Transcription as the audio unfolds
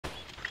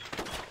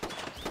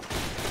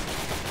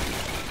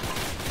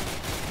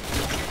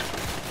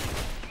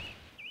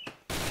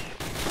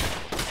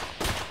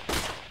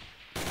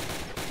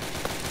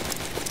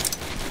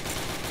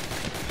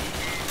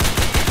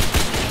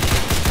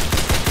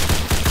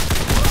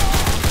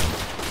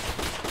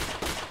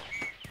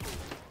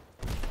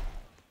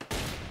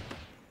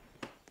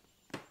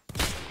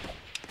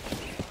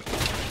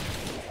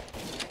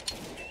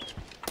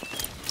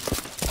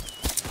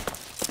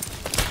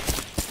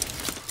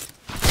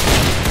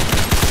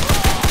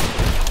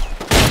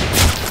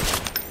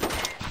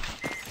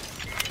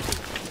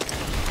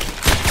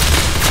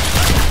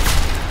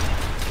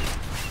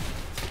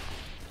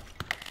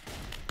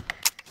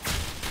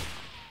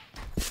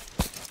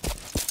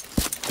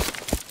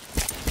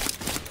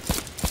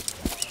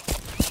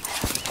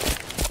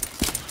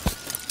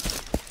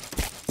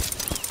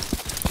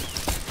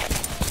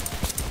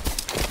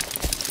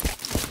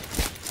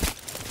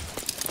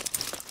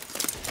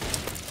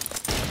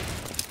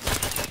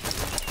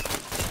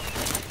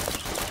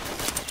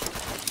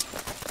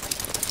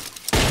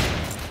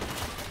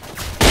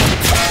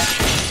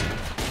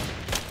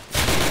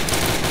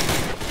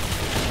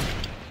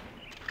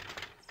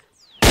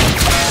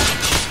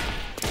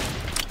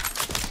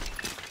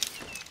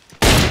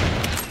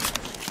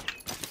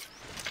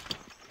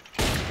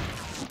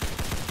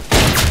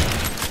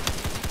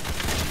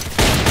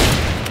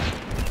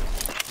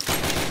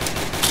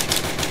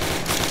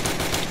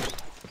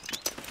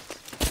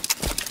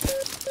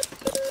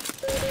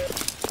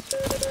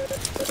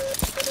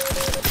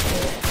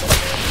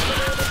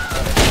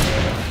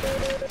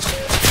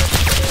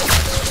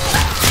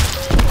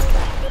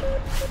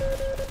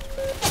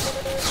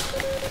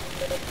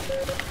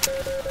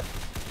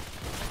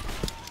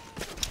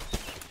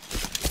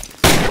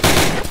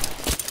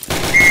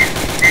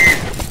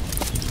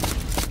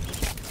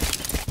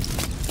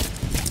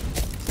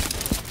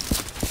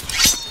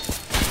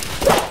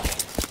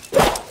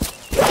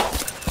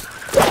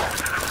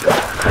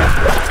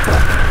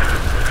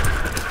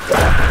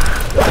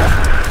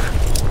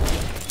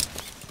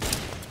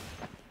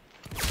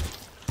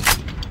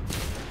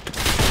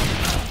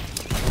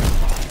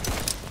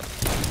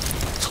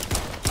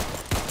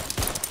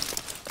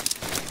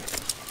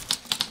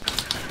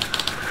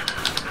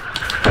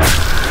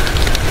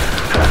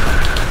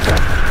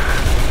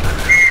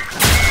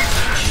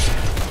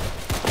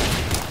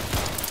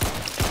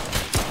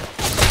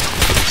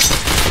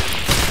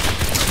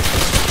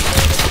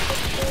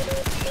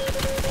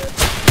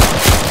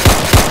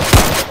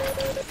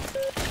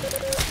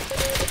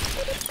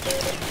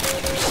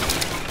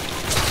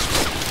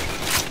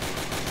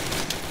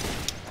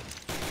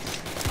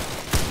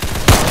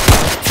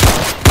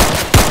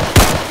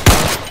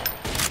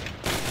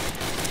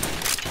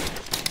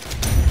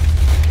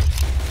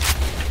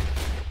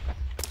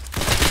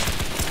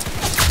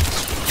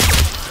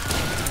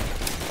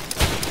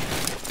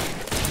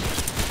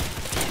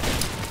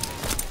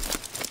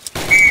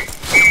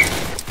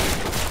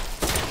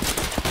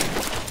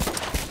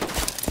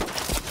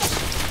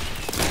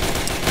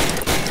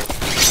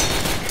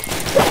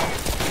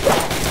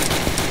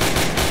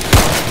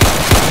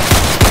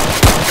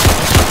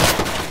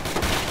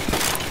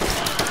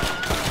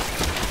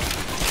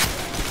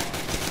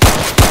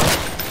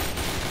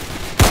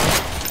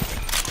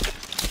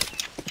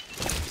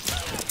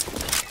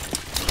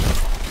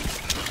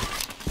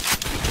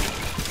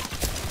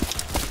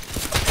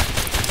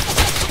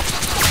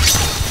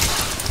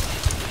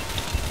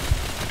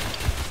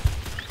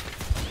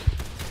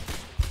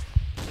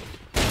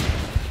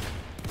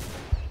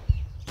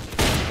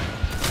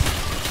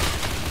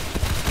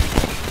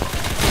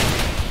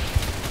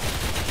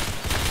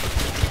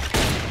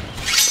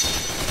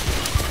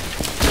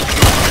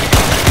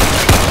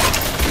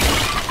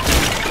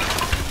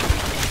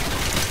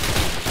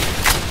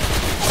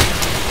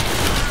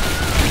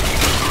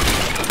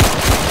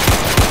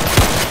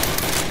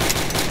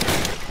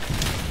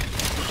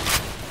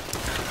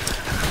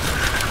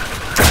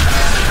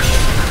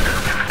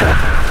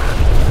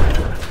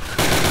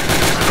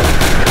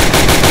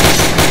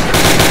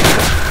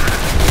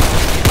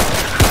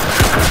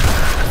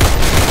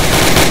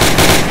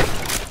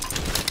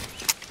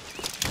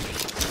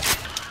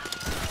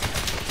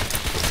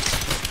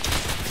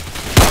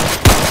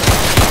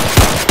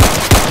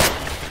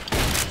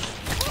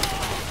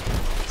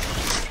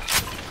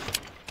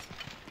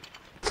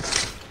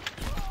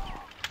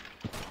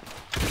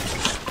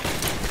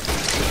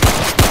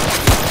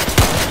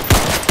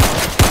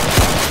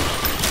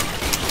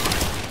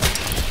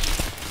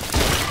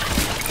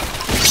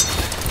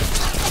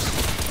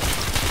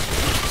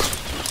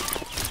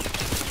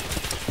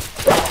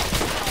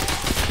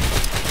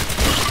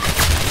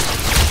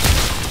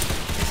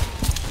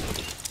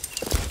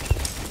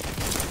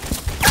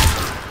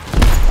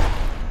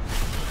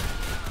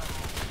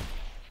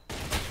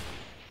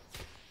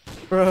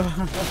Bro.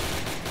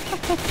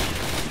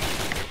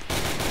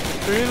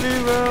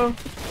 Really, bro?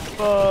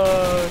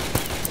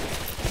 Fuck.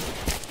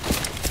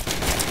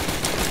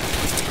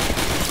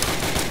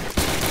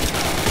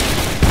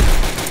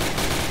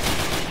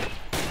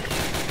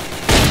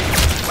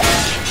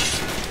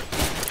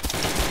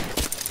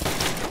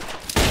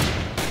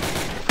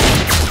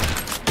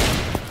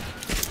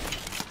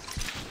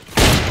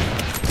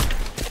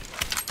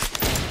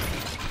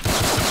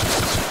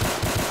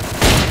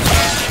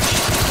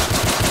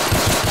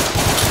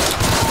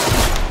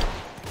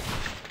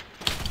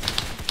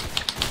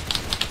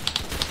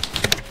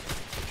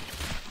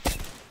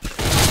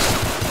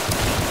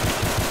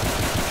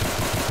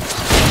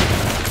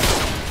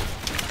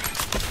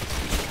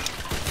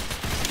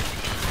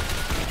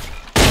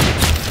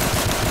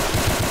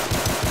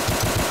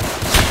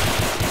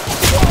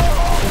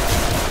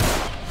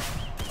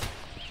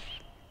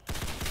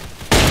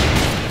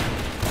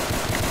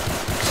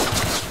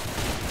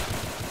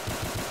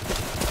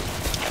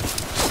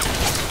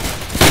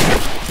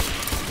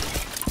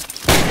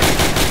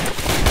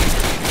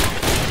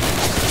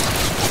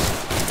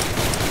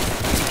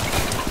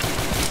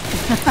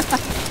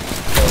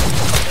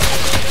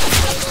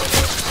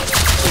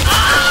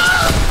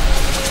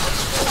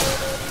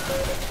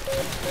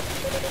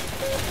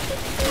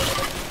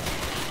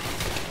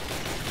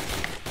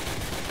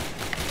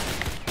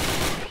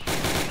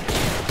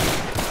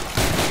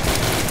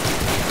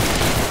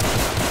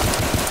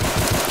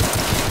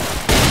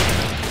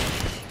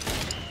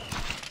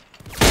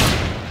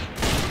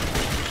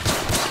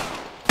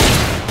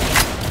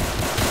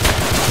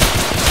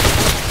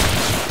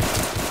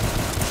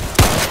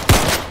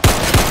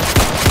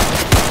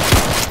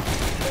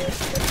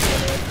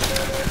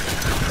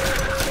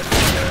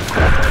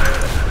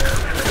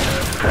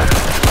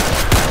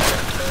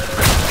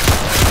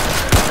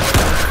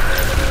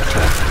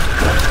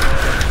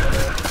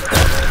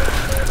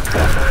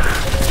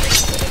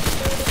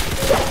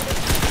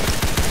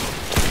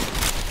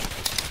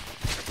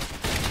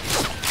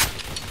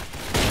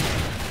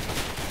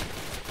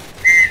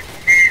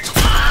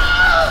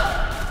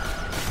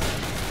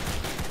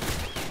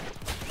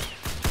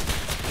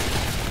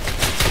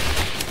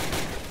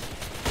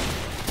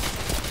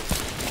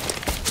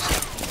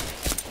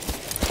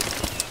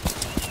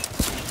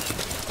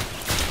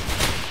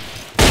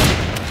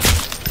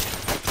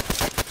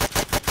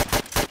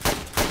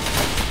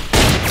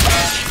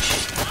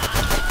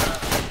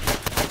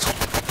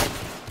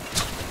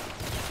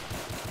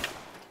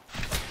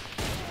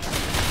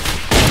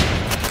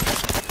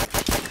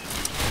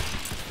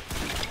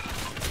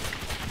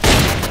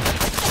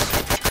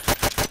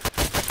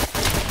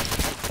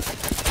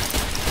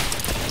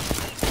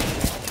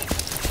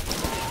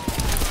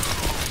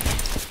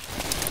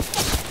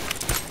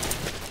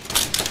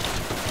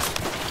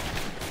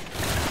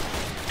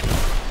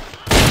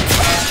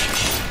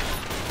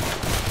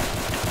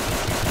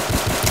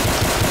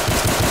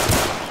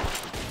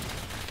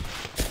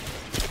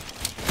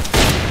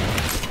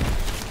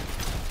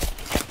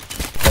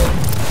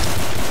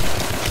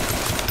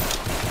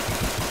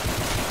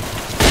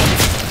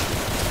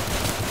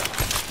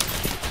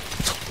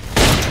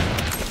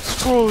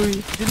 Bro, he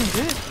didn't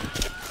hit.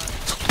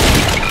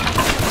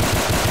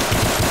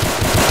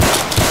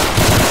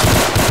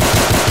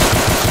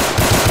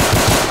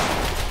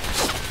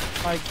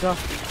 My god.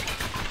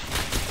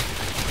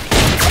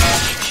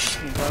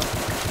 Here you go.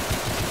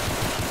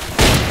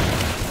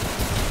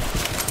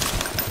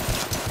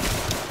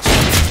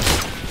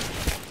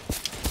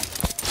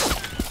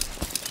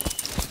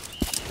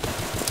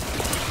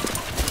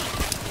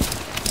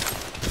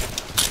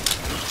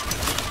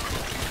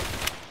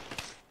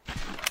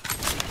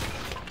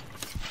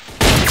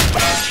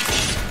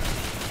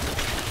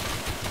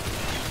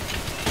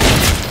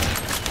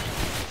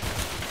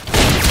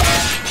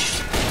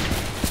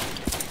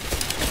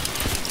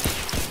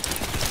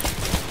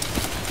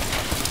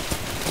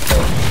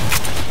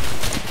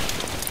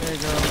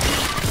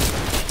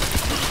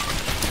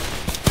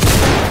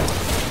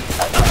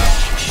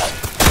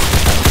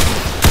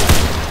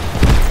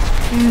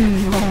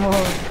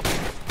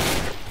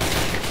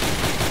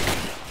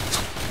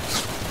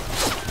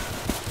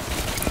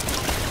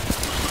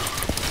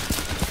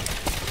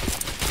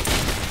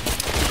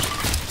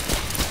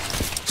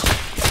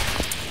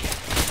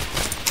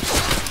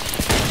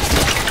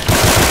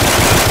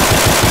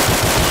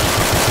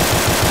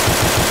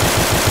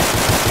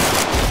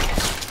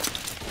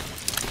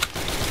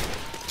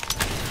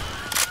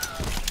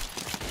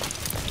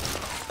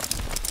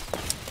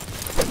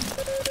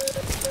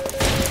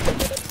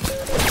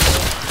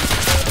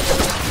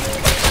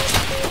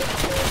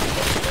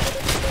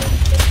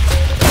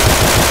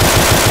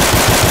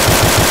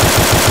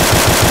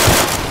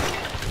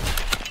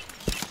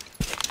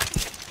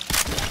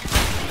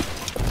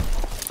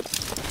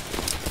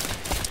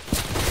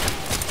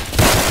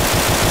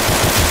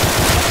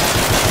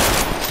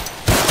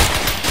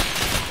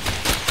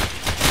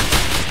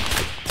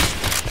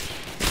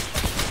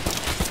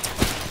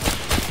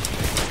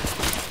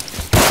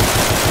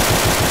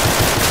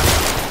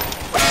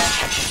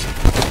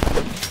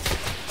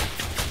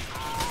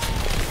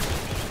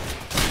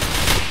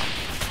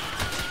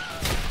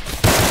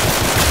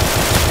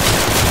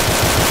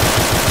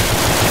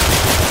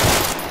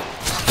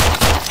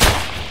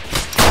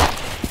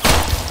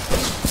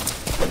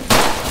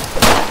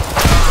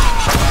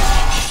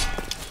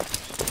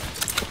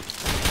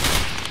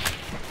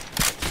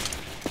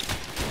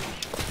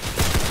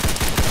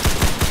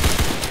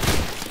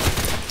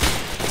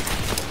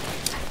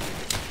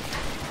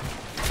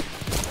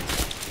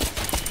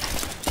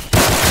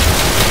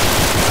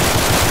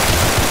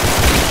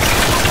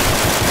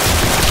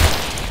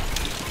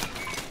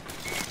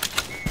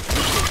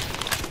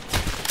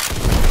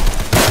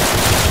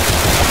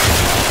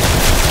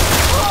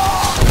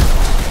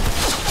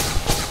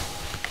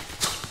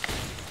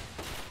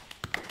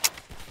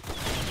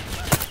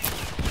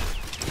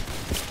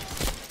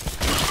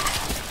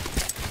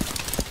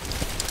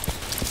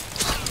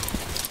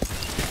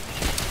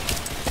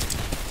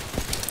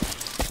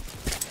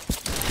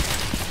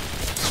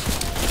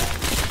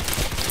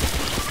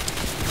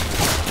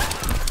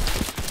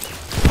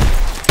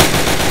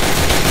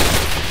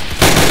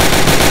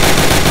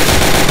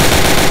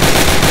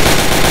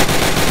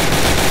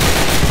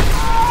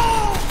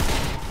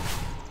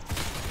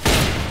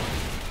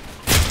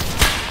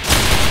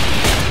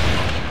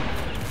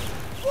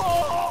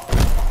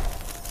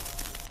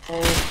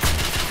 Oh.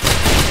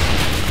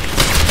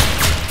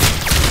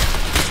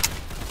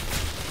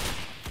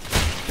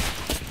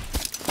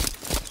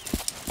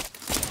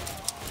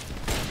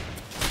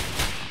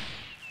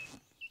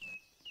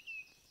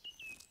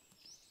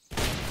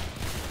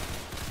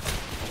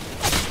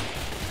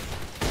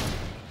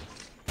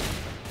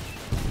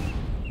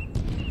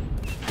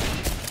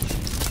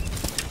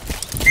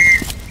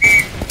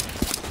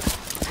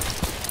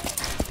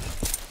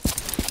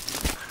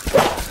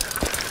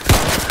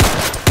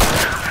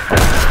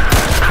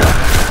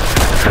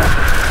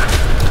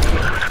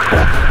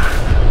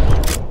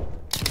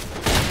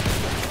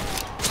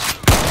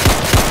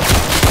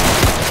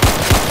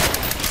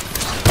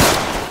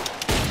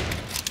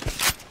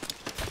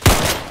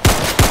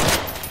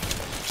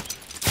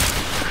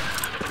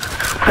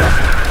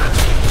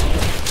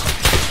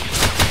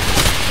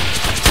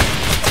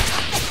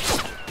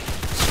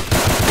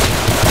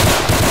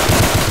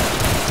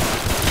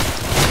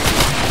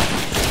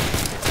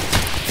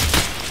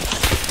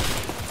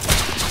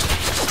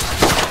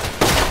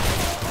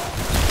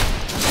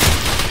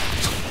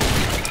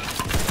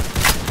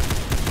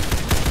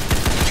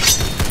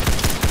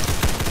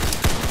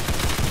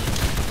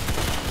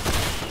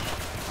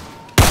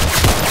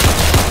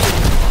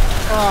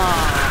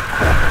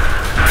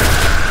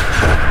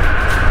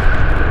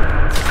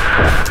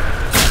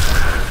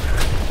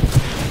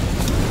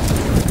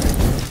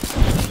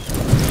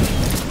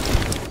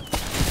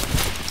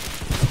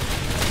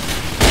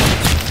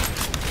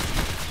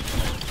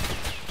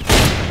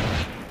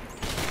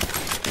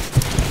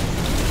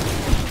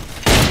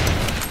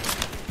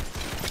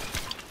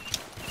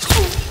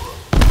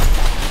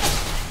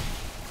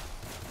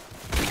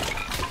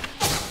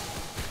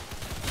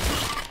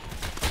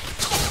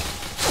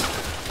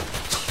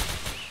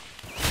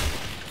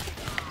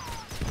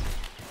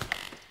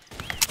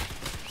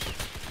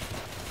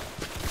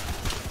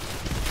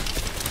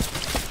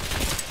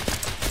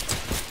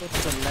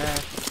 What's the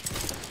left?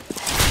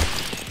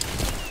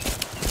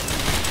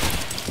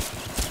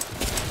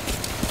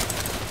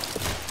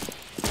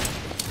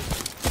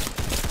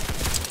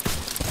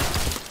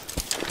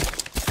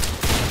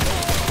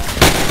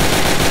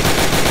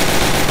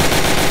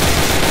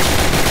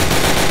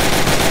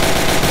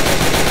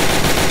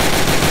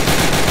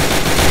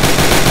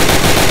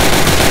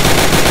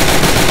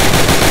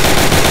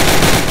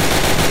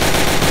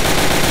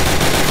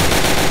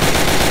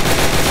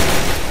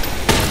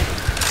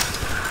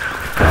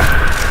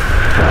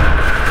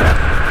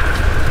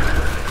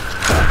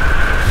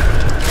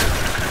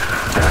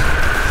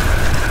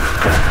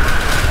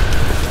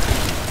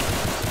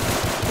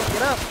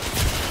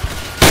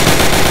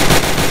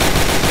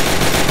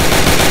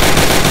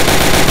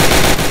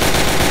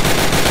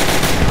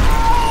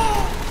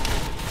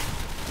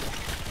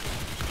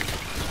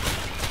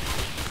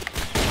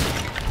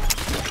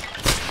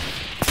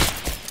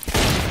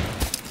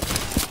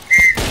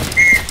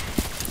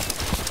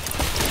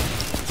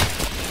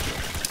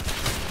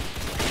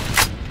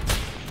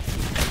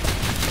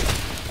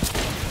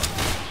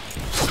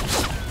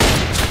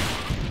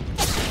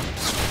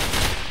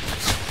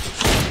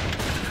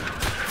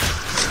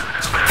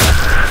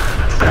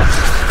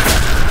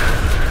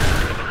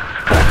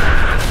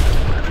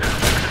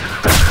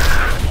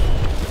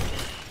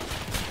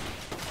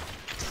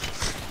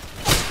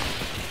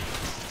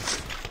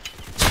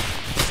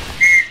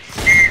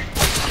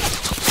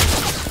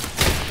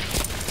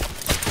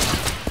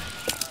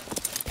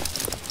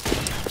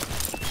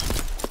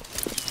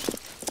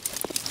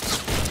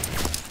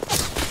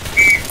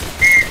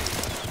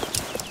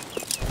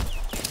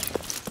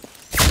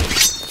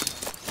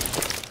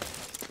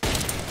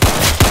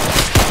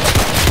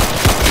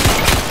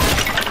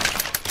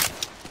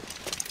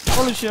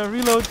 Holy shit,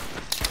 reload.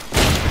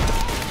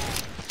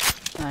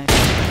 Nice.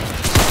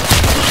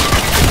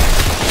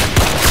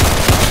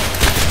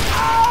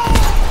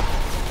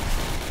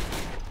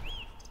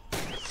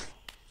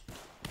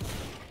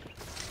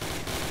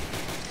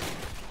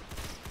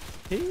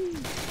 Hey.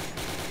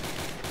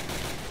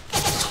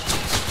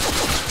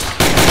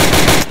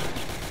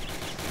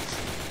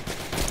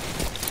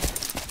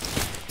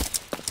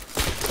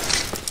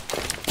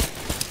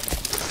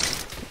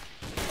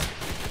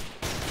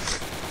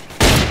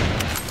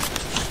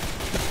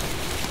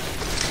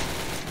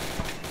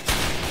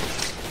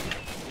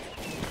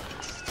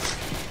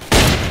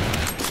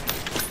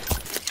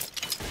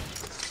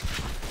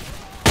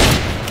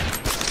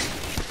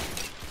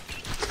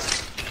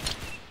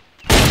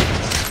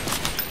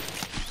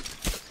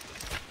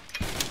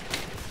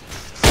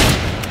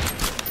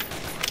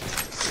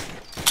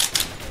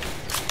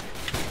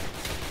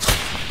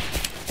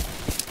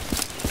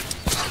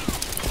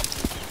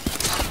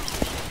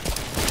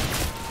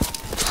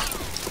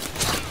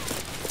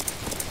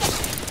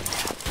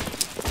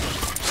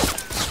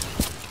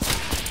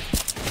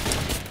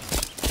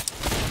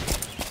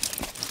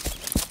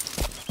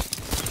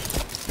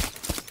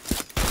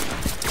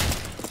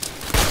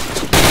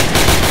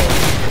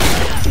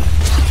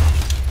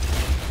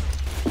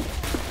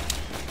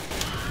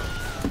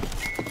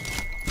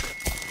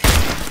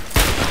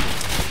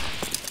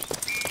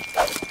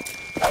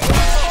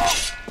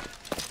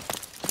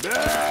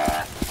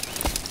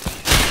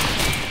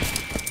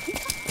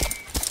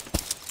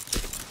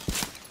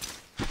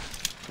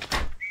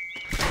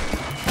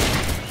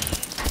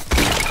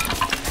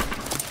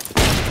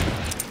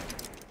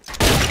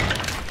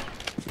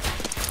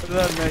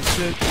 That makes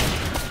sense.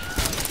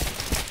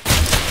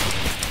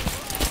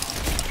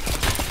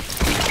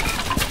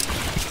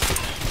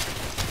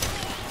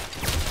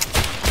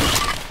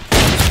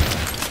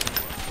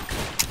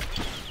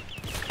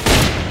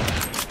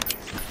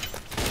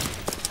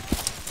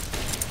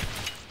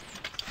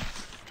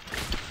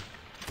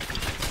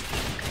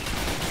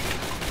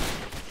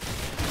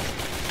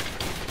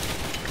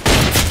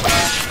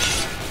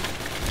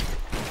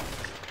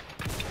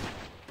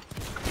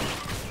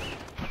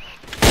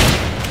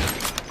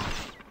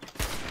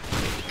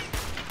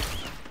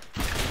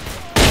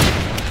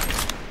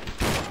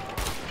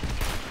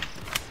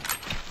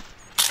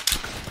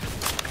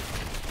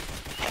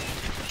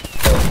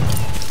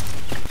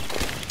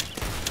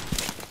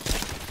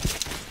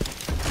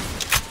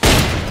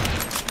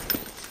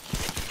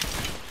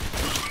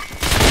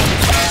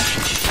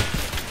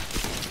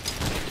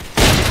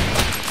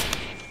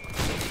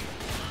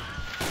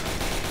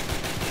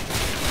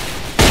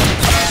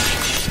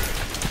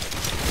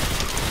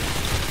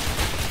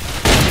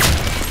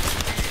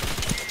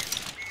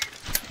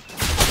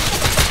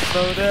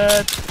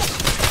 Loaded.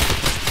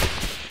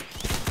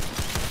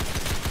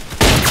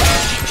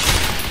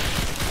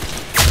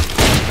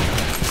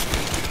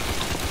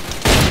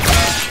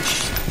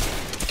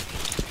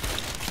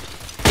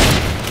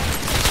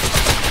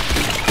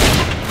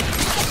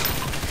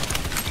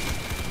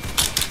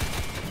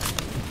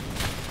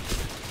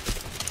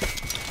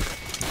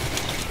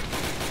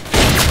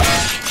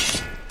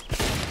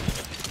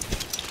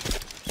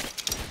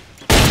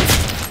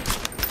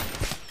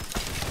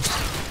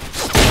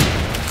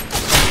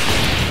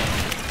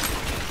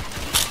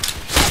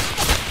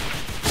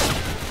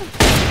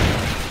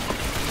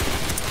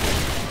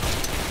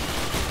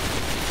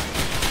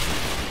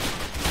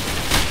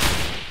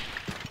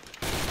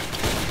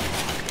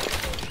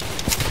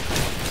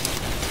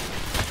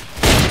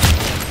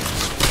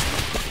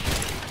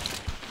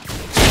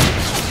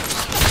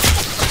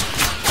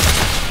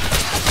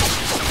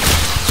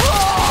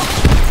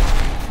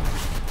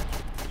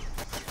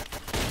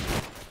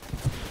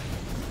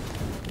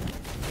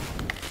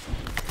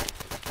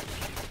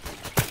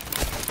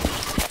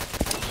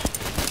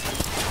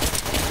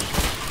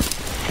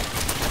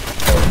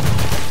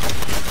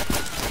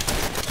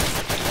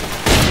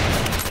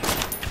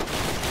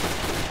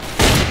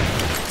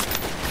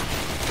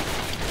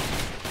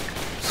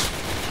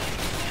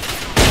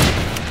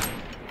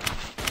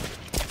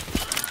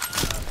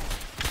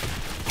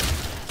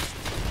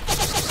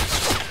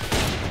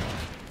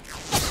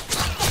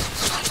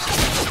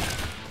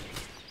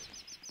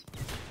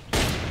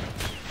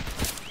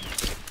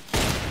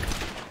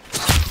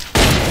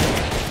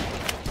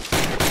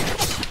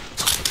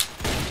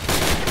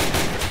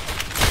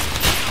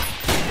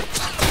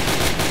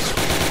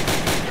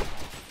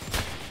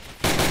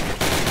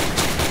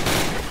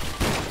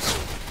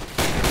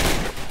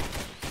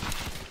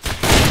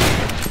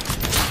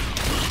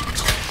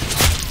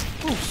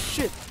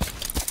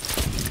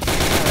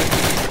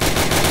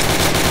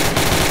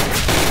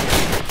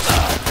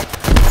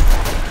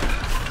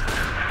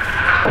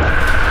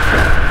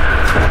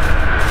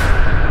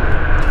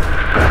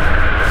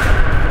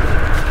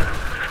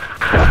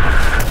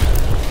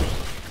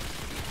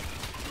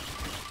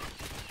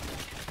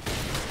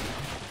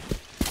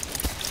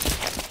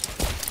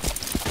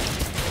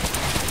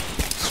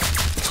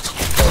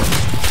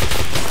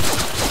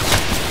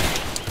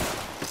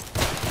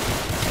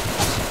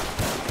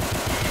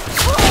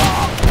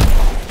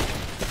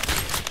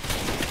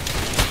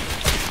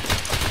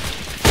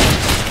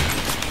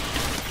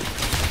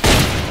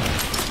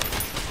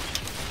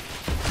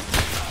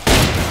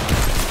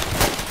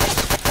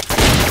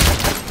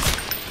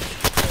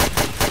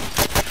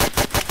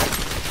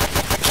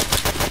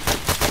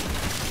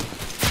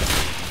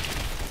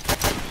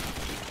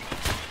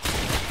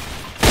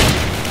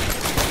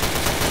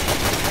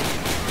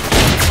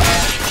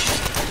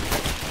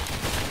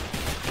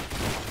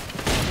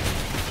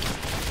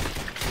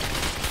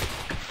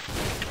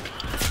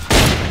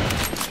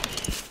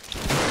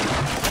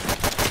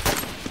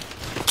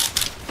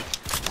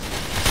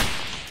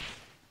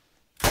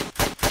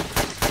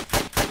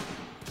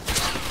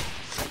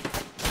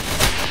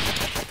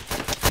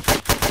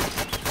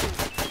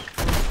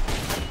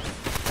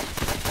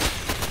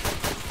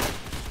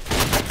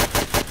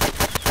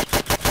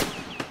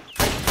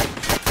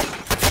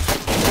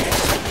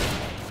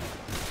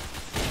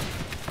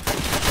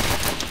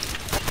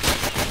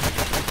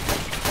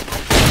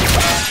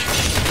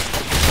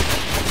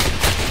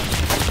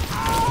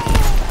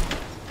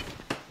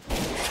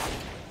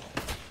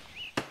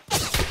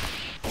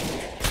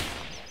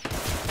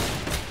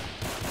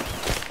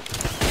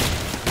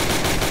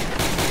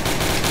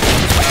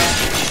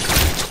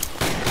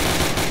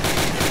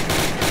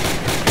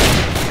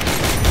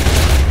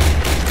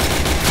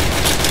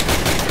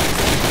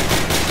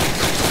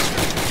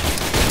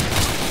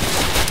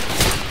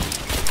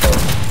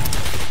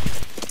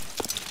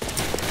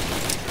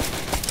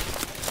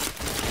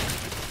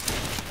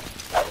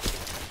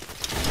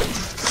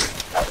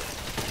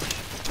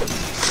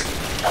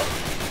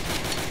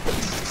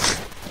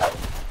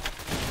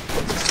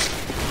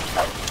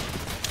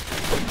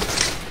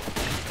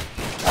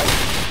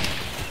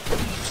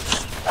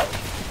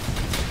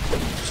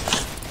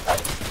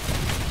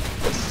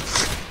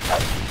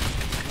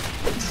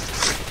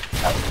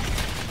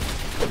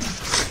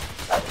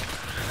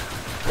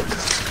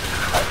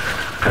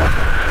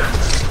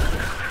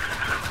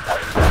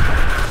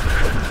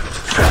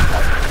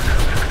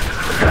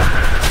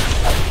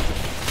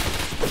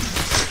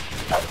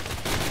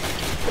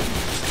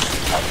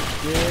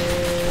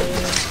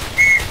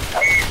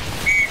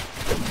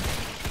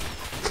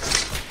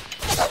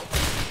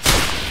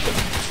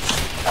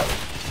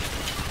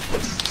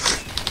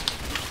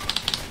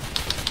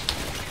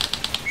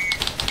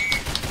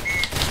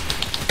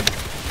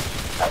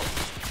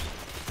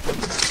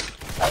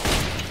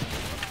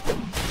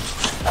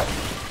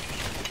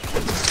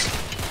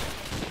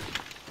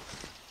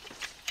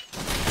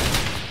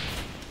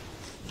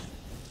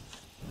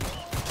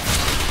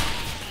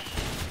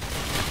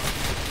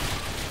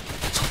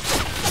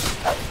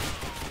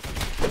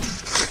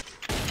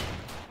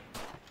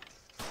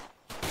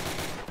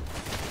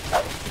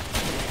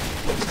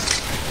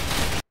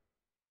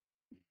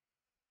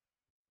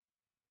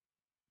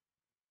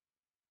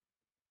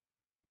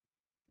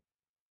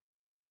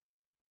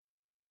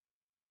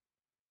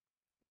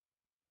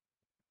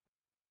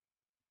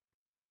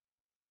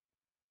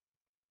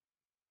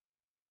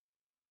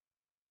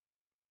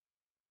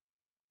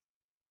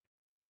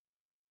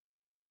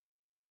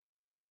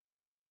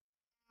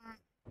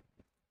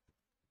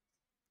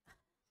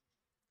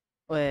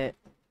 Wait.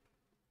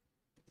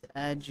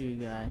 Add you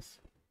guys.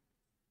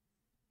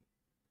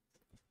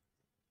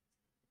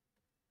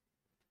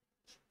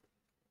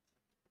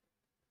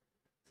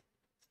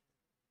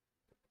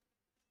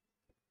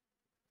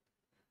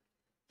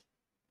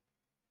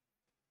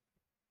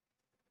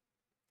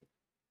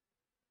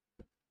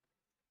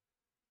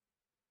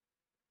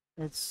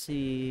 Let's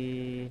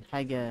see.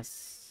 I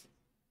guess.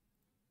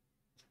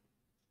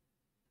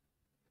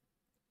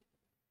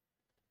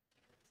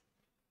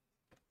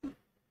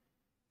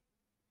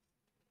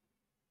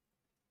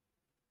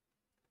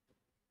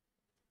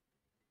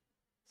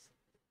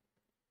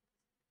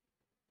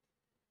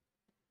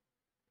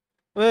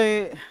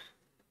 Wait.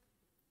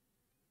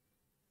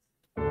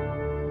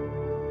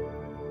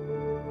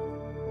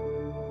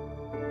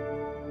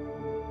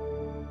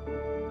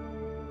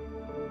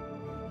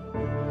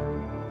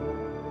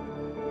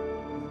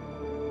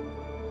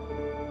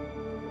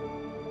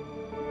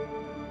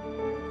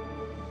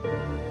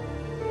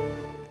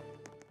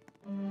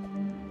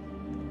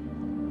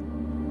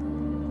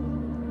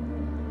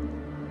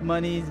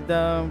 Money's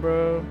down,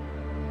 bro.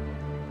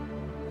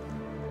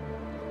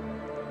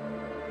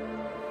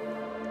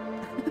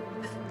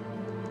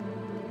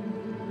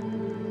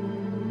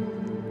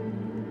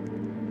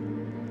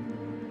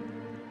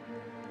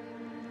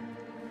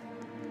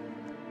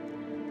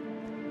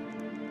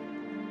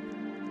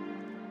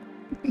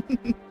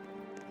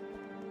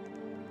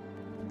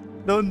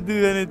 Don't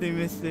do anything,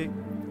 Mystic.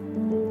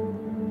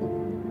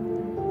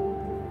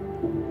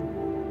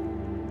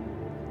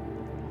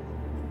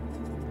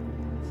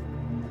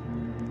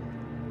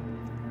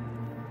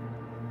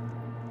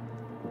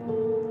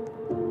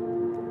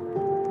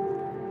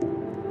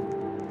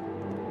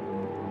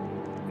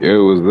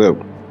 Yo, what's up?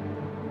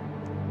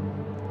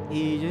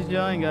 He just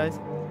joined, guys.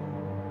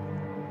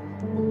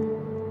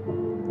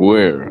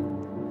 Where?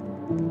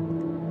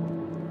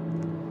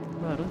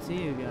 Oh, I don't see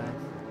you guys.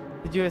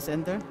 Did you guys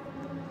enter?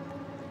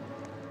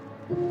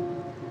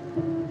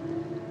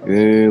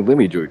 Let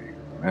me join you.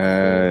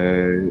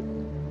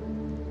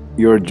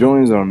 Your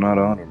joins are not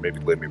on, or maybe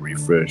let me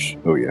refresh.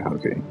 Oh yeah,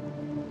 okay.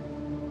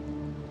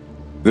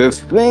 The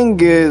thing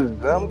is,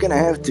 I'm gonna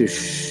have to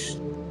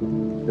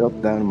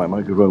shut down my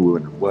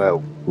microphone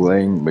while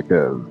playing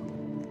because.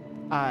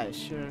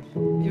 Sure.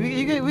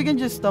 We can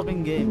just stop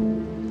in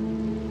game.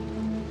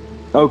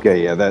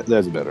 Okay, yeah,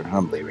 that's better.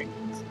 I'm leaving.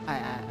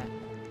 I.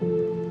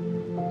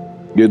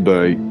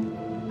 Goodbye.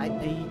 I.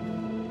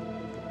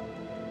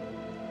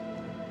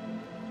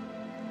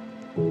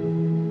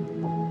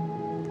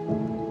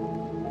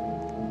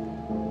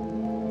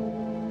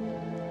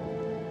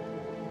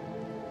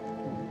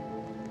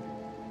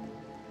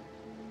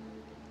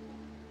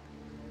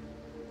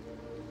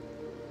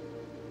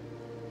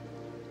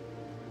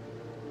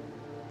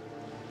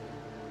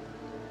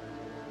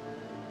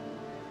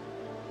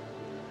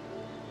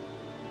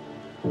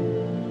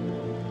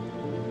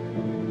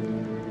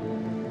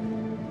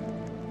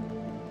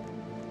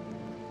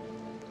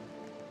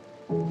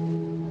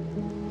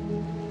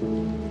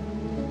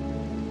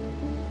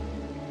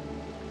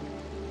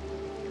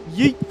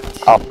 Yeet.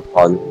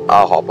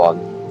 I'll hop on.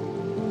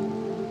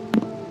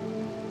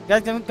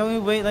 Guys, can we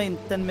wait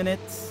like 10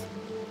 minutes?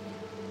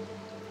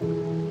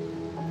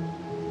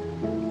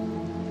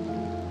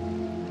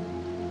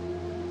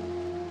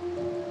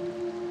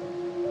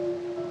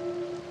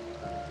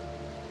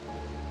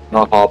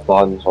 I'll hop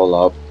on, hold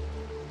up.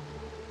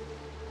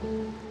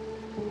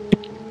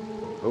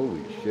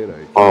 Holy shit!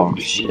 Oh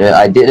shit,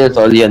 I did it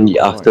early in the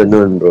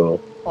afternoon, bro.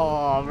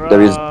 Oh, bro.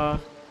 There is-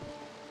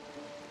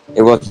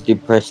 It was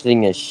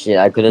depressing as shit.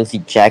 I couldn't see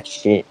jack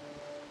shit.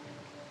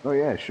 Oh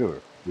yeah, sure.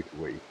 We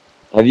can wait.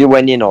 Have you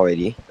went in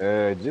already?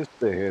 Just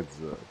a heads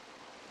up.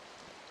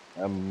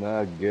 I'm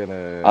not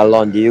gonna.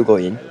 Alon, do you go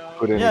in?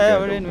 Put any Yeah,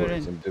 kind we're of in, we're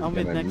words. in. I'm just I'll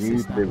meet gonna next mute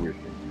this time.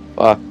 everything.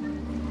 Fuck.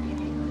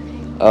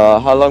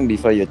 How long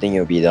before you think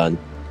you'll be done?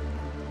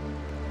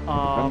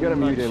 I'm gonna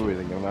not mute sure.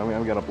 everything.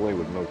 I'm gonna play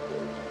with no words.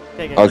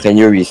 Okay, Or can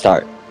you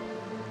restart?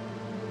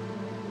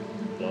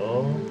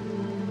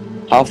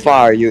 How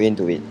far are you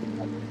into it?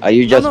 Are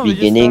you just no, we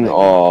just beginning started,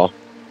 or?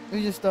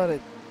 We just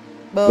started.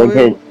 But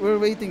Then can- we're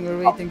waiting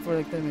for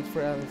like 10 minutes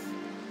for Alice.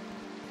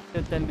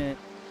 Still 10 minutes.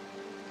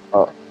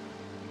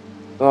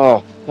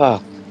 Oh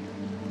fuck.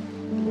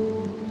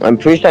 I'm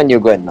pretty sure you'll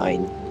go at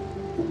 9.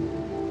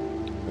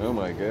 Oh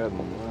my god,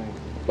 my.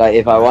 Like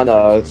if I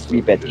wanna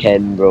sleep at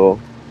 10, bro.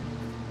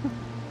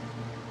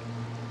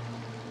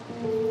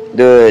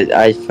 Dude,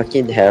 I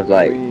fucking have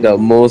like the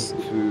most.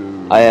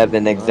 I have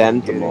an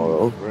exam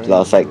tomorrow,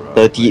 plus like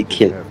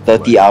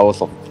 30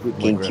 hours of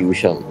fucking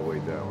tuition.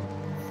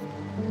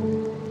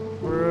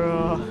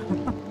 Bro.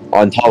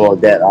 On top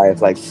of that, I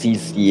have like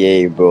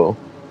CCA, bro.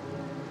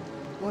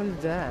 What is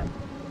that?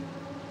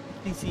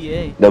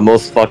 CCA. The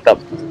most fucked up.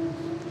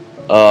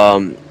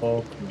 Fucking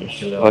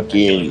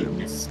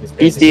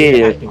CCA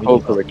is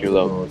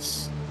co-curriculum.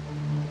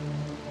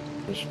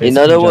 In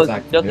other words,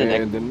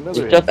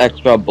 it's just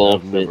extra I've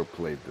bullshit. never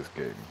played this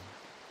game.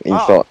 In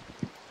short,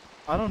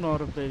 I don't know how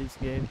to play this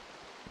game.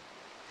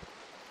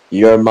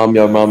 your mom.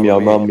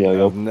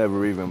 I've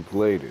never even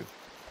played it.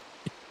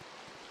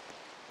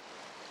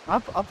 I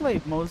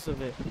played most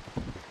of it,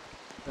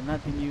 but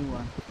not the new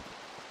one.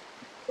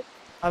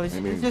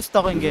 It's just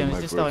talking game.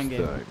 It's just talking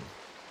game.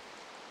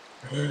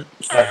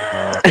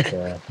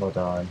 Okay, hold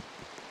on.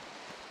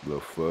 The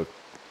fuck?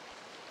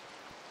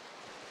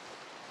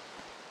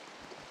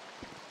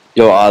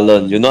 Yo,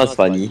 Alan, you know what's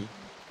funny?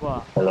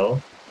 What? Hello?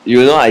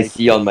 You know I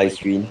see on my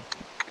screen.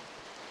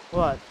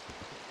 What?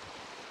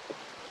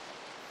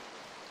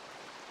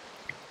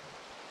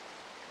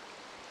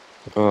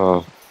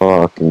 Oh,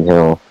 fucking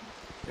hell.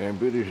 I'm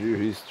pretty sure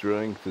he's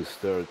trying to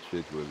start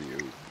shit with you,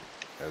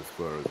 as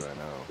far as I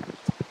know.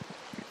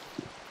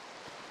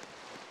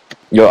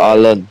 Yo,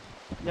 Alan.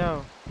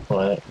 Yo.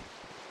 What?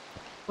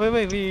 Wait.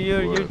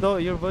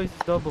 What? Your voice is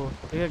double.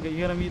 You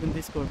gotta meet in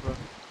Discord, bro.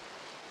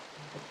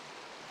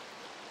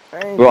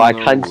 Ain't Bro, I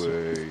no can't.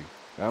 way.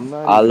 I'm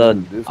not even Alan,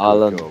 in the Discord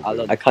call,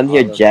 Alan, bro. I can't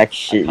hear jack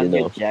shit, you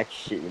know.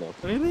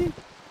 Really?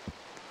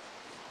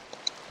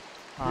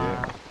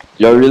 Yeah.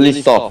 You're really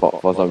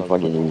soft for some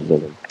fucking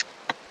reason.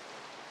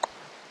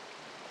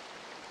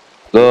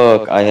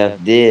 Look, I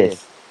have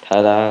this.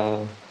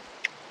 Ta-da.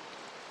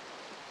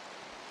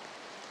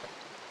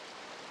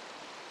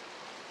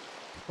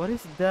 What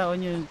is that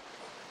on your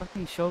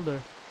fucking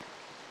shoulder?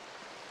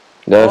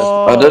 There's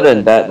other Oh.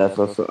 than that, I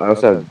also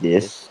have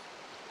this,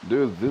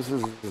 Dude, this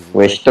is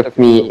which like took what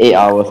me 8 the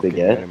hours to fucking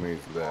get. anime is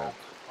that?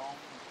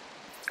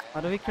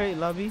 How do we create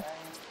lobby?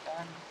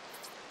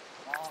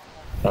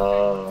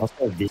 Also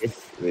have this,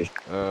 which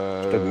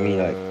took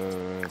me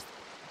like.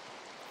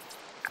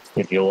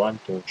 If you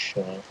want to,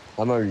 sure.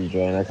 I'm gonna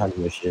rejoin. I can't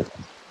hear shit.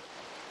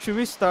 Should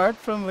we start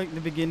from like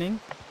the beginning?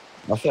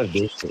 Also have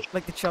this shit.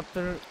 Like the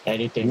chapter?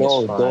 Anything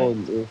No, is fine.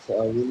 don't. It's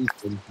really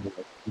simple.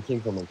 It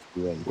came from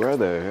experience. Where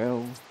the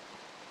hell?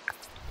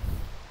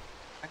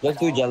 Just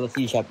do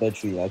jealousy chapter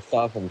 3. Like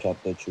start from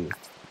chapter 3.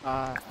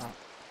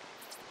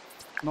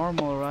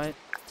 Normal, right?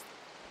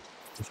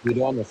 If you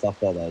don't want to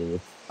suffer, that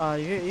is.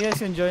 You guys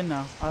can join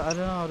now. I don't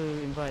know how to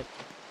invite.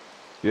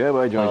 Yeah, but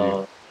I joined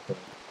you.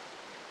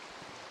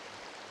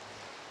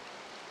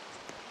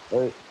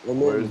 Wait,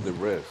 Where's the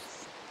rest?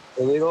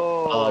 Here we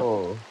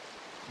go.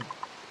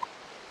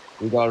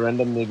 We got a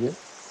random nigga.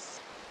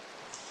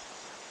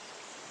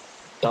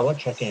 Double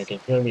checking, you can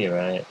hear me,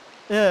 right?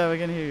 Yeah, we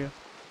can hear you.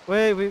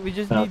 Wait, we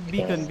just need Okay.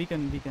 beacon.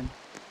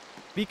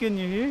 Beacon,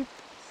 you here?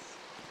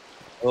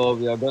 Oh,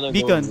 we are gonna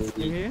Beacon, go.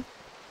 you here?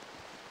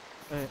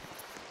 Wait.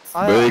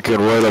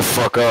 Bacon, where the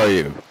fuck are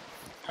you?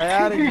 I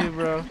added you,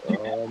 bro.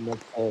 I'm not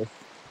close.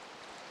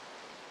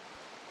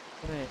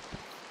 Wait.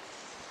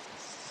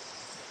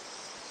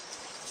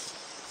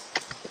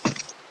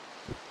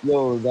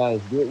 Yo,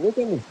 guys, which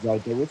one is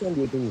brighter? Which one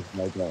do you think is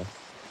brighter?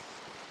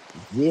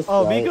 This,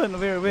 Oh, right? Beacon,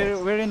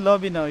 we're in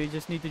lobby now. You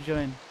just need to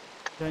join.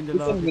 Join the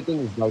Which one do lobby. you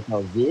think is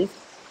brighter? This?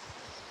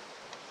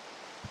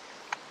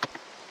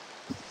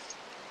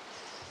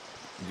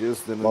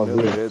 Just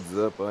another heads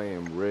up, I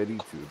am ready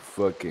to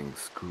fucking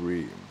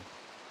scream.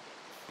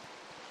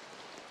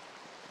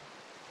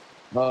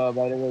 By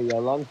the way,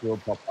 your lungs will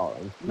pop out.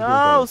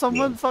 No,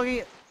 someone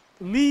fucking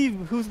leave.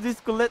 Who's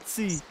this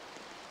Coletzi?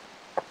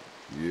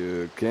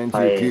 Yeah, can't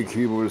you kick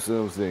him or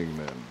something,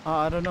 man?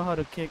 I don't know how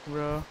to kick,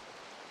 bro.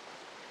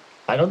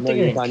 I don't think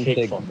you can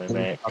kick from the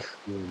Mac.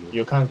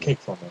 You can't kick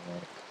from the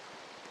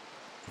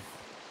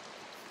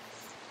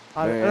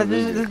Mac.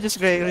 Let's just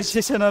great. Let's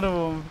just another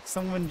one.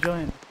 Someone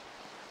join.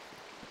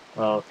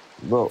 Well,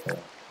 bro.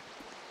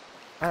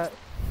 I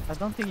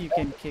don't think you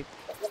can kick.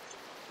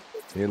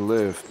 He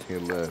left.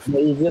 The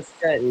easiest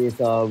strat is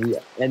we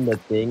end the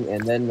thing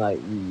and then like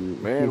we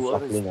keep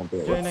shuffling until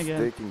what's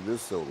taking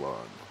this so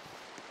long?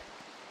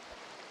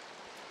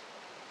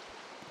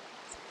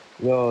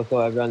 Yo, so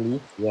everyone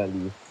leave? Yeah,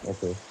 leave.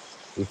 Okay.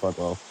 Before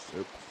 12.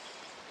 Yep.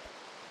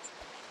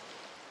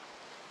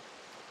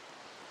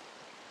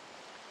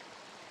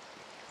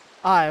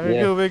 Alright,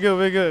 we're good.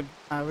 We're good.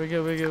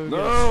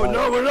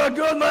 No, we're not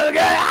good, my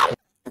guy.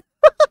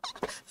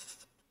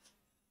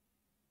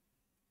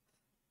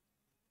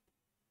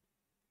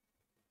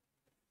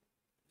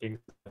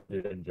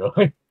 Did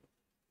enjoy.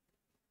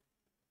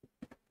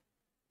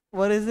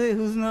 What is it?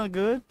 Who's not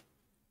good?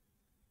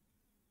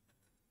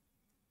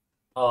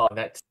 Oh,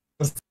 next.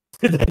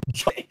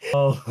 Enjoy.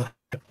 Oh.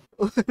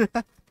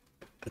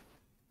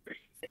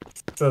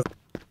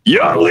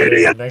 You're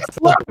idiot. Next is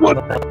not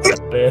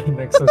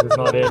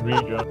in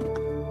redraw.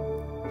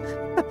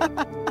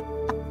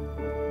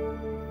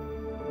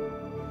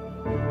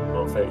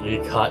 Perfectly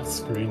cut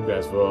screen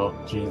as well.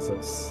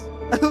 Jesus.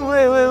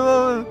 Wait.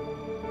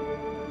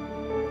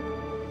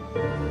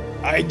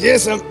 I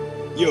guess I'm.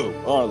 Yo,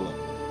 Arlen.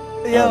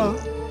 Yo.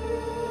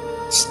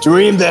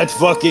 Stream that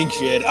fucking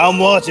shit. I'm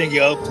watching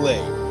y'all play.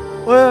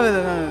 Wait,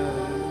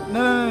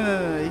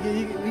 no.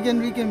 We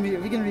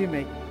can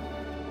remake.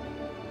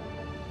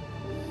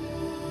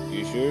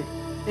 You sure?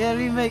 Yeah,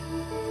 remake.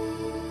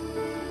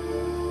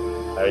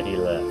 I already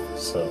left,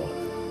 so.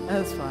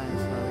 That's fine.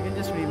 We can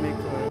just remake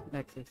for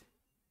Nexus.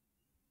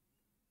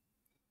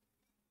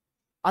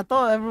 I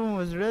thought everyone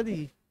was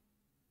ready.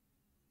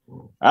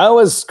 I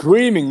was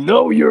screaming,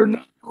 no, you're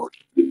not.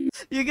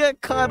 You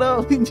got caught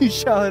up when you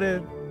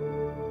shouted.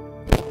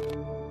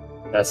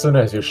 As soon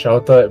as you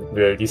shouted,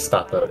 we already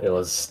started. It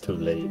was too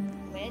late.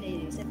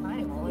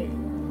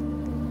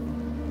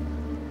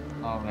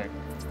 Alright.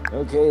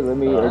 Okay, let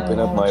me open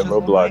up my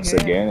Roblox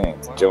again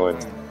and join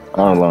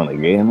online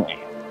again.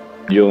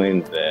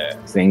 Join the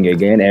thing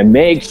again and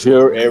make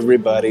sure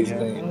everybody's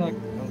playing.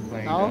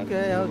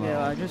 Okay, okay,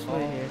 I'll just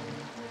wait here.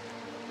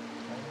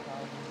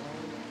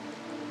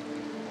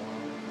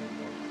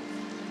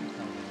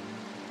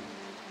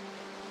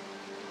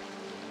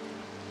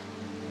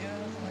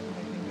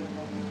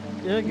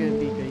 You're good,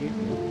 Bika, you're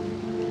good.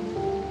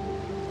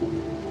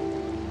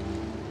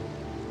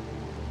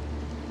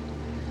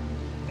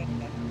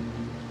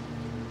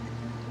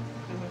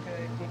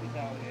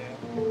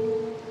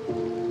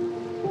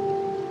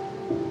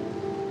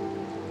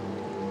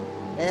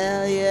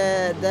 Hell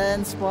yeah,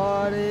 dance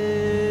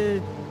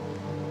party!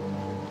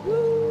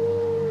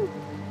 Woo!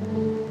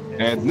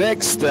 And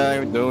next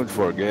time, don't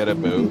forget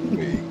about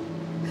me.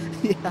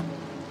 Yeah.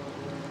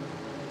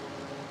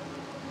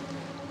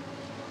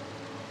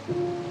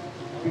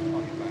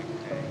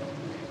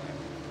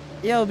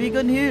 Yo,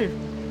 Beacon here.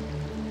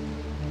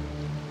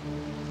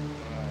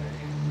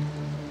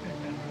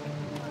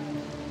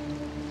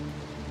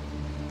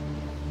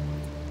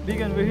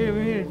 Beacon, we're here,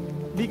 we're here.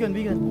 Beacon,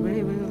 Beacon, we're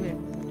here, we're here, we're here.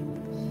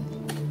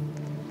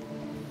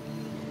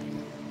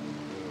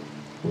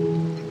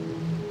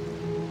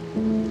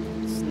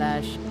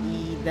 Slash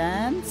E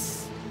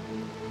dance.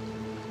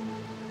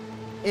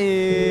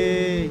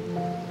 Hey.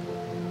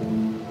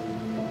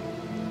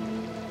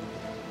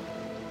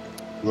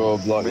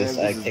 Roblox is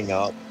acting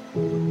up. I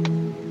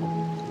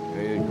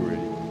agree.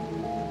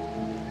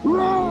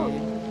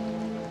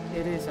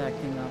 It is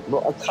acting up. Bro,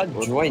 I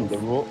can't join the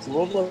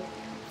Roblox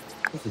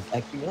is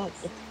acting up.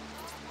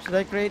 Should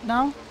I create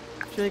now?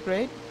 Should I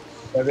create?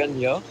 Everyone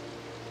here?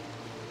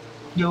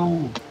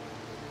 Yo,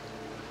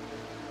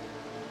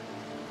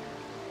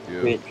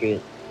 Yeah.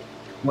 Great.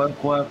 work.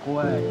 What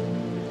the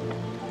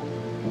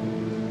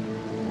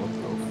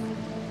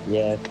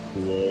Yeah,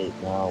 create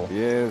now.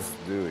 Yes,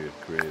 do it.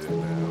 Create it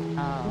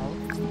now. Ow.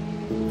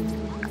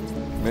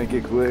 Make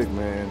it quick,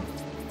 man.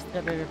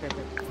 Yep.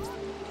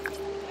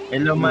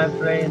 Hello, my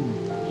friend.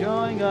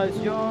 Join, guys,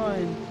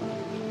 join.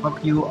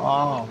 Fuck you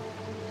all.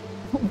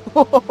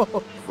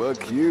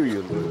 Fuck you,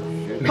 you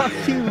little shit.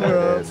 Fuck you,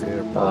 bro. Ass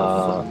hair.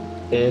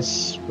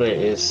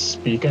 Is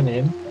Beacon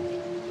in?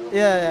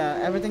 Yeah,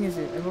 everything is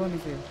here. Everyone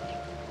is here.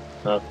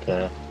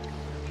 Okay.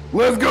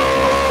 Let's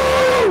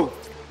go!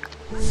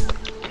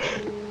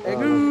 Hey,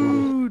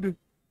 good.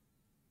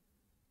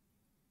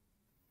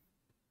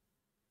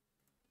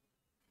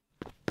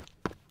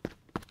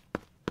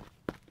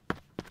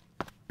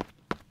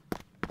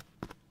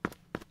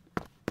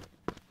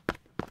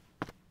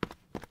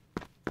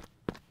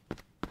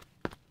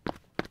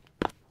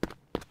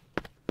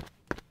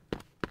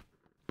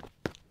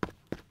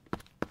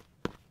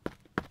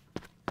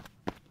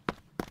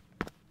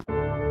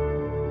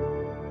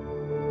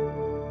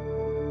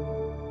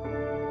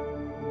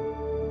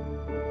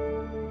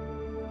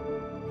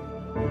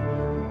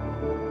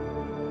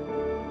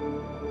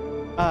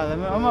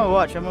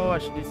 I'm gonna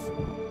watch this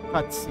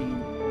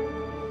cutscene.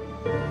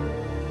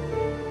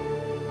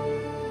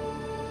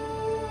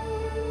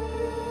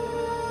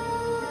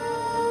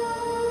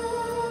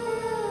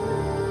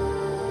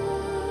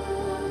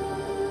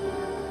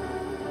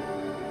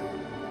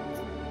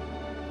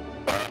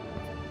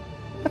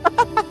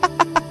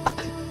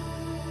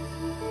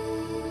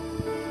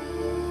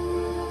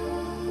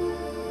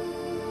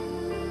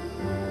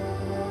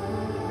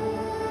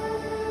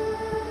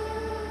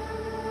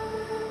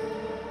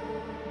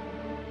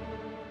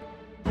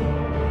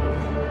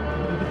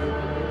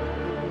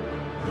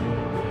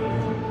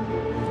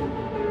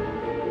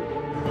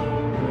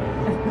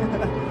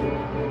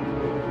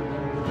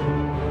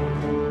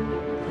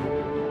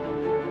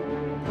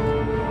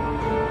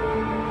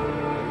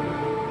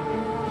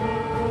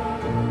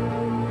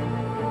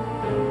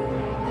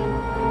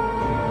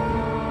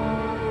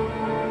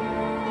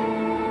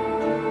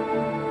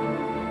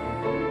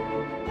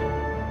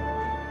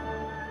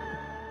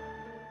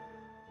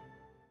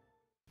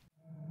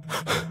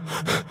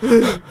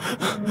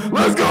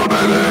 Let's go,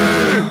 baby!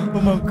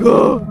 Oh my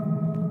god!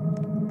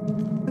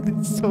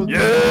 It's so good.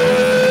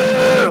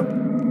 Yeah!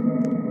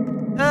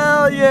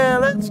 Hell yeah,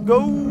 let's go!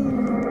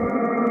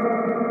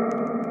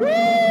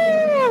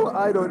 Woo!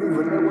 I don't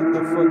even know what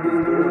the fuck is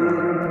going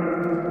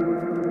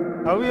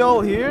on. Are we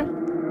all here?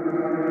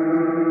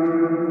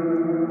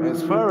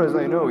 As far as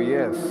I know,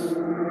 yes.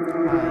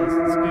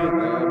 It's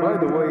good. By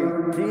the way,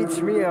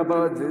 teach me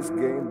about this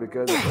game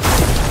because I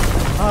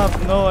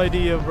have no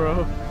idea,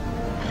 bro.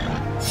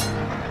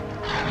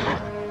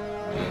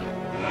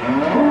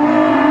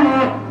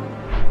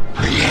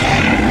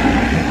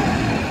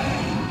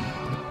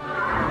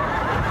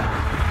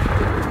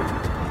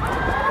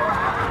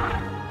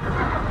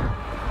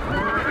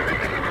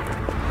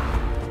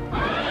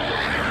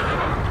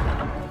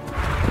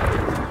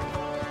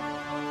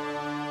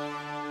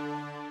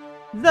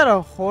 Is that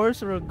a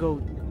horse or a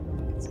goat?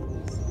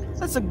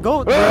 That's a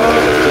goat, bro.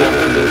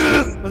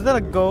 Was that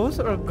a ghost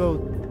or a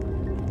goat?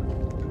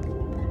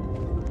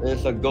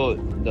 It's a goat.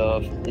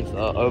 It's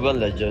a urban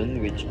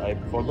legend which I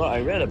forgot.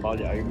 I read about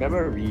it. I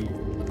remember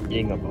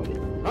reading about it.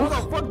 How the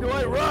fuck do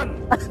I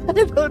run? I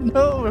don't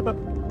know, bro.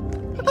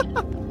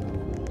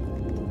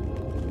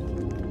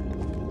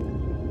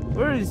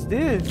 Where is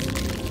this?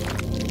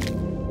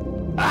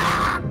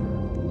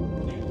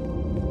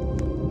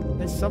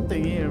 There's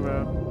something here,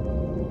 bro.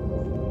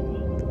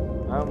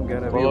 I'm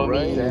gonna be Follow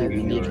right me, at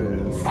you need your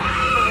to-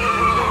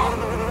 ass.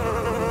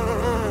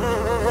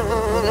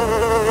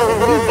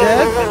 Is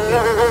that?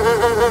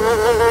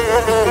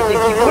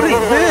 What is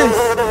this?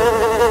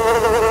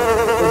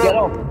 Oh, get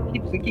off!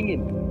 Keep clicking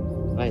in.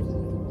 Nice.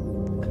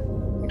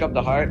 Pick up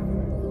the heart.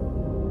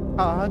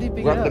 How do you pick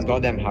it Grab the up?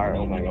 goddamn heart.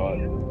 Oh my god.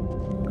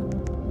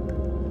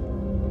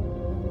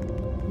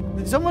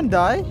 Did someone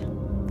die?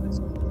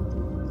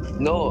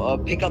 No,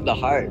 pick up the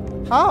heart,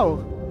 How?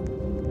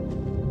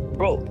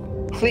 bro.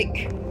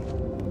 Click.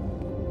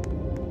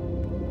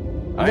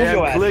 I Move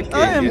your am ass. clicking.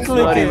 I am it's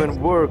not clicking.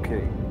 even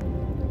working.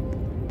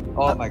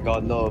 Oh my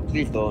god, no!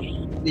 Please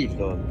don't. Please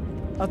don't.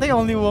 I think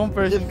only one Is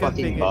person this can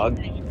fucking pick it. bug?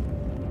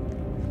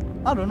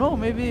 I don't know,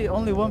 maybe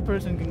only one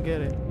person can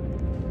get it.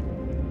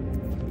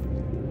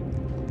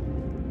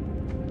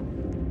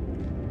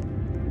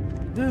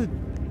 Dude,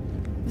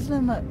 this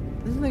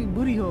is like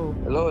booty hole.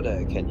 Hello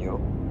there, can you?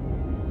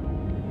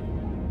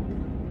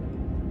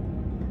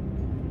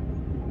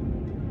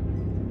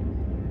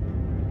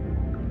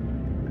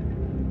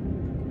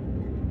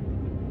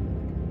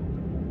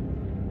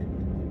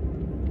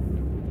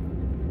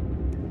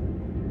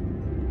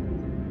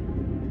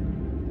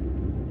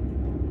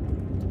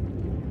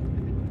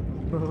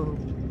 Bro.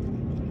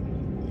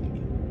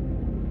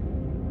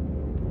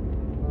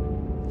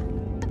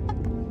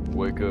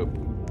 Wake up.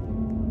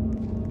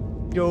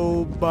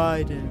 Joe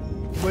Biden,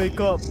 wake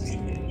up.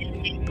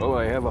 Oh,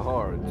 I have a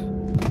heart.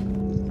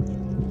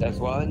 That's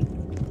one.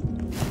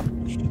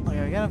 Okay,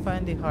 I gotta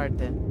find the heart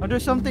then. Oh,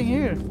 there's something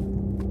here.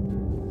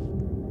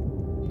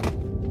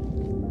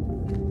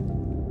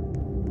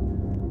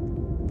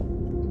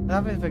 What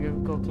happens if I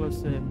go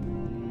close to it?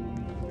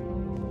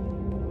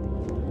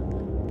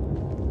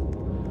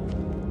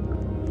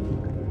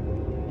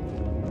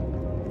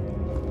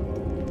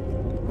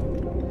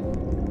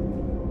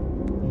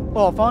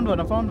 Oh, I found one,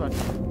 I found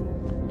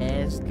one.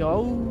 Let's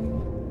go.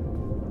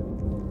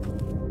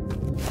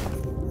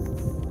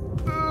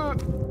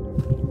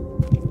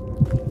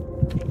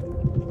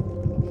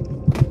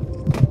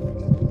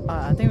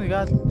 I think we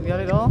got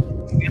it all.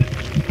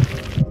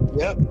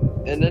 Yep.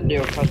 And then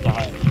they'll crush the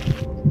heart.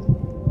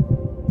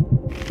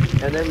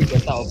 And then we can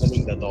start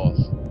opening the doors.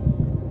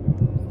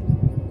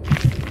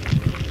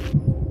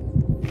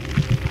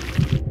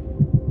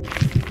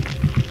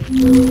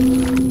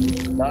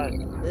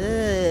 Done.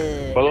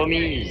 Ugh. Follow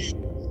me.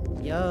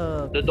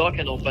 Yo. The door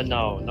can open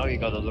now. Now you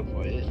gotta look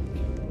for it.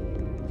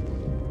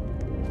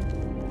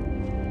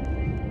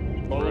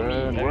 Follow me.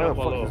 And where Everyone the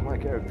fuck follow. is my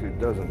character? It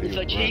doesn't It's even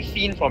a chase run.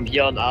 scene from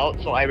here on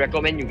out, so I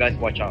recommend you guys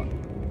watch out.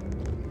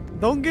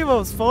 Don't give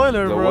a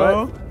spoiler, The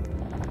bro.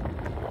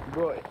 what?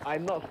 Bro,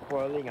 I'm not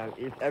spoiling.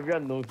 If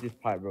everyone knows this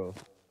part, bro.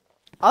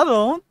 I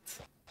don't.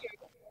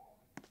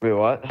 Wait,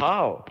 what?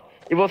 How?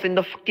 It was in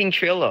the fucking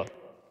trailer.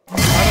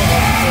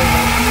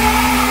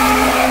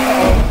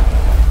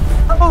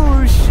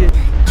 Oh shit.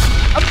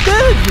 I'm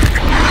dead.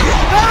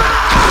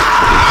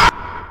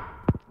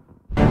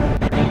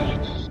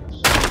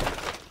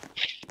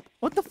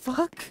 What the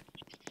fuck?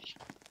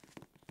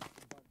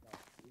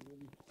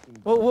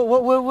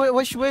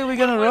 Which way are we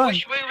gonna run?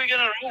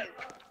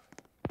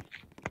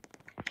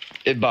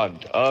 It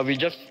bugged. We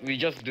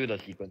just do the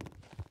sequence.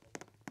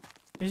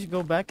 We should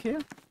go back here.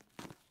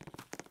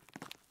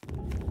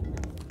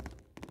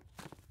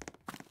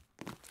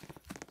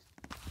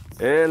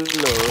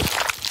 Hello.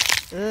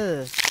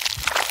 Ugh.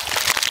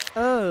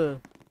 Oh.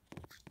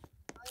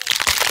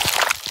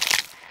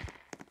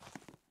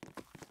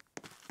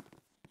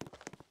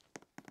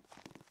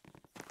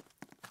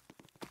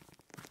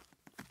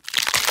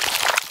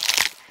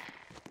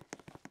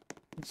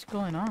 What's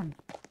going on?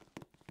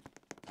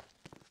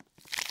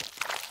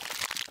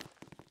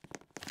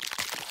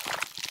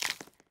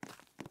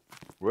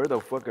 Where the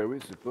fuck are we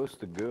supposed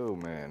to go,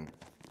 man?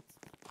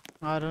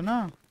 I don't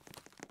know.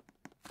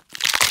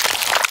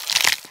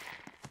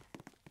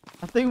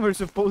 I think we're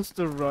supposed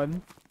to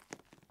run.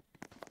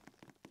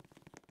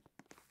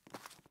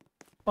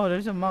 Oh,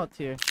 there's a mouth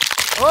here.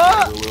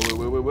 Oh!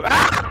 Wait.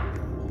 Ah!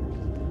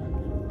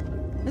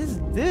 What is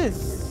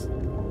this?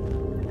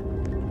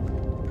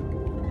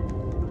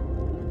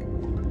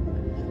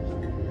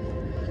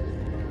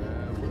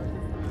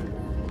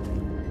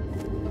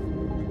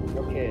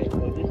 Okay, so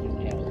this is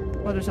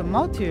hell. Oh, there's a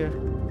mouth here.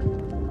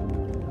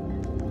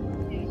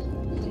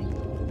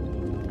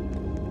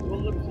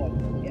 We'll look for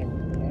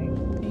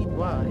everything. Feed,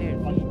 wow, here,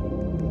 feed.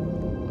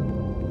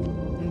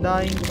 I'm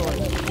dying for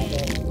it.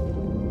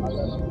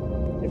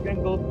 You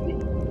can go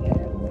sleep.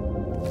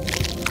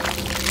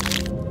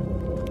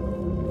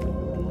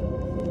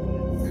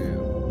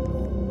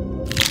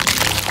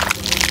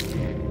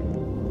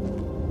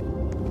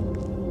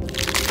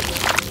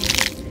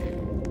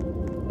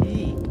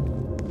 Eee.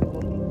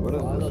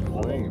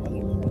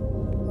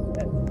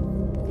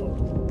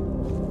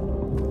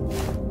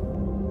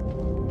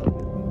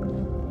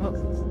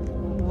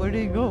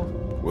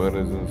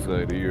 gun is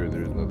inside here.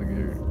 There's nothing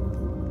here.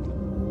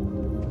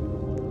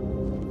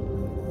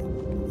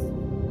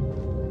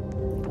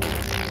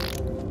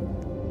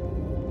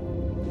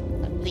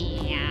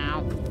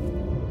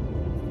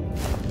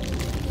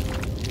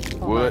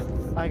 What?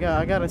 I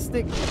got a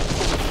stick.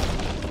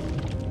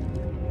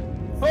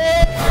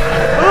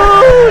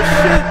 Oh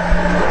shit!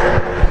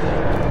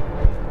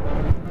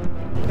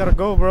 Gotta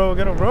go, bro.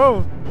 Gotta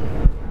roll.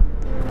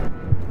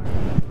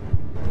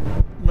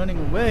 Running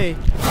away.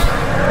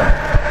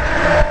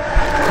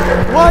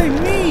 Why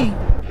me?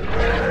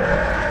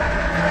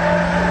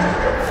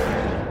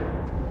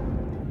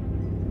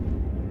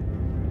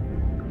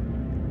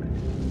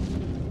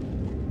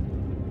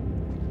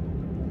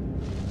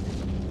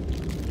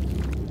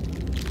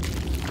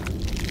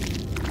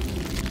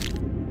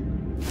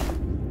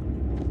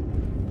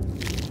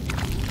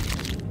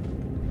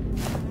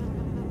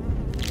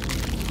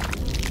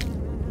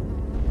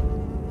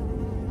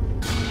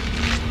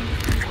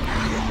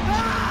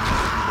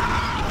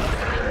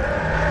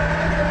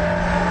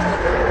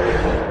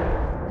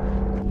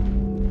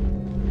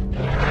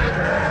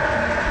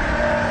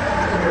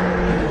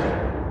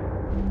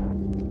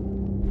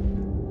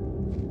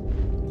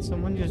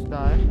 Someone just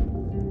died.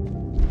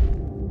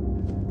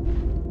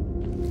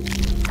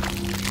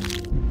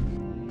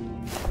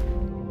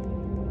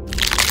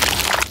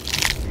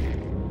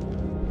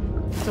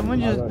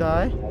 Someone just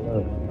died.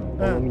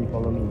 Follow me,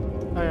 follow me.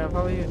 Oh yeah,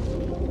 follow you.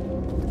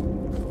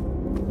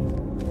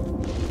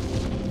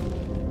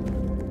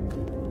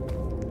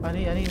 I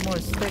need more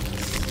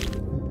sticks.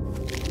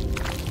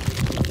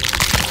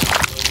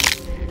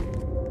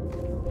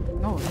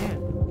 Oh yeah.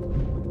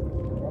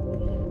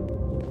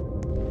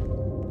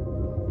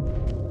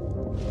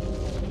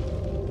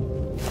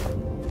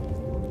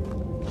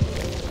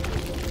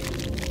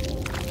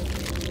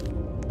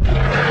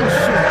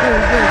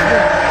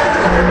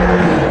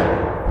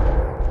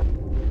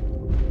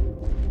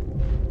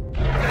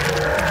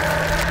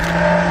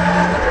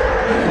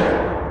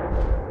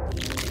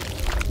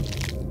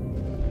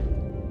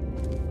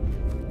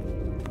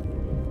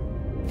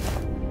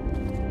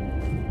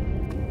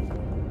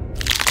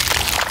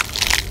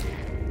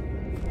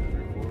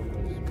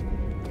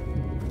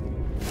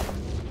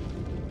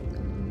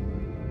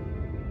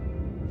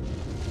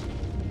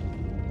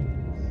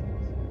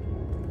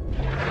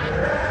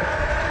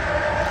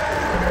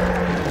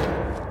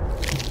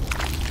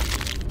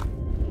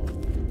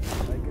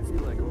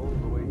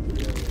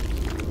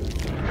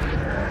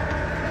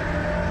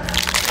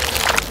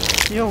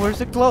 Yo, where's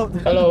the cloth?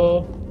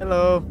 Hello.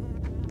 Hello.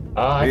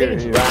 I think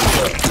it's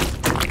Rambo.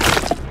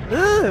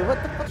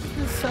 What the fuck is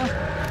this?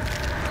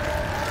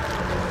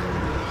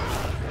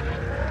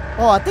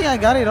 Oh, I think I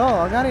got it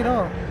all. I got it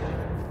all.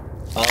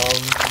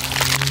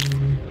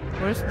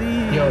 Where's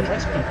the Yo, try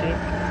speaking.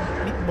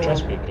 meatball? Try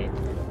speaking.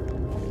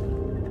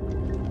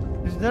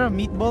 Is there a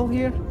meatball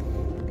here?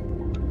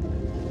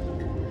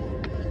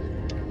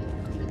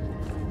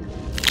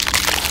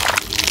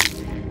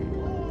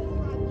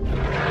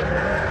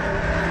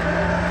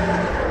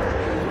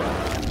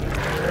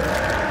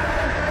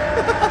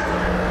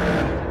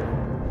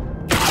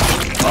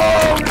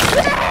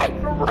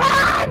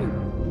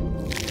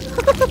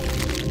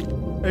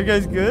 Are you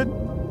guys good?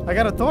 I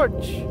got a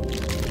torch.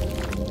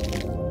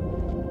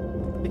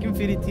 You can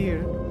feed it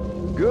here.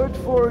 Good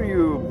for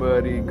you,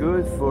 buddy.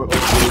 Good for.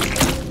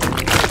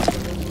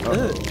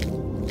 Uh-oh.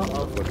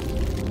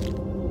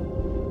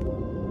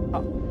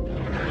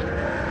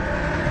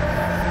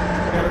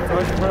 Got a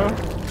torch, bro.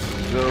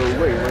 So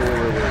wait.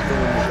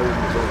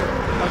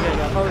 Okay,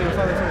 yeah, follow you.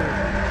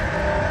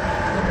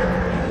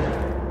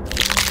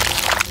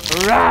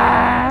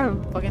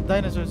 Rawr! Fucking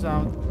dinosaur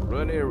sound.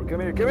 Run here.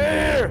 Come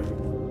here.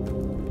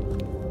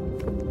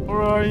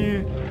 Where are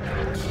you?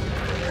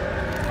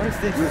 What is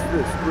this? Who's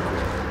this?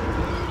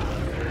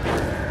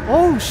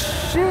 Oh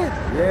shit!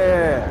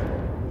 Yeah.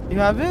 You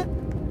have it?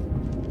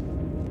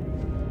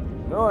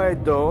 No, I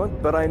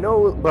don't. But I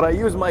know. But I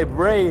use my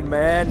brain,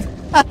 man.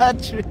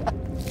 True.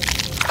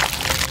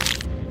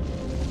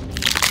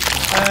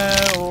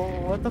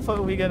 What the fuck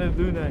are we gonna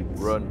do next?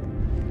 Run.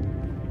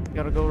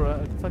 Gotta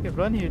go fucking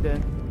run here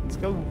then. Let's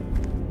go.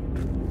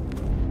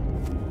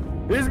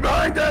 He's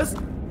behind us.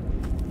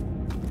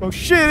 Oh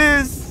shit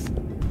is!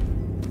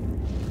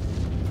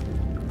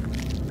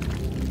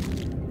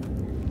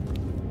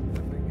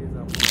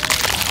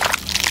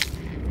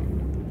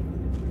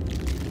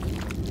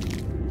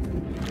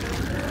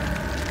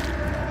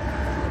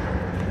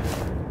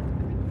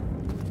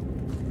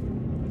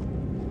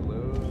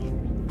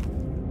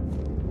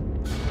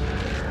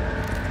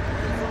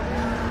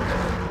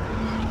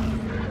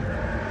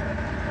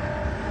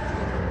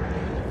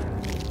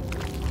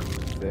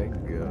 Thank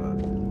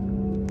God.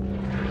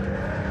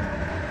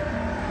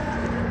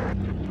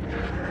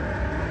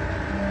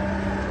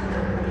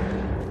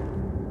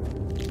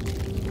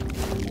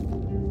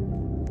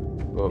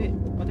 Oh,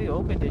 How do you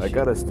open this? I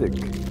got a stick.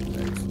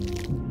 Thanks.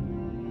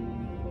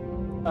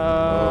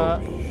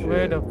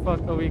 Where the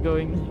fuck are we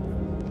going?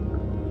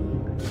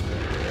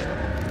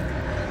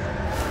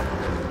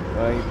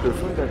 I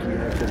prefer that we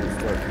actually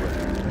start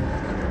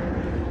running.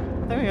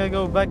 think we gotta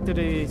go back to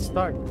the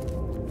start.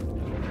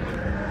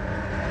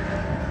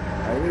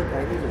 I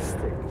need a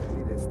stick.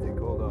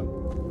 Hold on.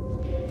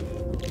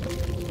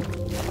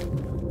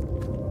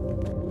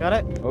 Got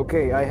it?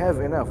 Okay, I have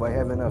enough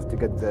to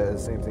get the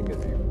same thing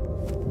as you.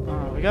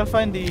 We gotta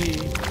find the...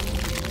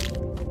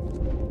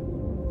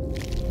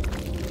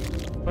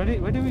 Where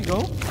did we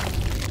go?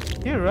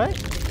 Here, right?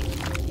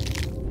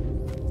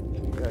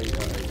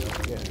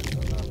 Yeah,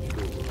 I'm not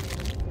sure.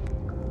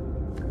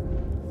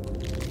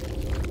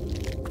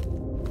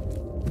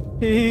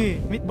 Hey,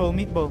 meatball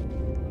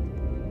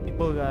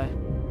guy.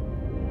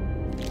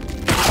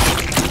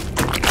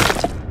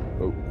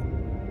 Oh.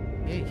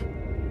 Hey.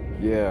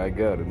 Yeah, I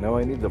got it. Now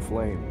I need the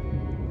flame.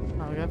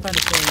 Oh, we gotta find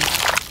the flame.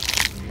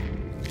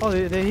 Oh,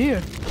 they're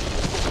here.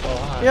 Oh,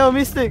 hi. Yo,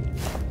 Mystic.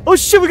 Oh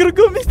shit, we gotta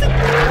go, Mystic.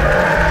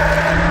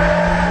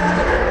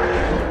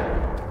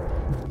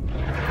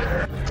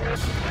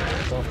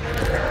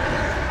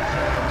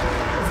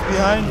 It's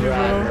behind you,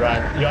 bro.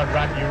 Run. You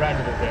run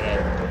into the dead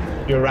end.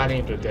 You're running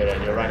into the dead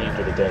end. You're running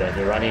into the dead end.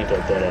 You're running into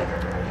the dead end.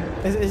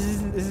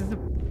 Is this the...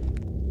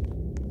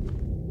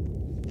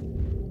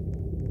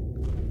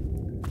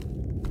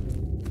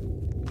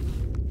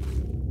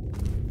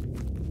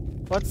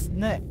 What's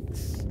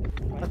next?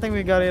 I think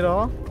we got it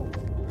all.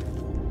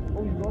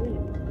 Oh, you got it.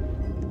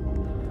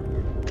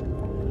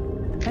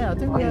 Yeah, I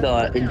think we On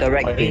got... the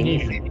interact Oh, thing.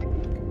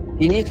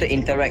 He needs to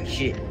interact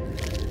shit.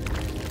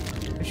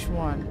 Which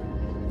one?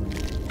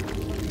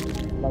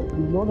 Like, you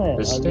know that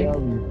This earlier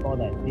thing? we saw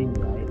that thing,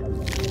 right? Like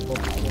the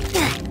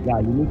superpower. Yeah,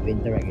 you need to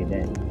interact with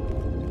that.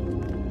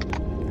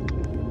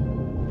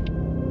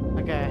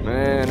 Okay.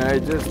 Man, I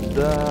just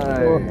died.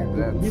 So,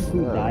 That you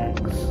two die.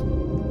 sucks.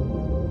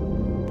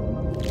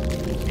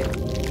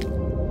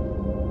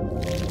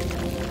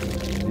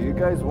 Do you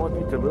guys want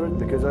me to learn?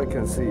 Because I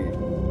can see.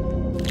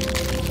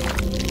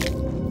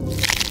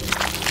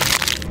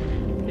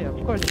 Yeah,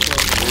 of course it was.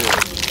 Yeah.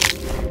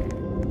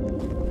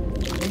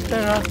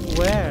 Interact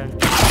where?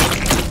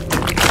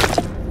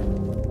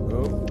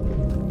 Oh.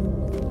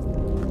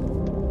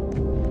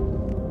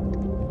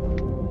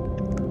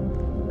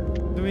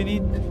 Do we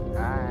need...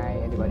 Hi,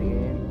 anybody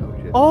in? Oh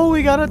shit. Oh,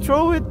 we gotta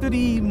throw it to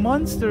the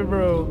monster,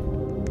 bro.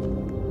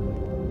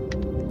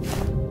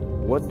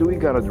 What do we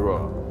gotta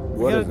draw?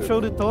 We What gotta is throw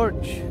it? the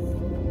torch.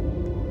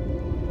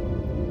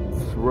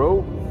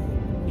 Throw?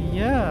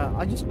 Yeah,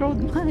 I just throwed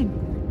mine.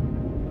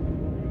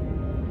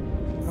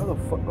 How the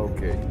fuck?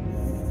 Okay.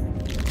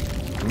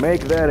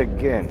 Make that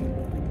again.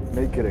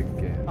 Make it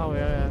again. Oh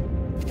yeah.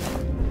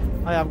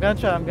 Oh yeah, I'm gonna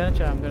try.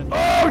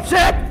 Oh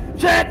shit!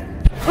 Shit!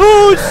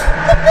 Oh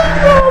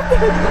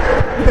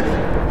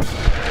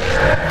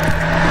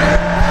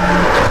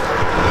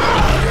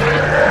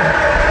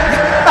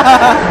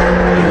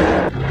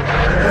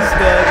He's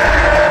dead.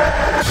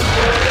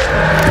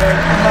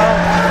 Come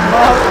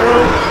out, bro.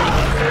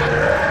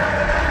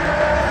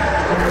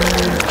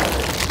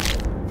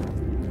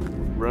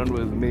 Run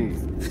with me.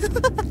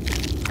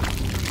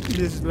 He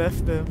just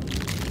left them.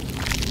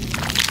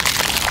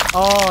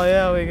 Oh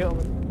yeah, we got.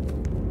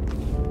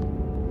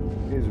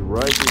 He's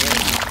right behind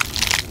me.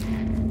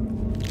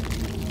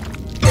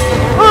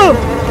 Oh!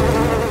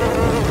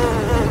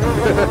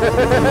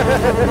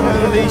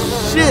 Holy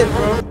shit,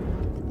 bro!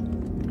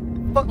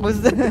 Fuck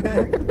was that?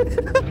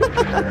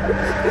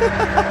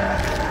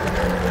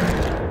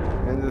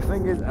 And the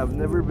thing is, I've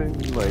never been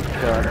like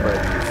caught by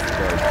these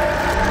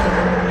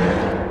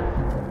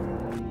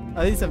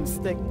I need some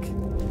stick.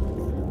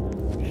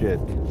 Shit.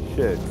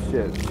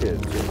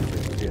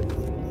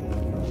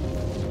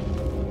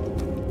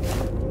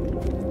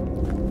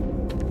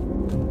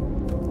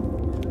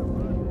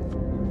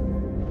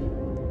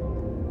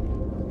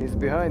 He's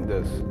behind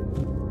us.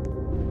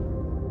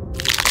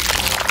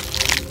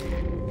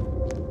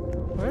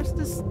 Where's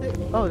the stick?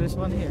 Oh, there's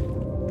one here.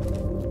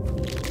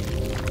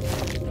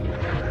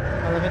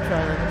 Oh, let me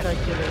try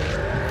killing it.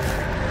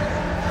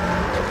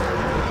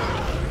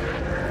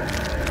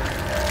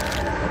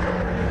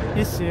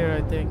 He's here,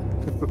 I think.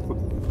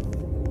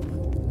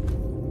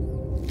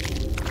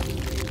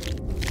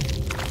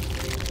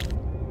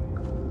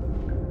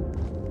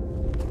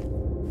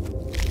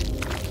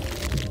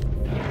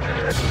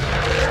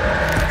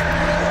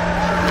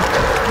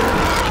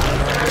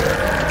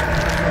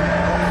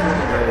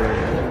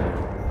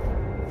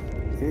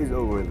 He's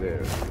over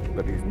there,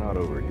 but he's not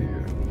over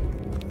here.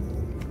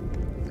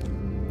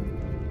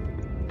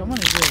 Someone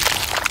is here.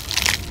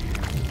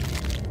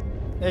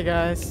 Hey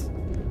guys.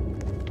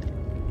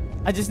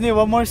 I just need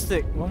one more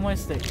stick. I'm with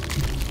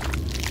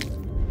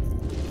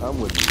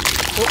you.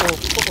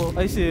 Uh-oh,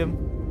 I see him.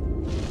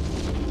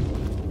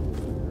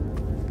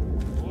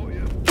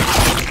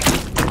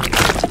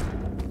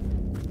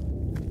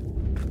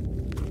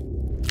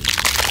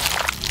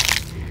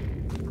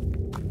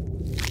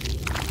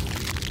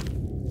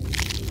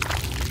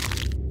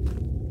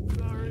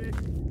 Sorry.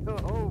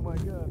 Oh my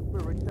god,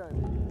 perfect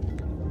timing.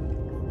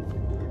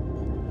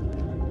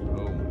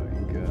 Oh my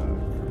god.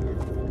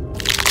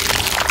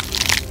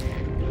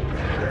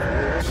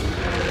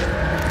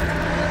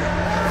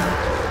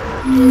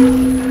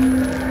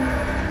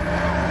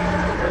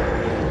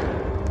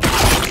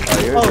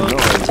 heard the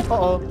noise.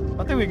 Uh-oh.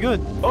 I think we're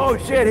good. Oh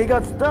shit, he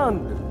got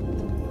stunned.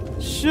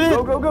 Shit.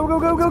 Go, go, go, go,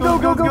 go, go, go,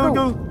 go, go,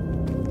 go.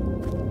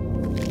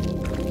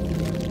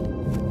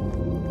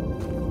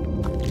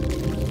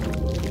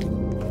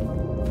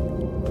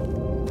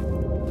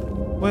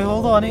 Wait,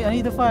 hold on. I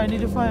need the fire. I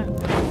need the fire.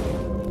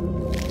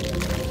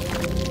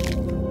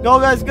 Go,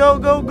 guys. Go,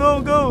 go,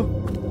 go, go.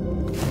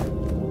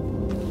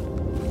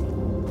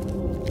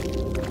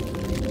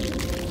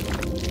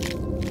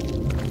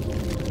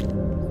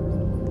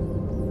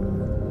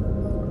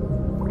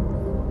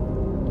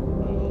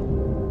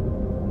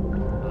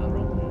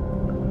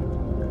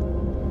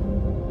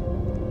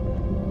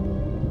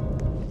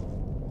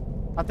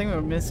 I think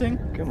we're missing.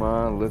 Come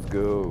on, let's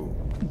go.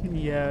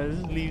 Yeah,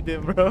 just leave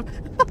them, bro.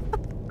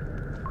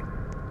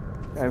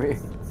 I mean,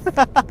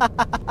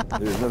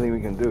 there's nothing we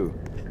can do.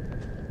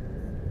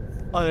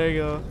 Oh, there you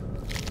go.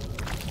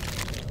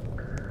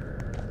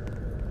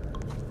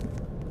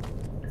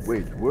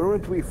 Wait,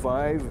 weren't we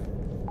 5?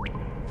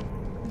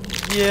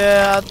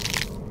 Yeah.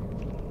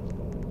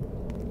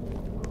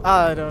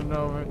 I don't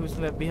know who's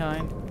left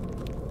behind.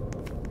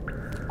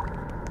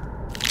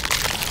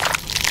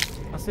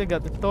 I still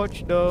got the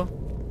torch though.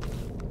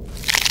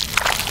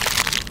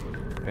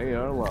 Hey,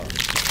 Arla.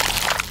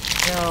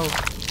 Yo.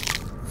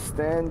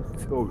 Stand.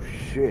 Oh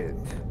shit.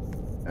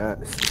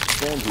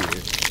 Stand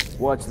here.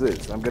 Watch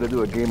this. I'm gonna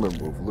do a gamer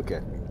move. Look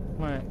at me.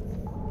 Wait.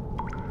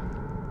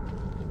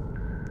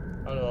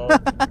 Hello.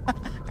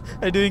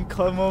 I'm doing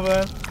combo,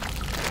 man.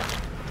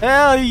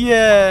 Hell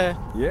yeah!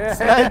 Yeah.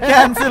 Slide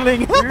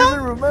canceling. You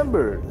even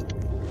remember?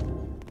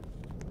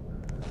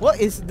 What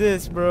is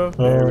this, bro?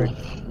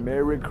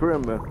 Merry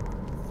Christmas.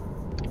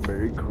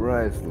 Merry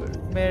Chrysler.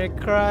 Merry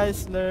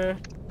Chrysler.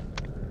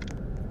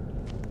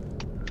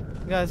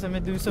 Guys, let me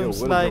do some Yo, what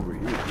is slide. over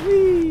here?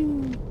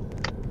 Whee!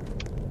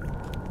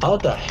 How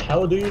the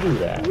hell do you do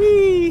that?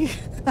 Whee!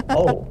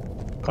 Oh,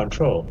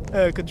 control.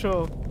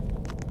 Control.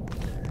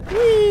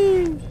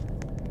 Whee!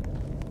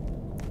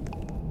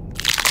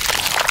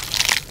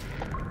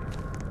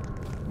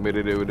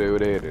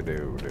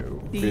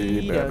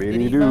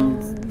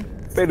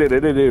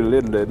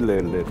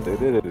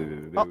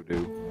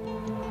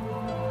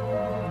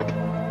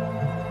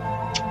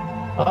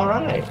 All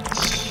right.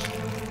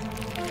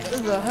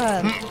 There's a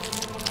hand.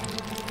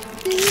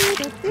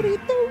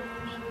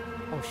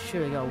 Oh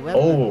shit, I got a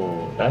weapon.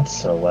 Oh,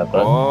 that's a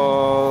weapon.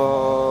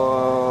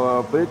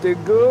 Oh, pretty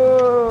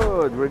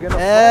good. We're gonna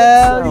fight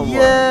Hell someone.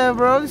 yeah,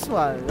 bro. This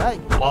one, right?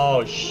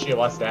 Oh shit,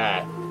 what's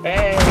that?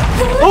 Hey!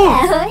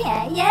 Oh!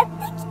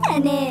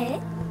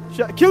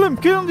 Kill him,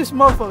 this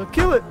motherfucker,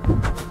 kill it!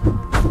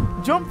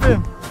 Jump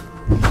him!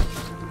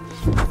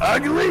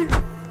 Ugly?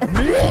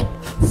 Me?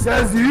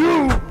 Says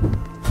you!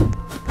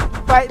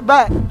 Fight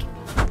back!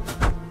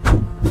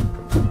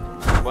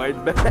 Fight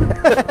back.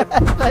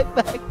 Fight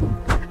back!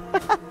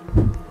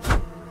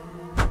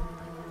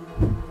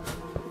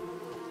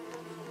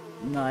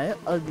 Nah, you're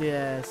ugly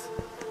ass.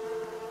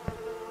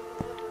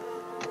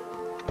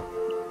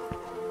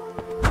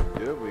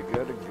 Yeah, we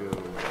gotta go.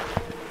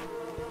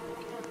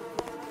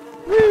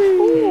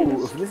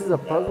 Whee! If this is a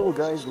puzzle,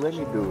 guys, let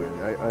me do it.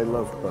 I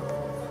love puzzles.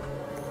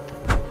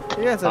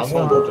 You guys are I'm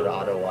gonna go to the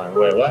other one.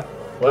 Wait, what?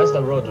 Where's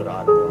the road to the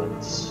other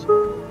ones?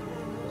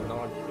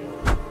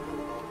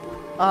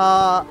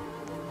 I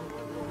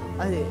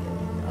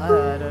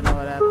don't know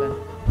what happened.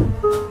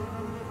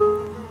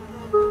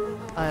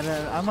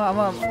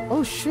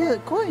 Oh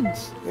shit,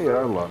 coins! Hey,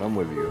 Arlon, I'm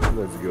with you.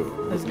 Let's go.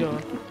 Let's go.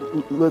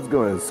 Let's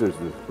go and search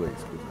this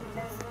place.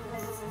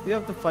 You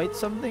have to fight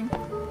something?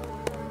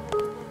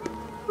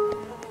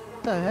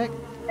 What the heck?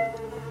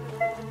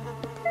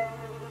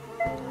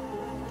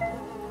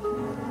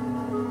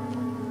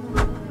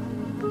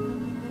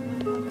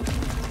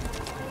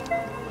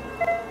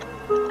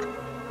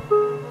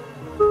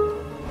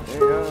 Hey,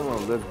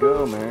 Arlon, let's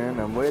go, man.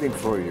 I'm waiting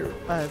for you.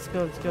 Alright, let's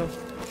go, let's go.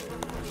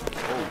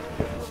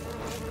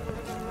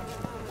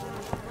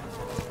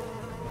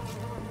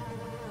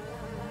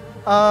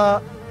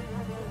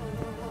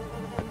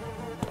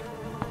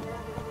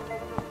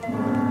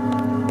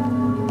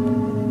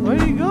 Where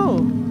do you go?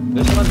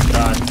 This one's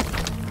done.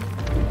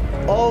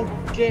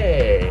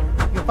 Okay.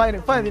 You fight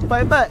it,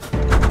 fight back!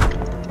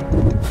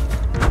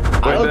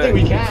 I don't think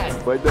we can.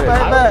 Fight back. Fight I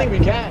back. don't think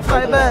we can.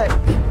 Fight back!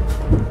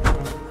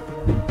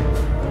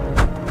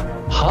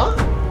 Huh?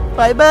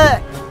 Fight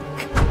back!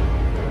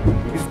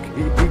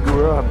 He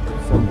grew up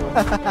somewhere.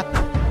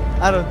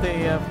 I don't think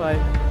he can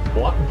fight.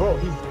 What? Bro,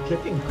 he's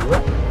getting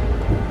grip.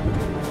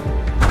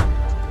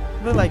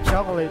 Look like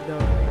chocolate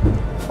though.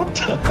 What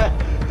the heck?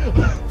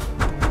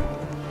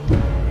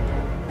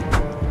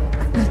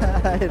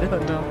 I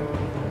don't know.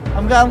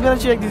 I'm gonna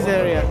check this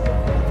area.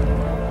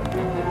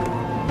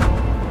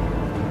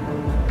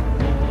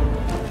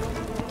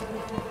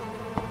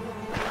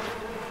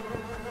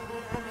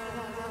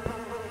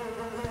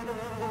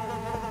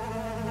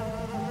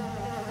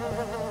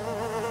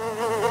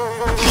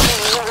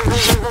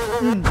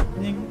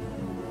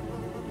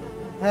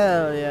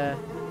 Hell yeah.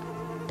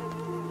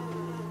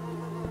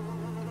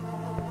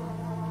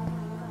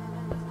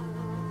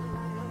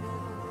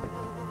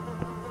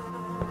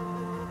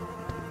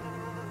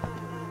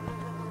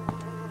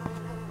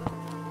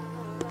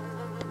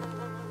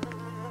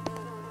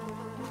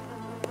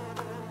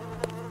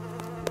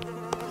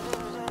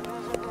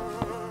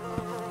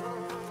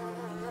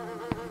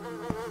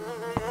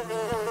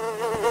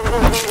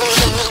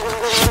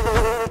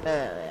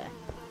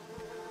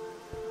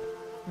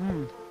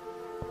 Hmm.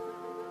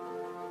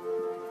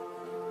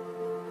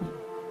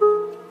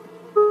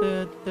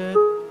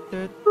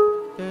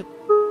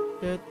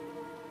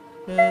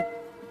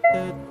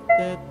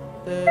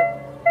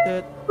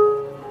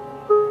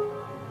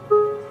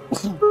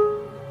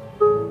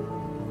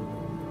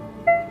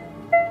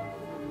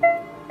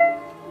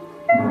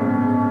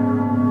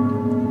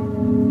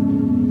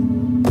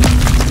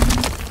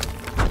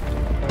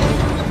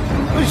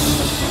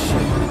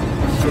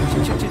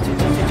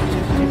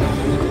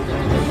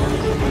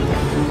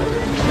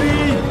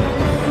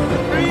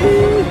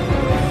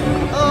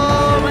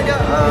 Oh my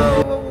god!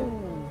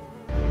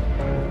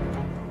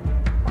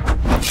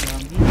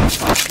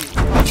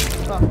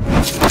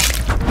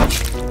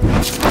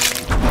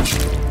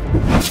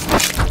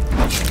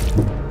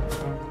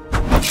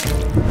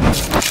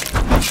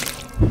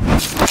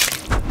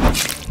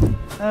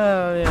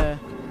 Oh yeah.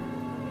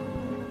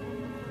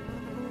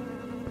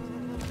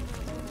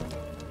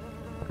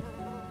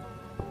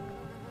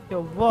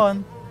 Yo,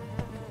 one.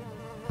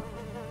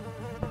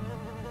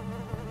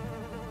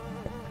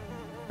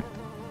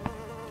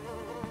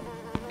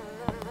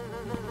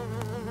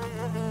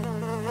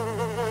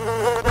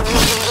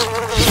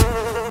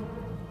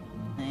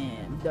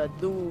 And the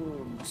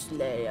Doom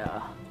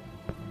Slayer.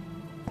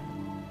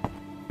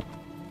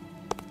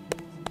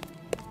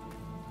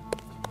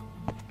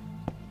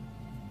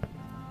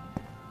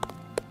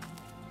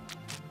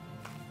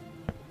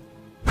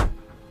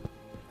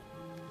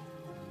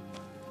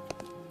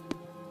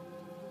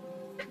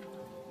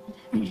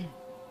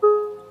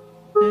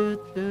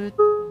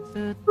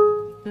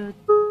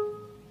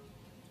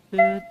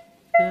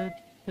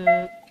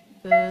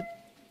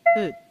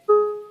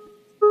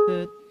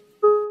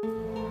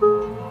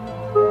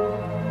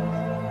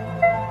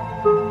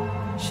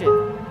 Shit.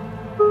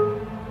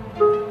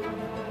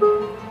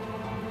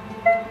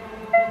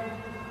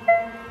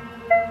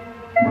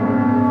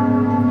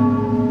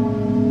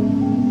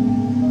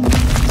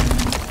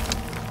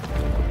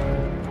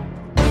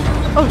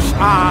 Oh, shit.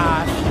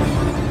 Ah,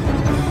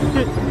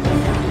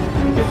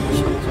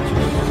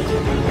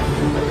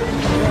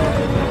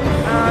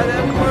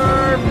 that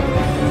worm.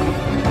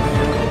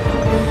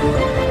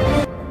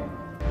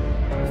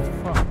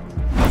 Fuck.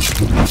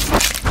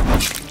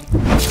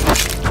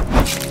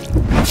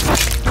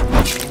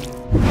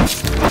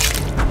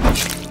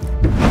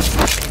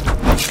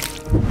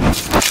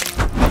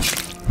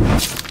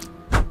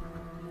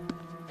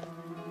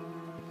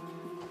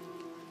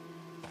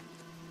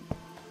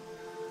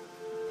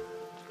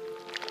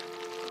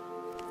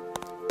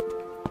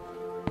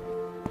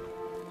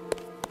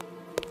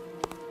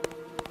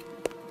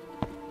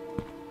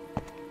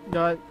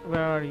 God,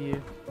 where are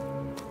you?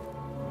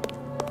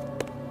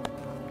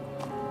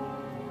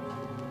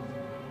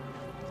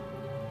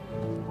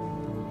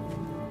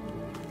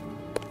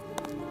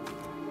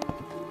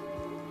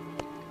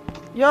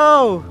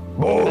 Yo!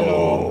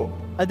 Oh.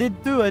 I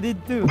did two. I did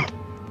two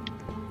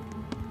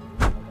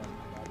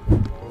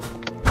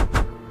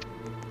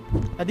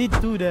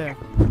there.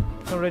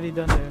 It's already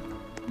done there.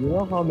 You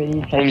know how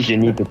many times you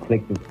need to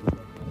click to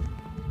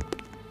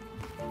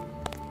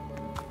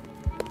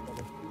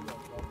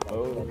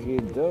Okie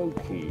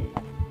dokie.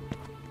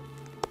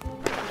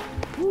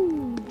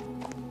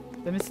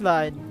 Let me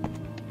slide.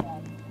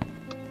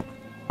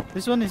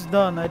 This one is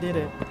done. I did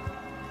it.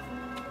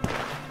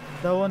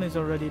 That one is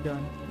already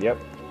done. Yep.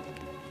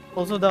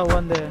 Also that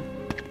one there.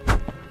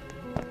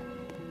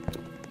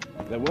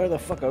 Then where the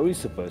fuck are we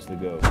supposed to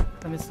go?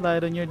 Let me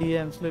slide on your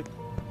DMs. Look.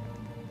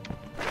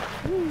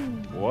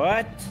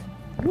 What?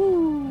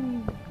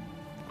 Woo!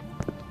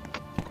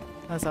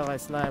 That's how I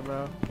slide,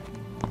 bro.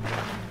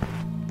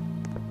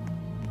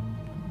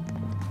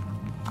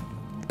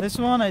 This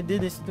one I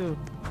did this too.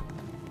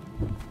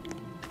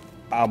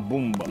 A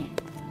boomba.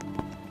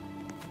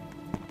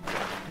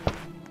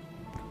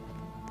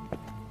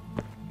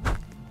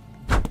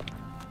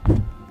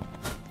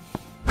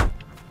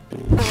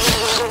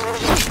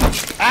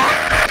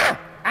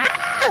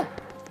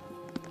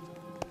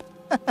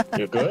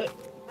 You good?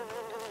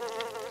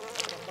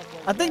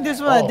 I think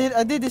this one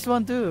I did this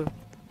one too.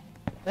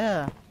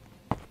 Yeah.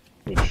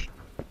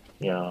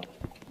 Yeah.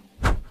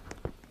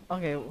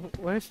 Okay,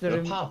 where's the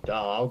You pop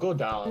down. I'll go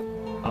down.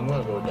 I'm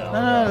gonna go down.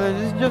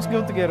 No, just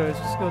go together. Let's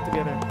just go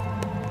together.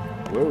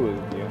 Where was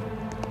you?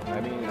 I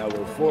mean,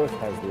 our fourth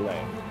has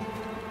left.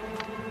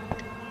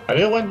 Are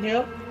there one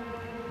here?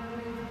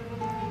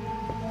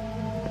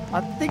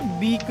 I think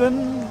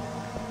Beacon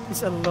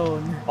is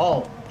alone.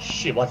 Oh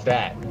shit! What's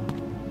that?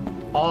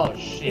 Oh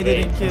shit! He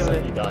didn't kill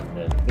recently it. done.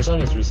 Man. This one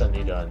is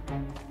recently done.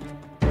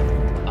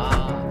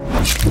 Ah.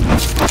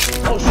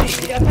 Oh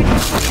shit! We got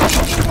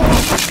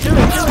Kill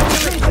it!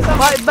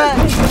 Fight back!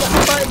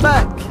 Fight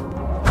back!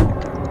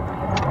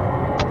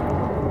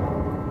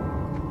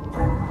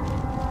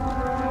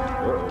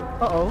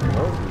 Uh-oh.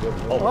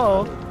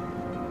 Uh-oh.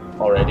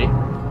 Already?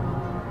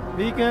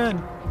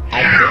 Beacon!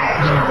 I think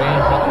we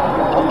made it.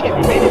 Okay,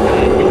 we made it.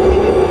 We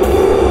made it.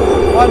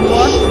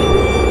 1-1.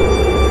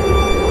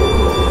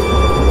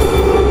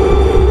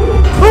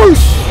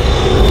 Push!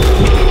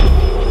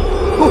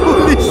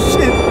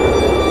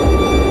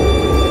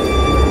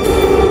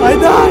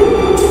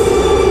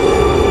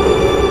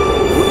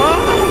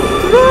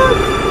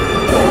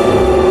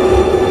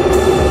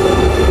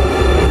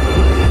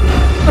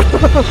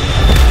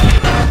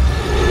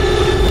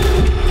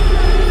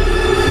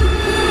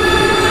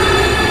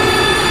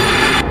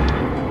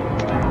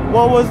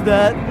 was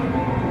that?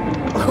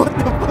 What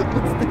the fuck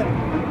was that?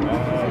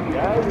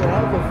 Guys, I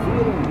have a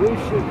feeling we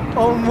should.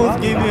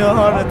 Almost gave me a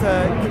heart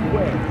attack.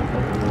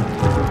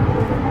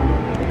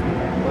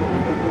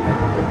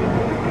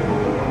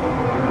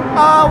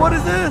 Ah, what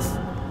is this?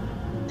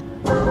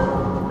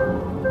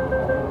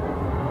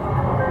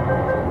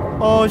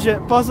 Oh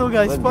shit, puzzle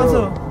guys, Let's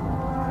puzzle. go.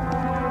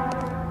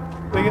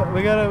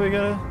 We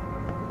gotta.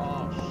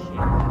 Oh shit.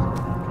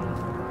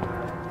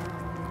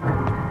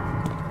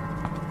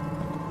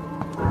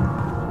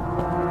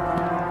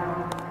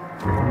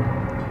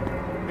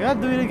 We gotta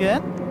do it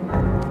again?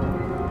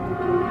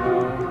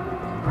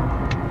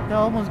 That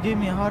almost gave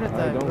me a heart I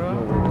attack, don't bro.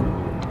 know.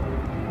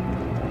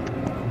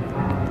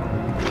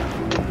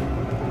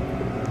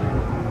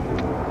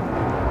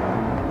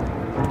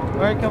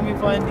 Where can we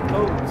find the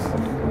codes?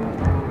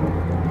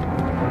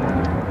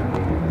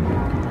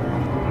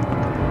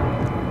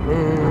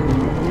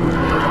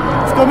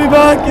 He's coming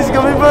back! He's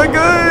coming back,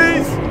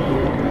 guys!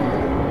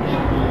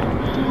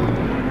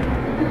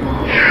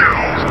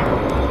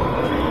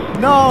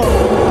 No!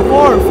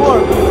 Four!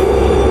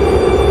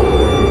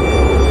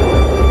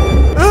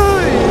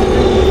 Hey!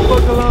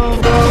 Fuck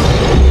alone, bro!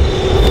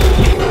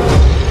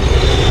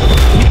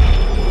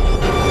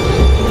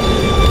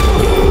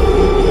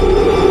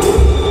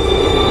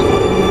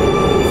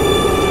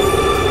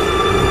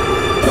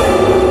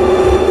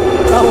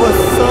 That was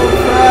so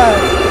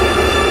fast!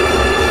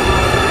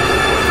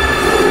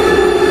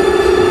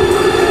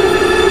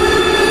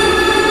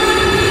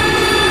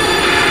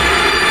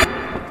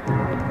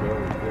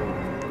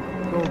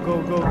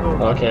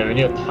 Go. Okay, we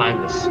need to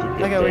time the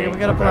stupid Okay, we thing,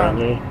 got a plan.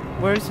 apparently.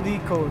 Where's the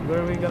code?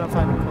 Where are we gonna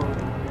find the code?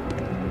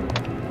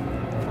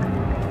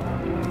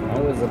 I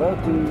was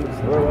about to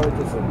throw out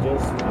a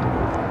suggestion.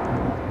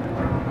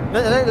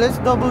 Let's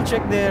double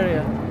check the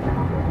area.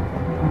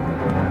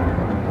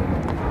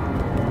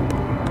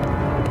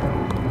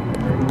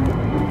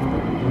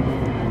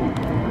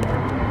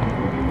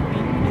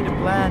 We need a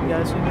plan,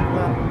 guys. We need a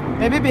plan.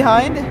 Maybe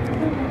behind?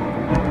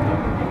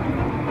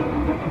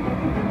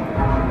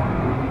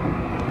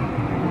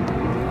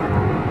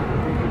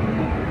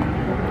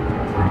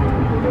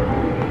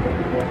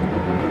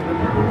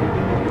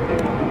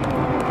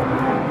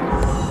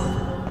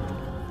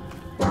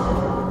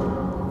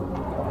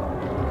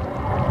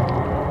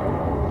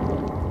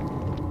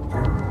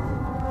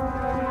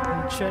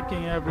 I'm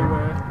checking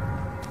everywhere.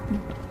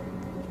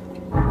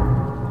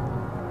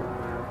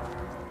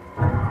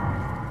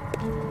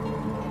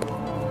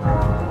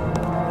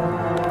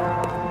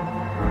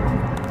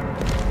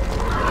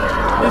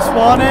 He's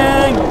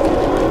spawning!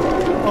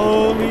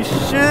 Holy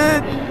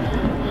shit!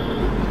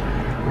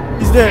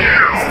 He's there!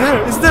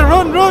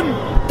 Run!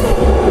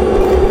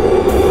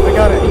 I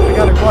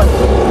got it, what?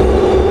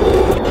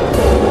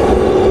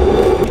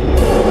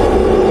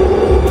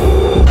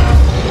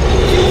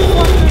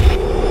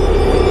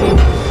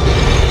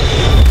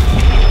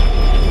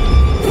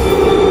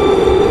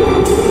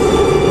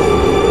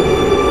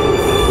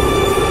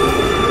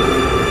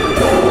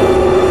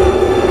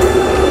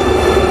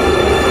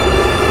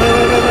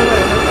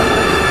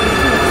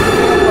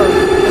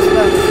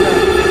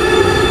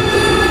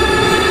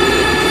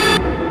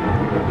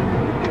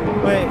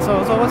 Wait,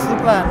 so what's the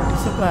plan?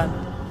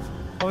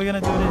 How are we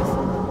gonna do this?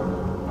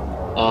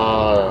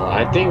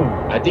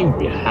 I think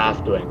we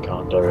have to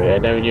encounter it,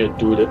 and then we need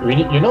to do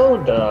you know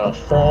the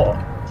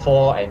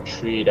four and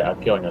 3 that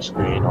appear on your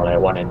screen, or like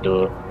 1 and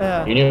 2.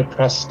 Yeah. You need to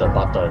press the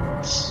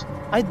buttons.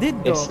 I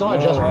did though. It's not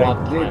No, just I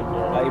one did. time.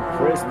 Though. I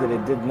pressed it,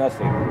 it did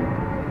nothing.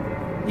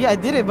 Yeah, I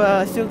did it, but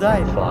I still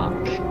died.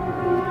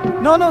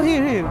 Fuck. No,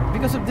 here,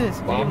 because of this.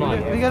 Come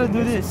on, We gotta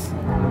do this.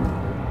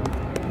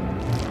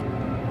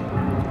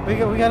 We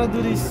gotta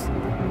do this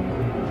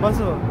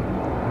puzzle.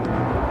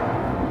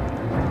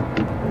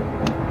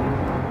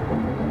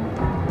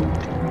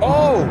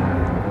 Oh!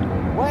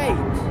 Wait!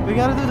 We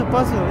gotta do the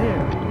puzzle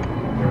here.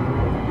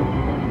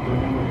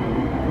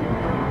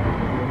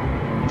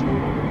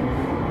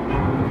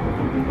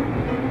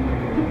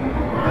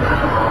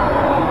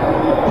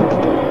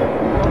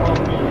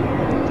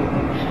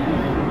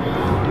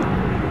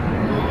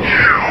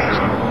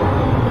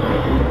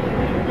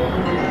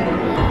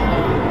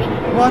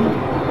 One,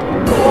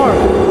 four.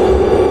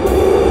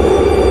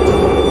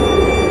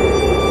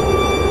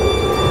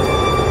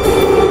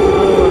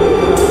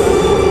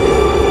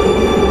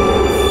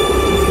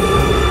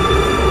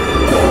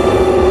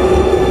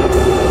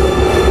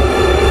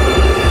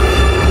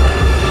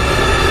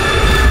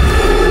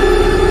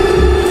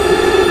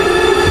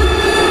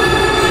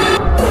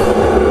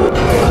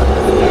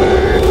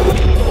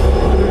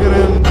 Look at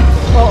him.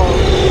 Uh-oh.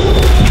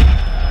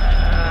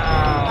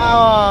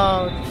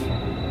 Ouch.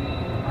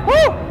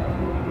 Woo!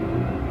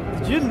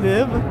 Did you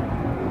live?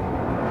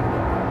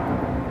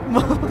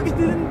 Motherfucker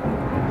didn't.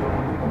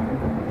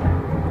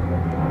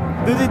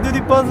 Do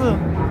the puzzle.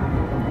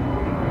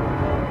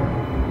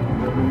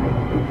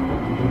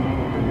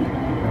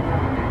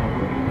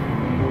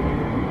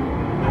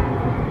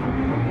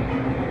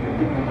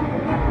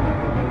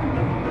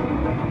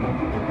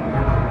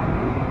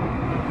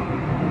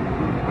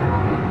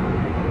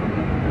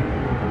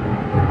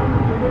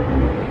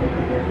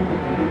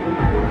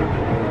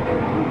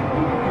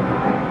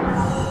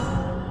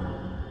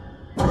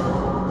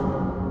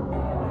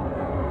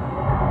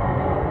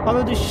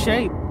 follow the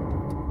shape.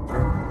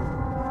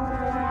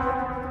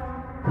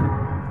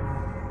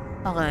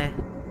 Okay.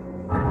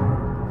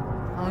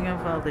 I'm gonna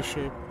follow the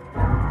shape.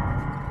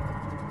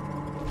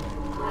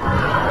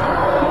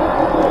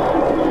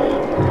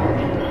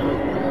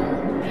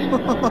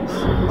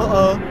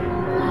 Uh-oh.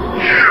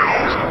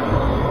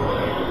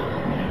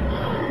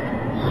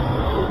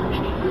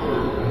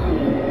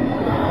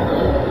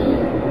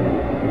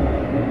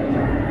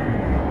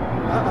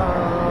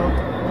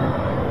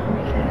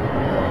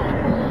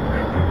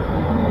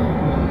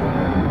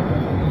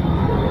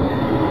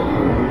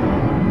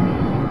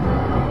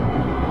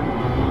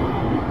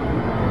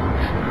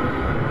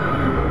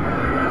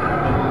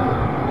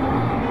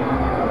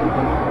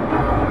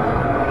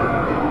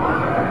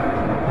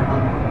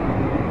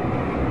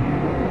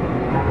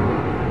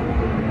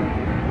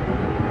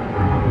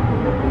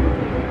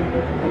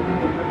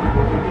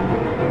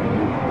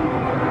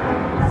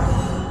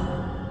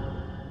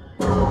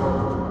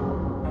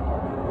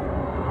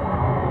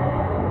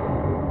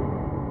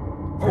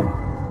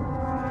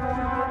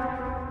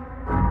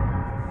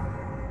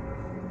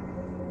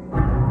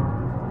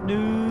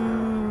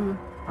 No.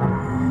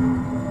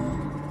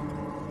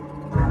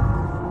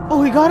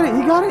 Oh, he got it!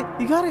 He got it!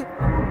 He got it!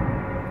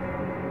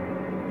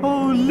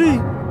 Holy!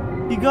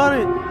 He got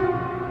it!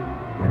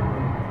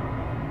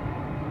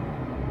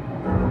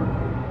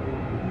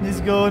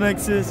 Let's go,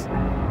 Nexus.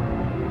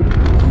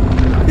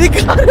 He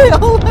got it!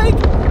 Oh my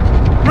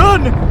God!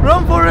 Run!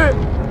 Run for it!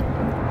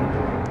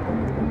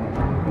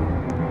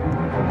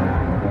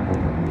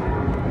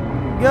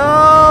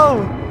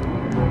 Go!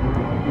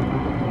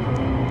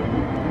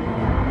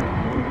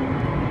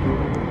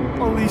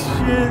 Holy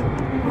shit!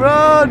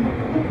 Run!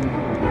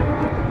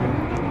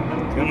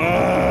 Come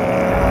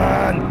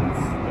on!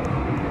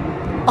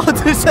 Oh,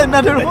 there's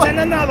another It's one!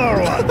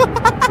 another one!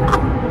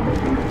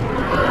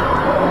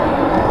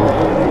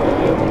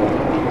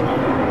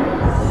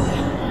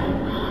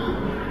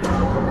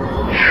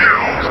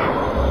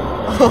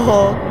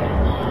 Oh.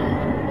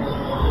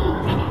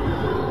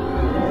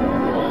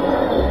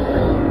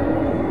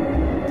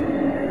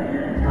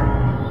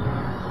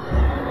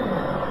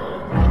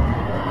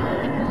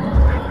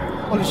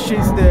 Holy shit,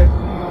 he's there.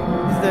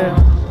 He's there.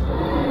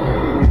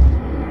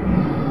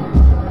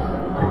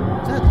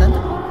 Is that a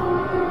tentacle?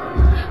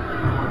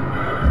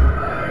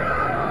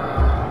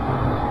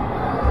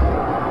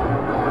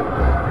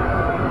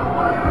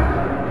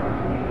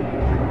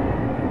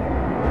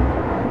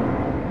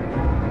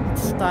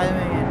 It's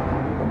timing it.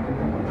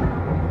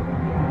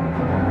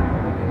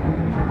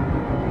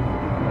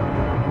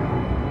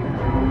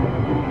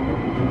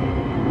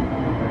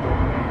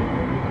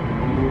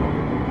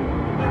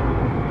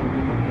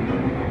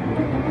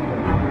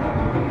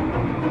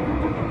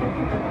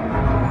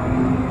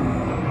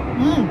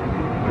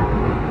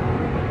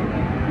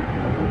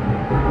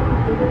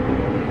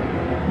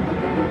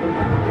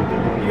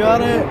 You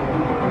got it.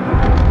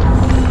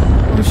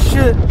 Oh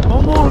shit.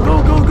 One more.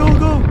 Go, go, go,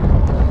 go.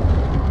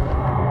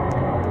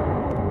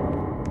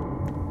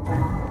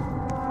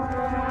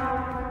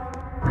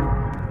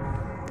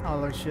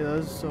 Oh shit, that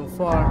was so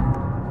far.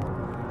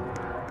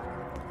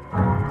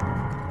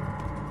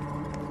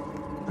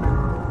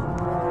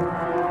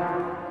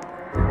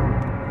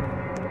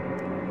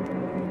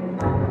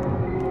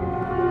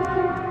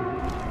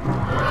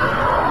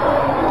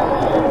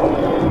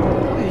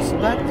 He's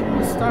back to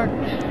the start.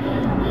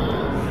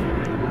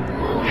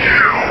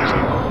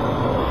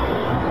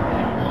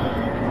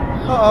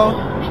 Uh-oh.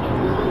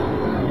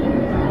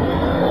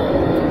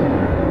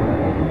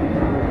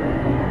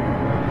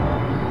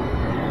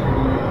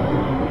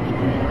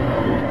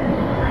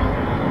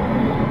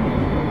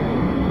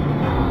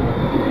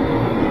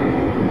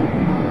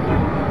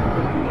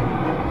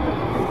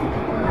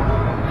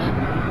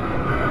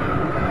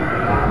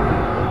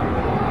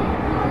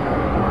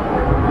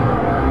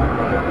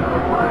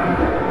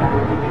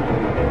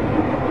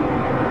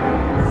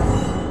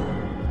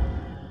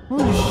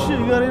 Holy shit,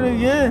 you got it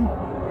again.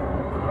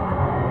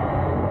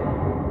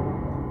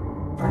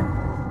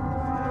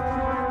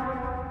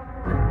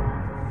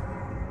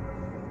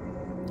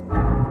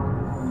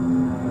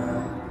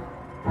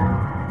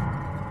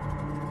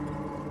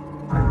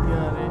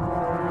 Got it.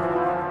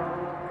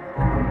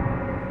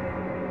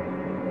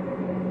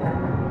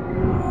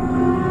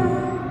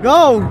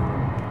 Go!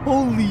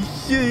 Holy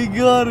shit, you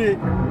got it.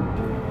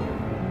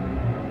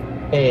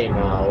 Ain't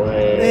no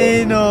way.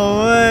 Ain't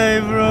no way,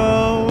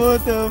 bro.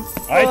 What the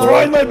fuck? I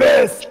tried my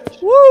best!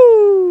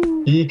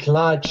 Woo! He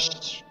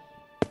clutched.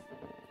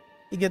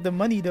 You get the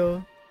money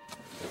though.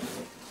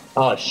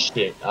 Oh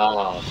shit.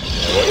 Oh,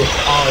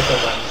 it's a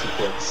running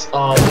sequence.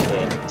 Oh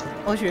shit.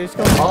 Oh shit, it's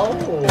coming. Oh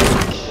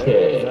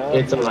shit.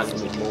 It's a running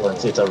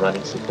sequence. It's a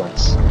running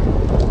sequence.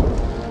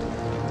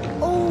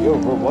 Oh! Yo,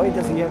 bro, why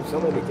does he have so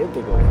many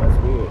tentacles? That's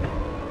weird.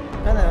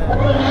 Kinda.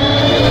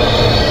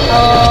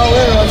 Oh,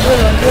 we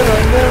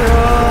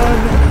run.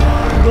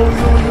 Go,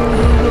 go, go,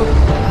 go, go.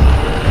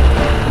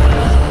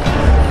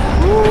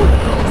 Woo!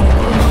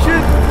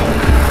 Shit! Holy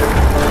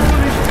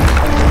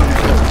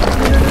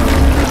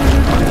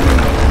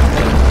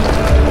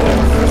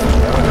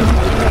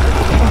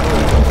shit.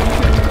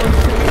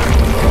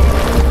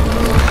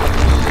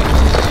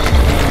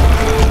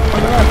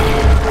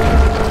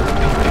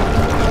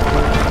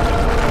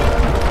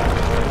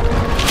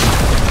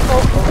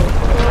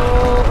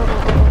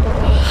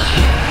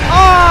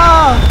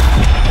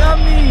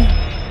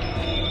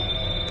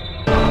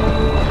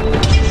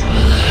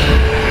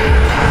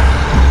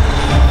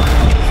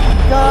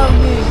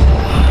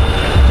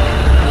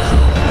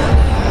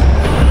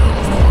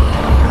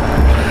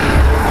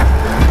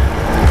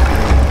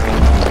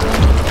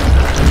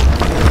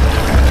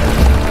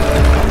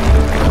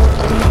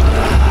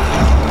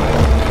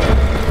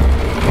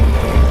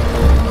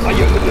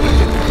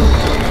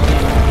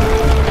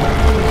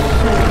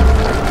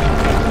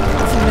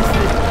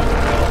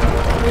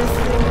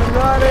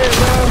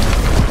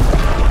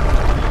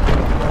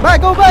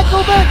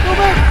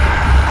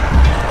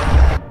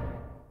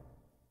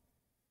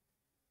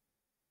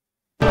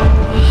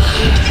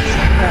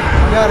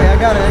 got it. I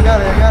got it.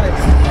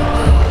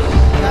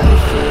 Got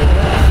this shit.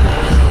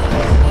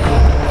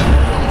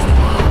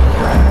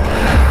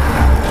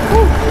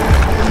 Woo.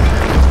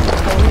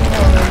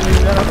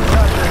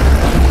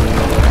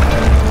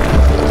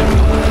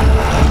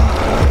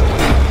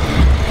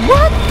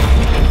 What?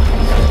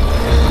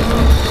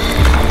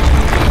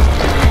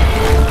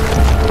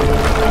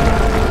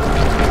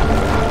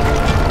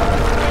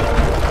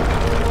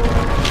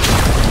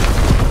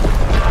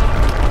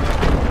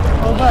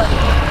 Oh, but.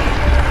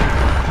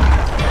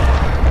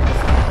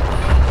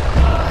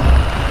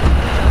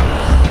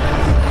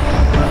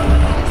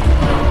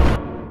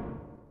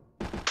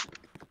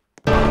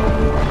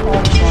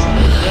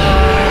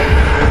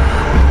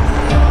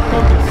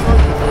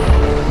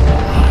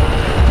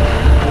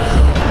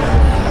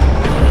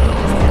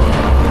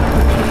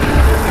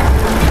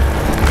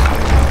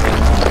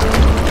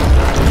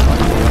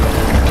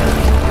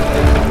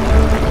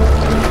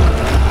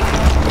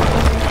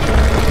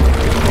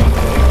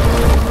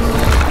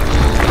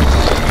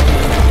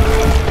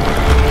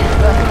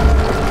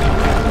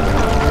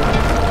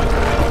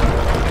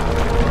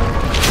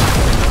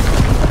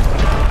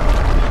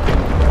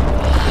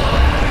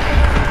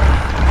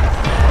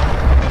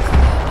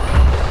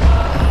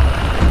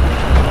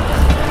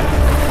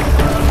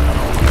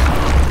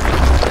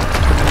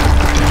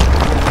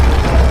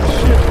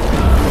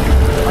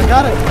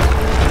 Got it.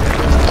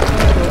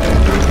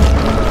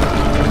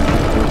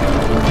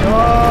 Come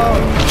on.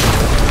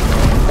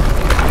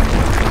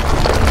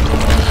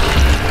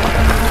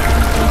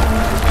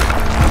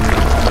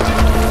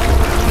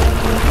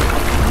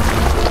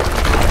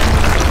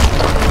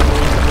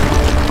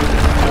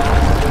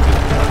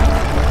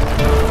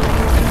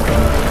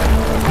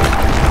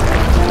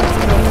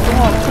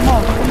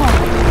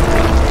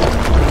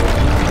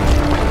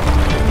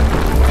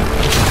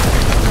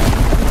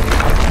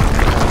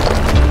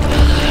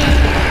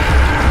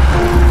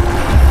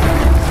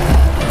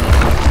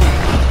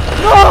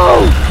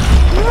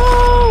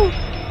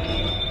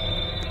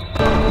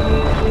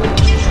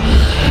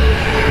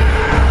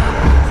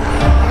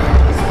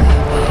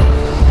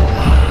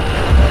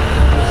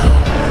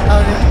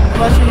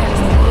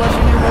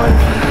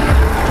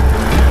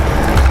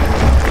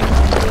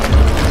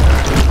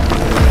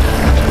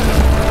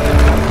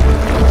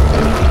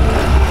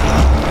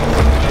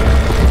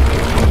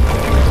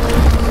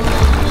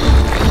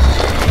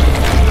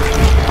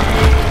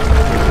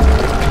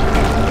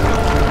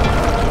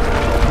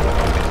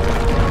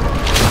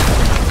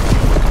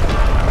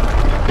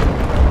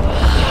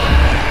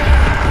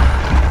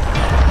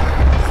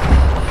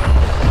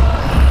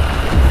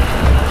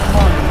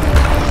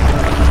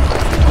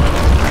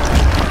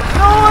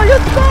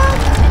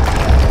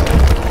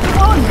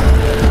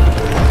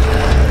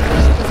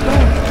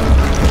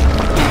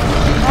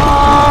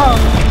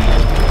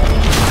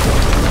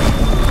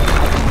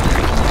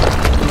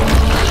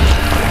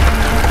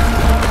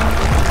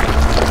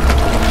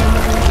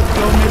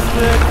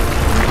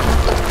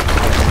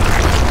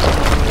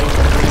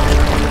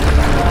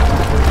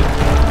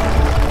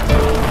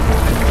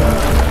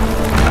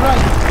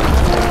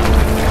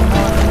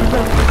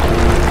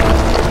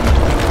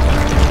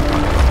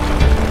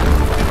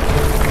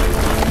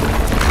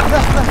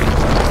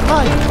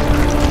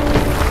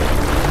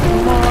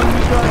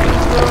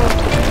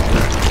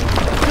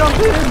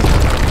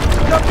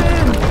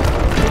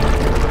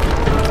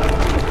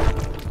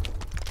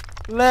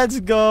 Let's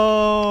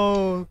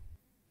go.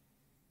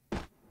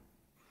 Holy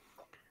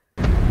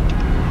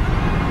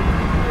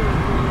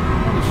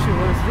shit,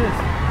 what is this?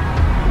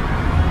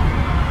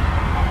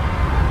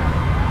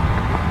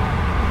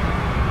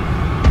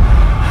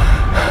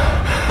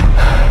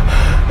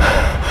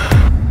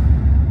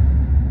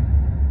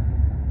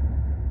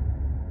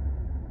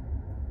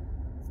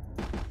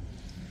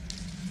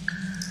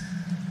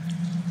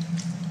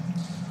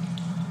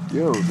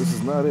 Yo, this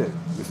is not it.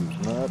 This is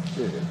not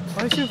it.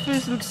 Why does your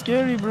face look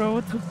scary, bro?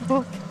 What the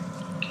fuck?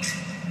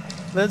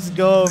 Let's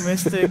go,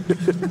 Mystic.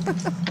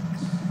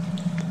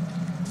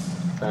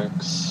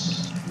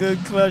 Thanks.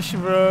 Good clutch,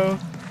 bro.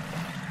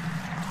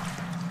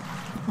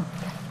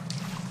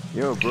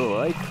 Yo, bro,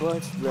 I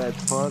clutched that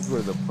part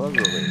where the puzzle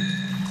is.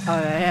 Oh,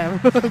 yeah,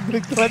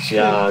 good clutch.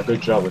 Yeah,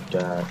 good job with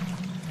that.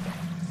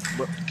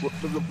 But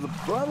the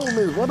problem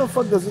is, what the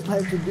fuck does it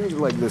have to do with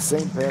like the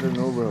same pattern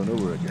over and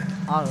over again?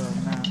 I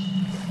don't know.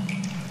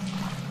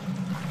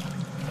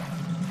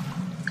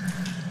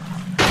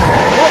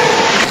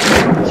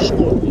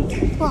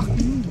 Fuck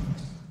me.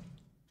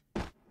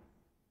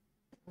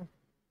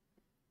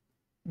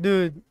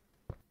 Dude.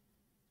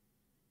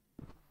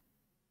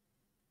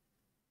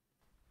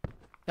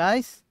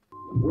 Guys?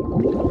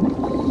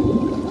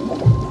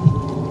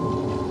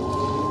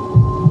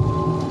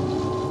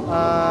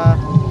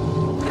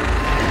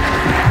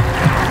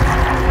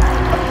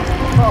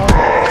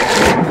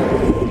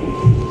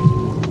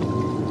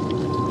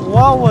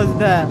 What was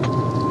that?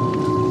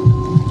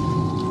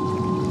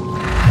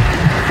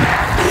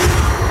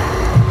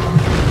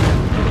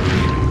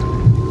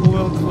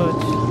 Wheel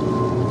clutch.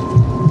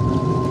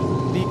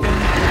 Beacon.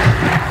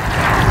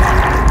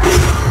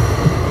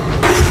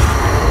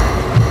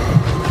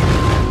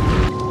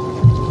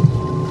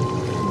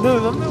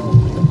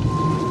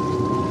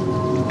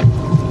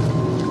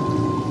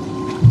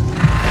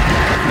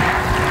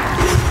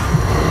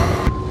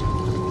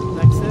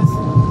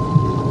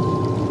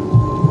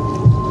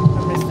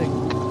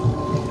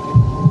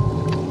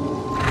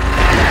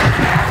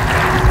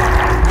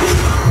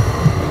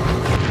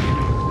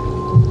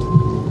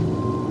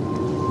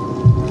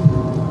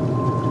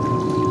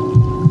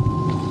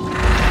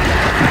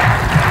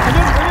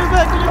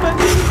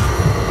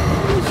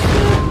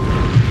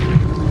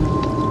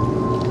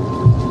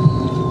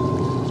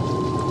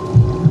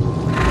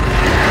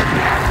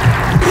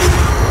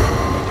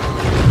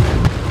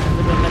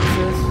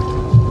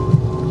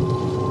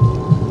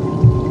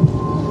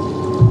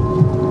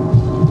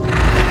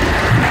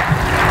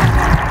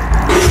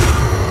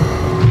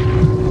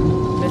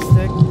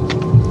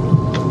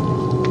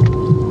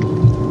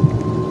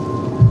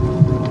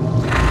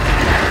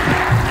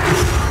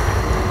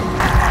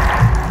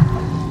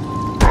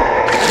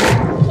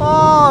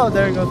 Oh,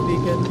 there goes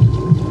Beacon.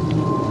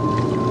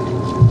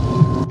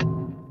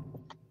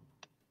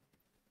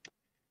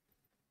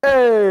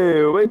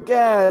 Hey, we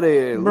got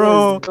it.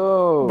 Bro, Let's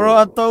go. bro,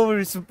 I thought we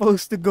were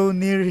supposed to go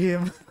near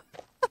him.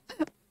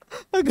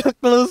 I got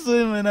close to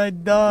him and I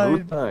Who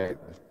died. died?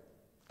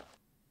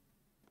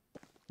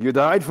 You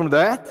died from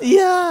that?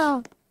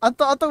 Yeah, I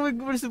thought we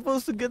were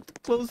supposed to get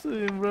close to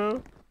him,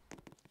 bro.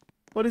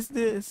 What is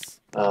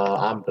this?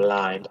 I'm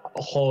blind.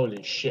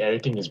 Holy shit,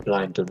 everything is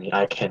blind to me.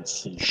 I can't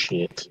see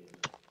shit.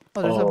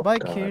 Oh, there's a Oh,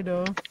 bike God. here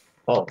though.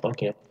 Oh,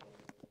 okay.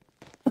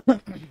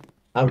 I'm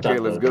Okay,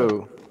 done. let's with it.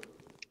 go.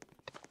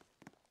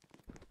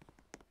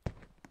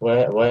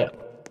 Where,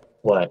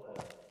 what?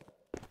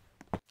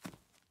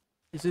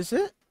 Is this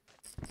it?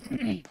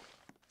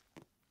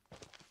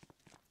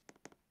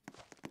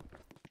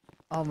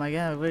 Oh my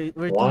god, we're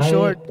too Why?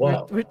 short.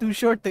 What? We're too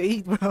short to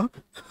eat, bro.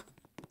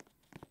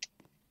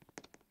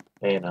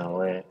 Hey, now,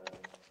 where?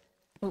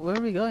 Where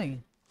are we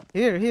going?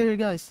 Here,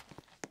 guys.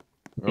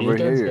 Over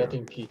Beacon's here.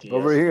 getting PTSD.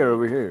 Over here,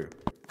 over here.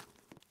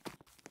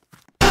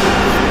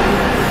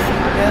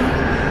 Again?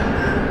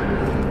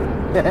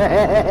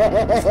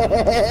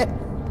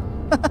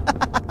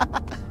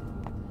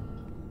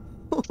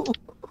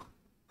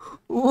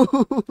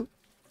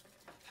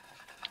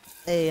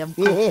 Hey, I'm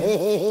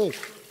cooking.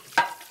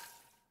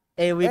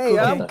 Hey, we Hey,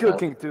 I'm cooking.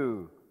 cooking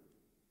too.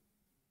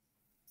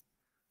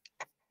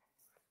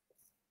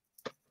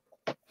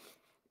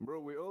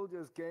 Bro, we all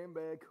just came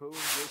back home.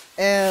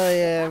 Hell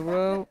yeah,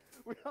 bro.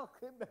 We all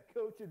came back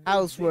home to do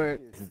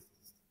Housework. dishes.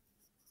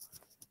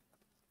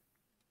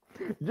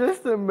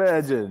 Just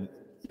imagine.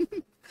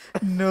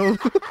 No.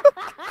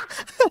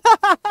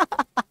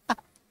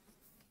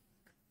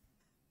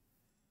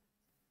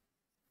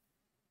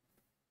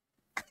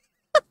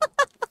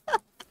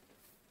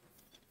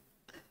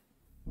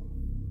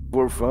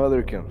 Poor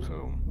father comes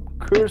home.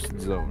 Cursed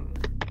zone.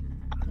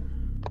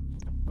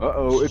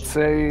 Uh-oh, it's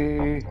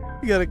a...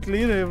 You gotta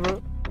clean it,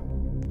 bro.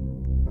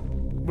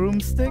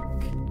 Broomstick?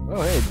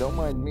 Oh, hey, don't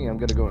mind me. I'm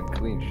gonna go and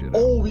clean shit up.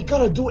 Oh, we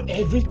gotta do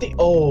everything.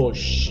 Oh,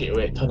 shit.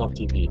 Wait, turn off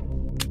TV.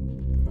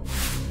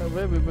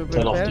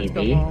 Turn off Parents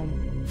come TV. home.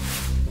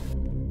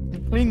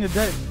 Clean the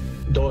dirt.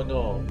 Don't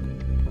know.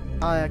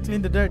 Oh yeah,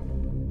 clean the dirt.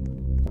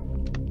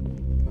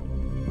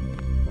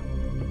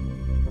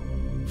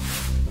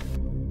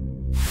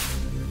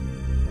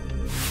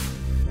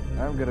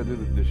 I'm gonna do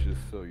the dishes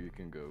so you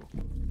can go.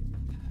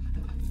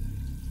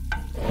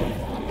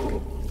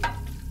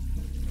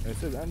 I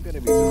said I'm gonna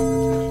be doing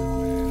the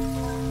dishes,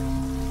 man.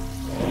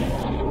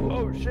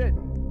 Oh shit!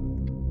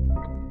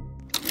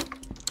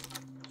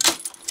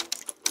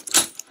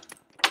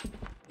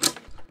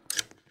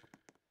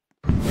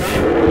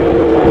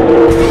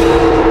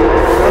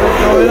 What's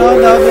going on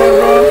down there,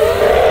 bro?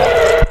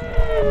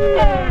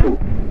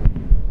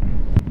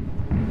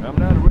 I'm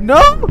not ready.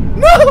 No!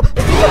 No!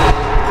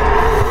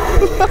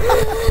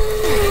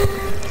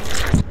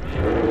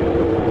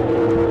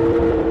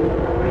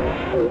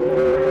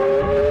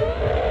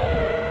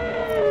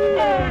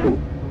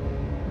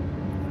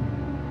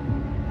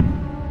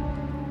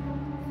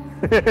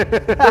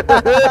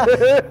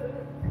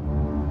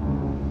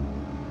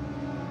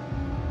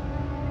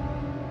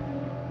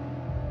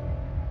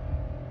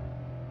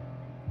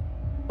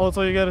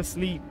 Also, you gotta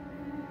sleep.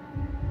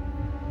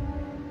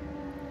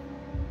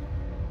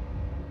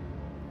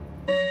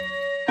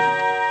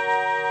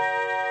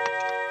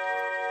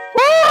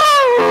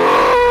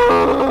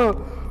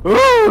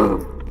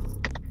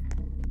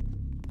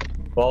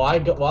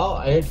 Well,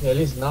 at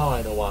least now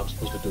I know what I'm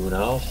supposed to do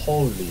now.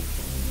 Holy.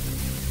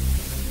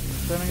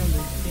 Turning on the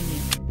thingy.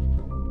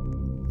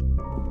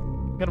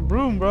 Got a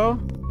broom, bro.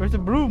 Where's the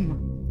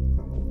broom?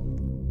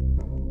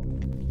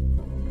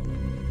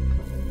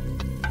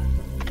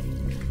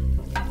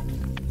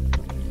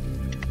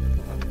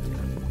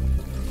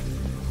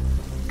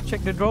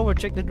 Check the drawer,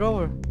 check the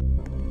drawer.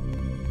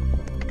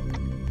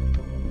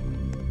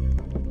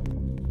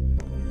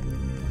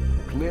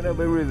 Clean up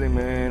everything,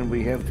 man.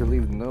 We have to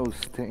leave no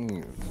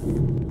stains.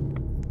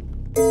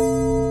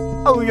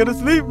 Oh, we gotta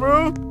sleep,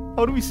 bro.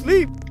 How do we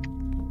sleep?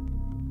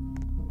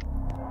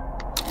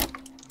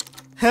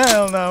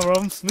 Hell no, bro.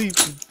 I'm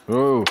sleeping.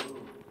 Oh.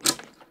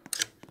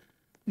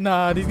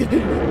 Nah, these guys.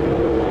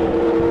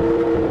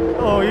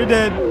 Oh, you're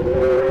dead.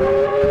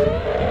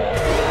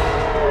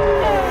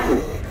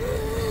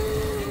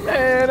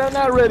 Man, I'm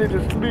not ready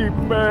to sleep,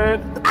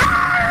 man.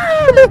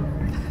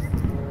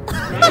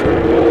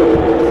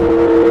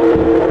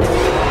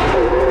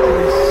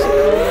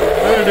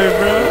 Murder,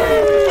 bro.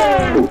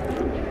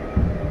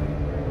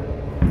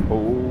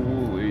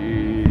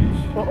 Holy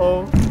shit.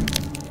 Uh-oh.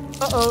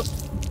 Uh-oh.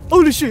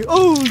 Holy shit.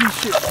 Holy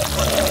shit.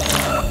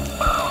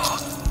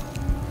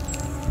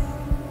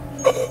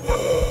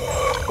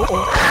 Uh-oh.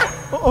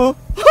 Uh-oh.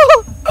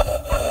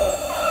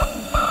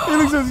 He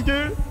looks so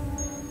scared.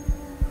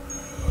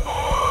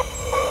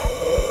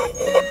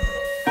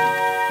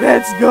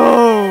 Let's go.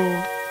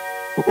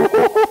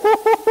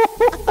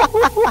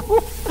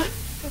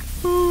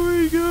 Oh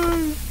my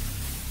god.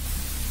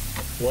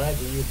 Where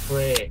do you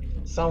pray?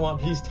 Someone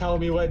please tell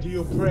me, where do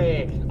you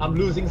pray? I'm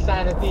losing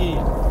sanity.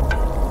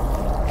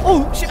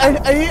 Oh shit!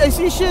 I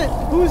see shit.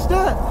 Who's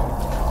that?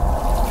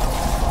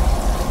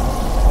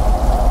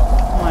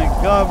 Oh my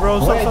god, bro!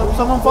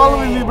 Someone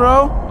following me,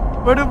 bro.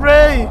 Where to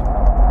pray?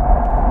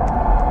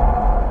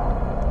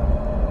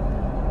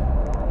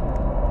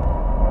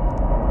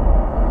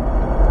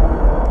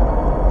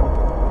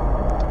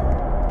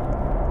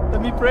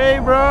 Let me pray,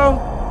 bro.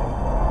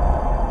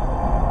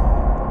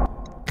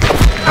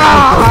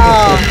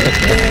 Ah!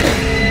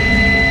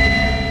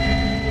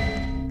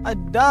 I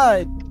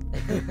died.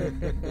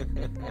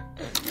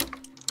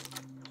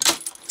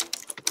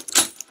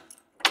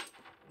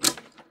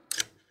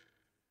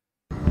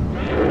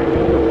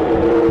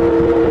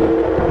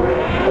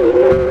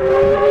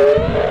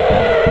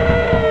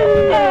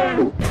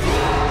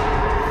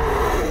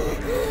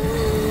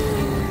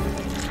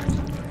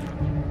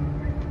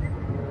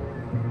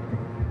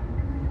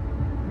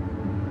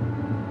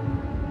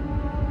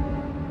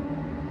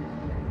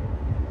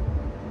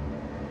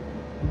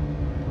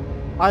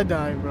 I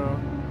died, bro.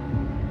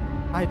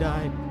 I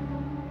died.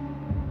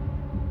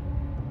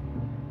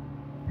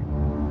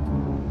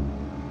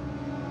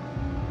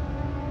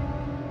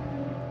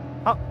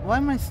 Oh, why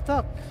am I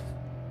stuck?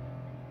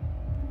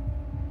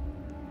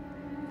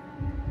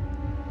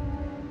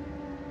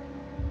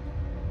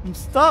 I'm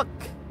stuck.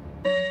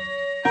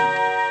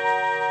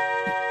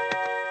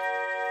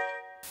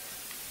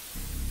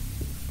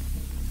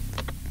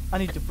 I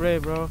need to pray,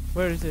 bro.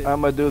 Where is it?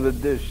 I'ma do the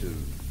dishes.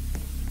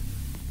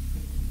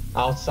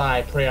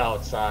 Outside, pray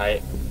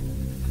outside.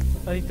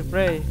 I need to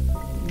pray.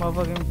 My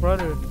fucking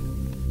brother.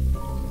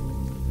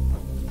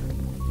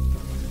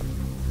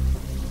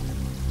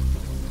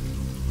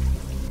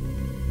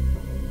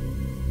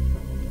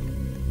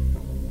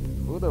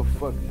 Who the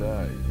fuck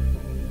died?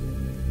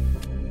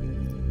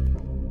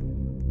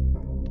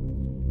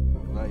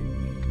 Like,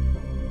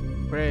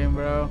 Praying,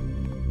 bro.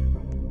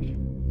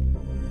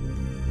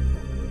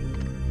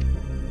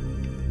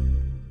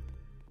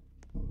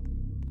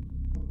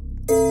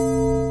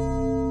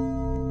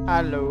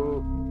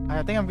 Hello.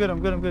 I think I'm good.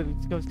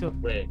 Let's go still.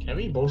 Wait, can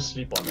we both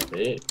sleep on the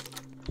bed?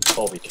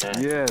 Oh, we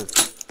can.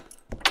 yes.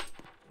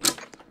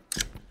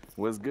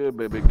 What's good,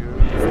 baby girl?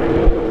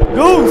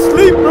 Go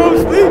sleep, bro.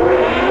 Sleep.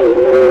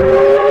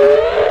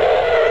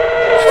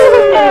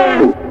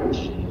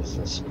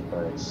 Jesus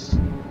Christ.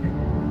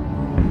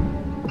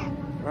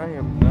 I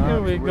am not.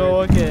 Here we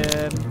go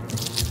again.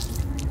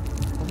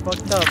 I'm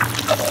fucked up.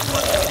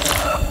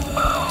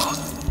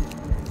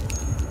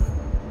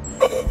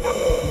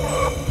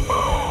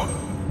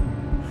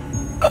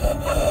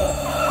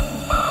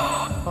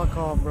 Fuck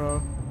off,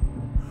 bro.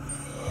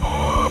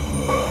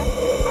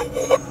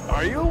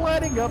 Are you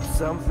lighting up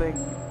something?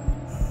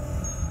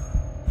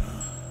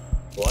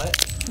 What?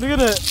 Look at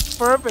it.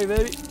 Perfect,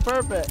 baby.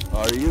 Perfect.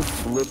 Are you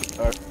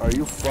are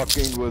you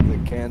fucking with the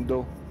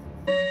candle?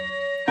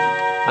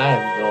 I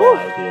have no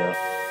idea.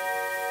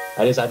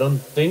 At least I don't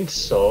think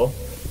so.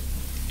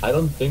 I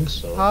don't think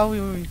so. How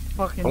will we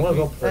fucking I'm gonna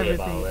do go pray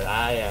everything? about it.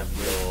 I am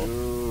no.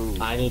 Ooh.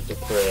 I need to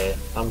pray.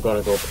 I'm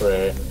gonna go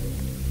pray.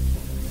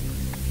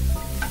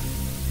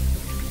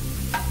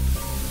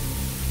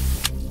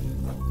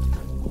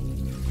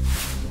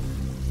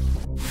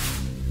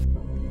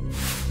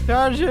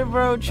 Charge it,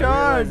 bro. I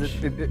realize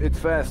Charge. it's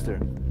faster.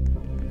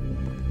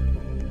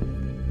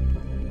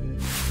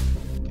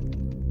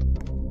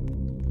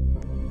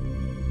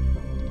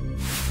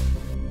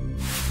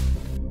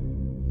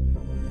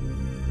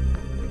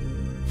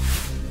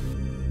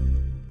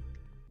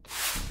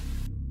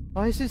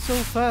 Why is it so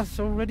fast?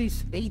 Already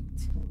 8.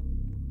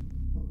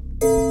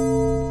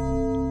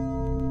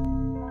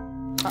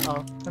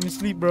 Uh-oh. Let me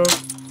sleep, bro.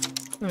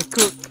 I'm gonna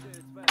cook.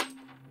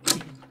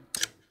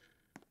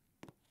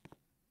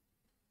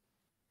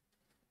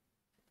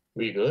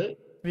 We good?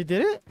 We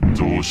did it?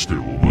 どうしてお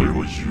前は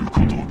言うこ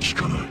とを聞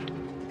かない。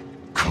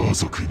家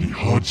族に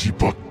恥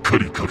ばっか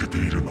りかけて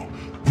いるの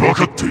分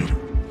かっている。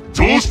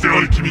どうして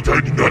兄貴みた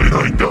いになれ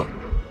ないんだ。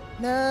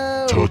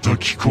 No. 叩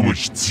き込む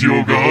必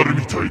要がある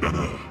みたいだ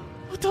な。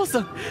お父さ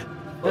ん、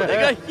お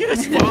願い許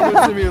して。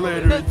 Father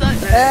simulator.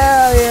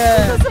 Hell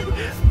yeah.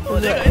 お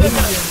願いだから、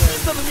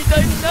そのみた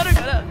いになる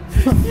から、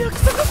約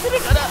束する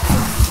から、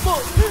も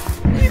う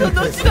二度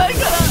としないか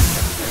ら。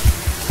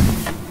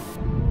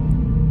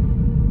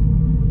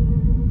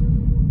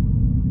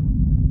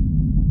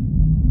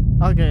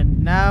Okay,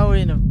 now we're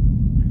in a.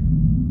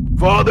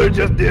 Father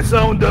just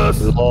disowned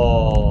us.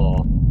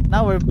 Law.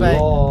 Now we're back.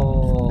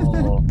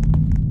 Law.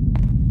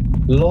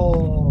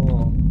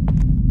 Law.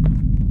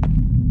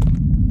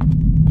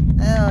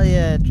 Hell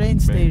yeah, train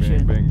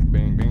station. Bing,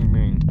 bing, bing, bing,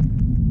 bing.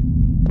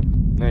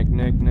 Nick,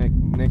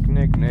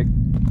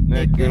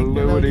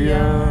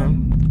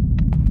 Nickelodeon.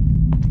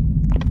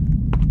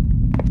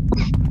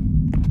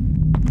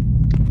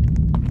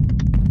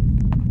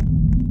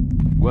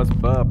 What's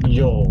up?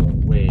 Yo,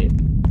 wait,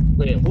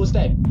 who's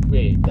that?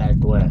 Wait, that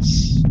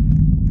Wes.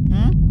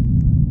 Hmm?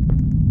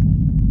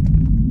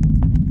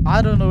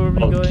 I don't know where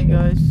we're going,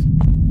 guys.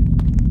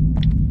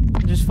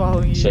 I'm just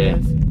following you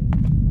Same. guys.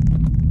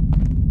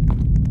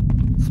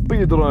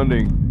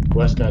 Speedrunning.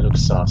 West guy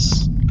looks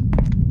sus.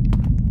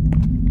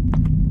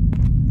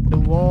 The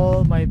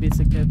wall might be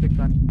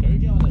significant. Can we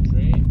get on the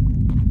train?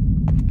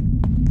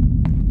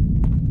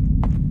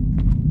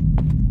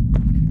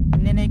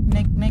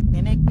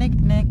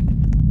 Nick.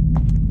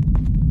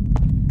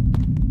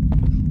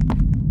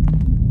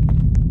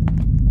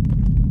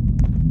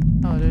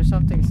 Oh, there's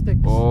something sticks.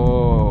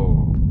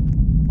 Oh.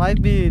 That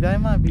might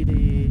be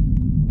the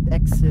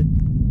exit.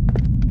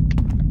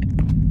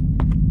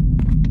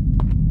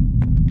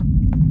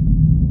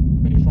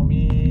 Wait for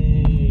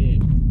me.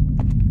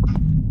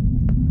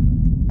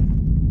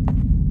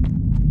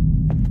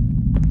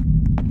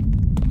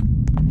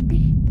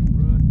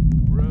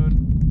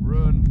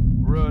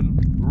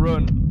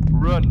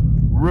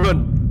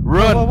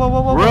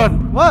 Whoa.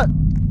 What?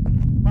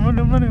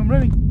 I'm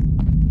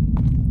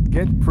running.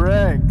 Get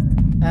pranked.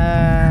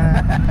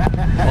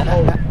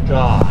 Oh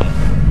god.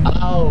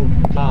 Oh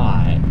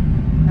god.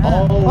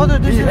 Oh,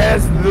 this He is.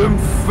 has them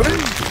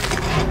face.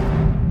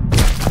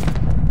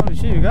 Holy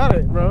shit, you got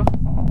it, bro.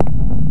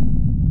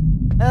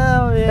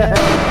 Hell yeah.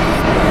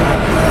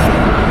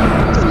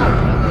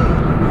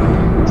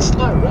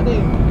 Start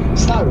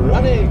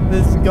running.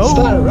 Let's go.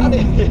 Start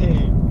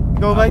running.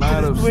 Go back I'm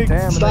out to of the twig.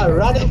 stamina. Start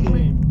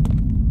running.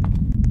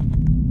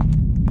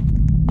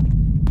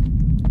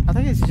 I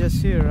think it's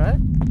just here, right?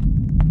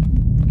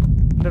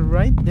 The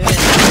right there.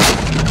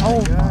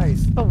 Oh,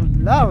 Guys. so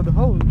loud.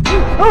 Holy.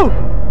 Oh!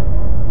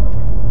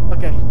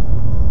 Okay.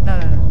 No.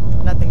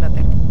 Nothing.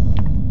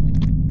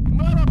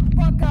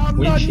 Motherfucker, I'm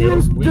We not chill,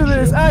 used we to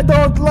this. chill. I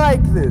don't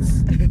like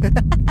this.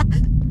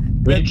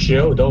 We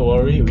chill, don't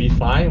worry, we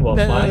fine, we're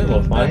fine.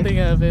 Nothing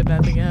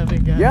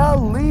happened, guys. Y'all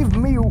leave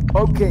me.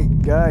 Okay,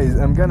 guys,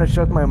 I'm gonna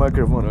shut my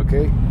microphone,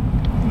 okay?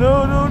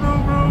 No, bro.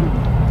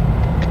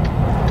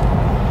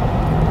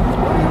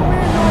 What do you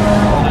mean, no,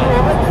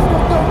 bro? I just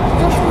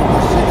don't shoot the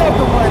shit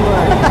out of my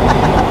life.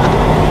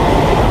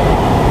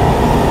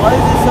 Why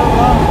is it so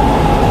long?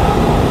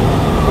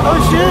 Oh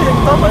shit!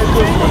 Thomas is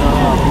changing.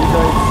 You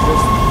guys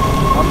just,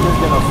 I'm just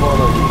gonna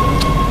follow you guys.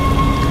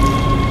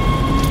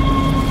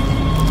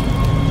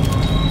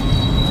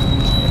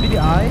 Maybe the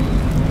eye?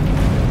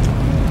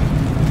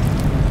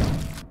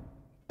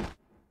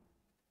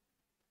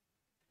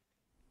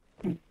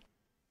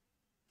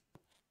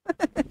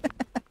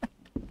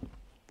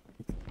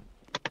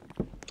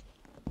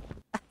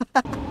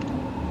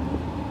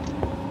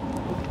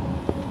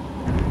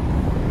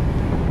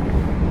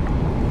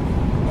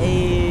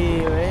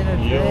 Hey, we're in a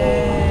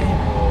train.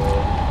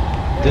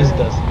 This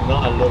does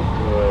not look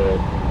good.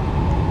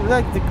 It's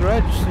like the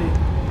grudge scene.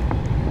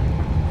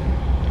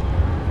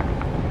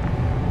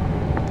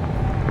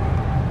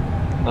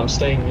 I'm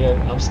staying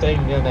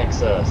near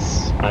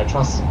Nexus. I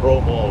trust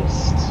bro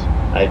most,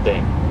 I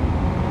think.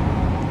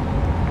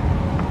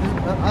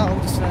 I'll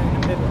just stand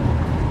in the middle.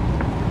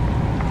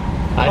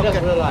 I just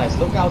Okay. realized,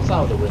 look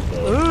outside the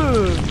window.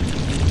 Ooh.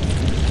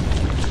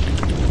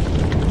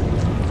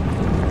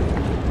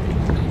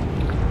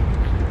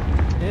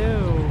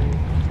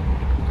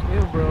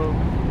 Ew, bro.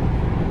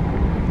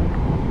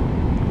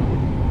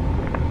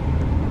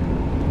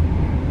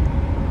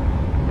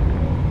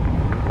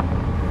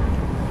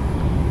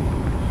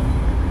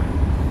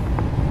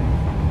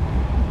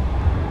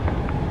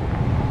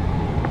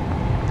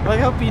 I like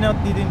how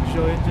Peanut didn't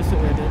join just to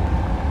edit.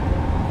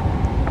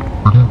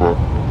 次は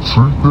水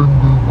天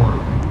宮前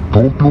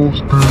東京ス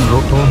テイ屋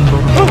ターミナ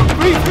ル Oh,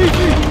 free!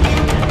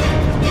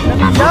 Let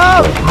me go!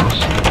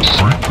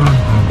 水天宮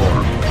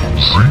前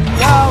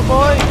Yeah,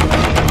 boy!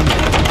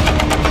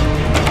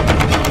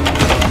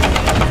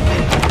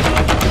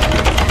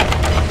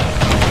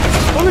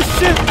 Holy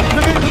shit!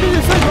 Look at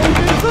this side! Look at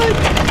this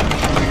side!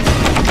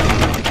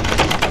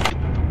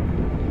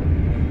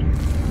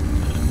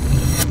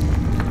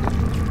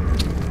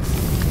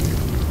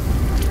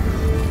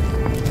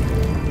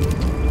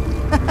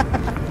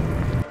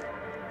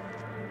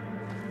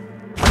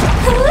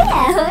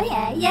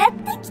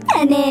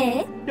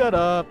 Shut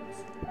up!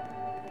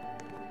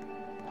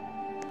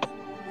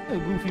 A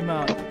goofy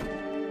mouth.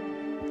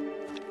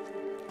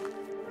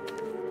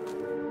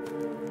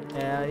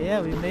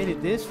 Yeah, we made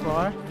it this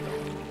far.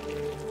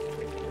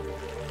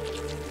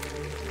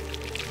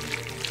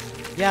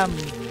 Yum.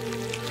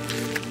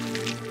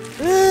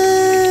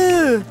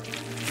 Ugh!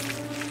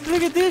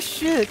 Look at this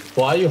shit!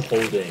 Why are you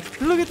holding?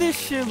 Look at this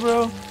shit,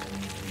 bro!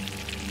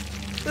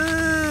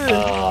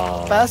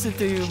 Ugh! Pass it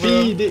to you, bro.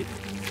 Feed it.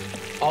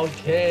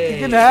 Okay. You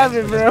can have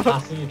it, thanks for bro. just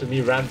passing it to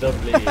me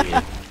randomly.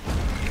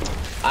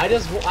 I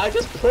just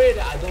pray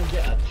that I don't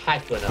get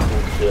attacked when I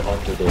move it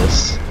onto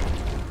this.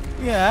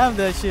 You can have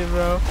that shit,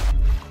 bro.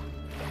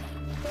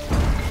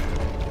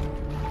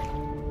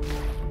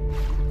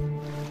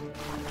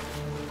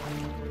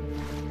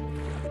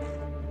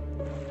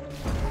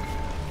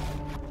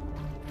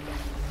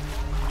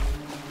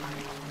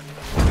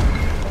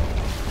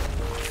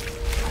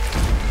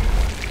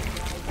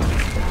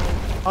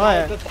 Oh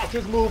yeah. The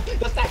statues move.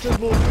 The statues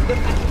move. The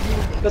statues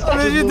move. The Oh,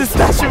 statues move. the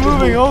statue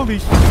moving, holy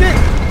shit!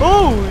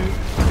 Oh!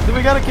 Do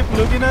we gotta keep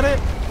looking at it?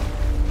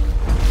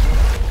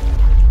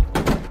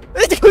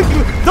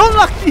 Don't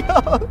lock me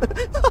out!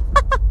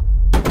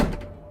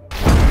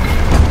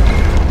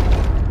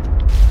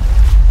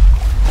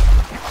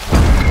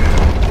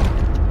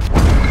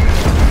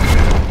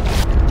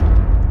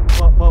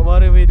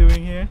 What are we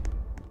doing here?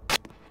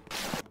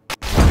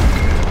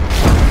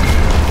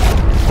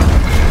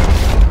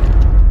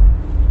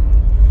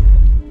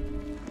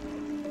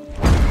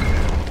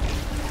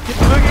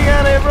 Keep looking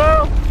at it,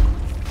 bro!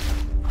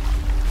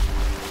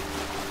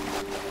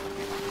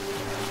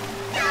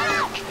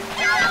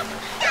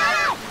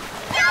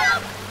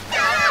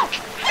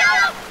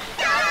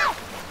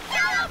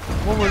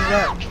 What was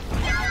that?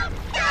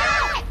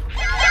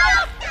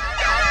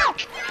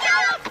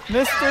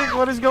 Mystic,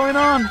 what is going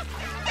on?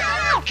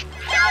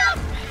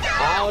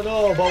 I don't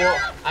know,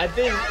 but I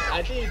think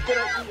it's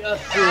gonna eat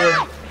us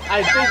soon.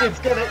 I think it's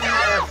gonna eat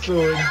us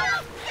soon.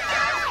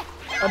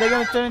 Are they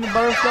gonna turn into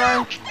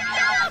butterfly?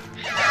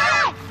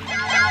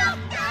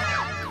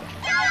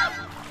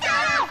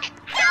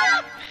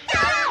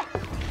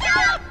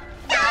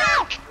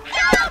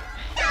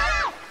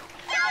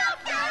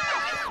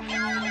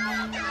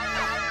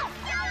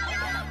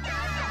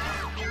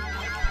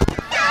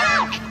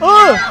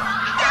 Oh!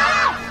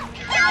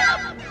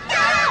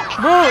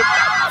 Bro,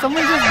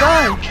 someone just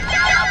died.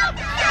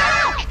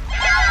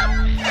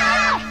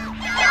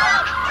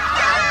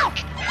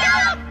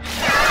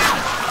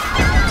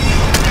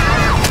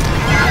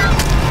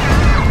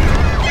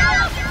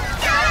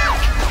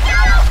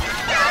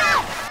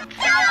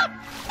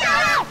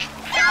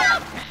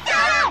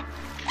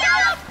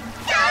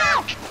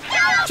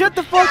 Shut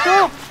the fuck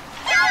up!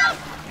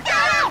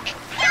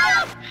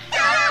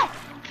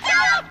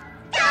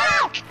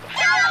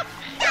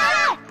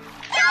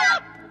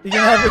 You can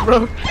have it,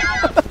 bro.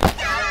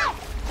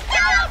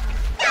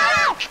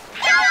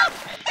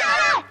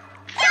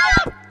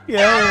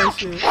 Yeah,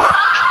 shit.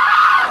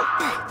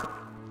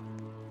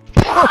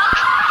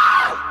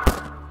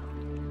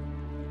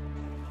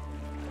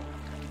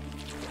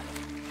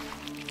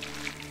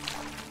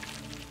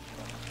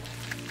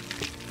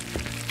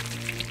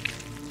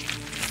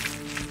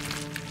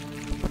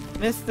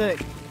 Mystic.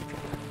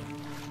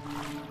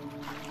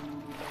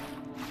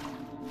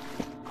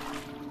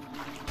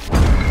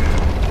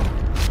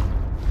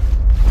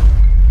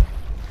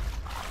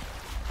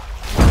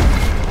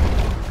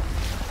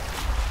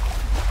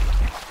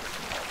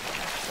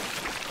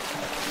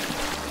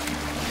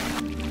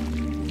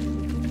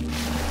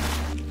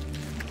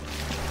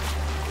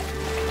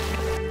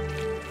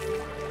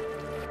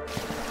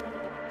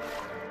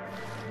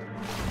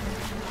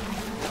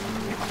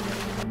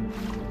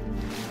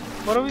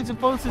 What are we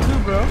supposed to do,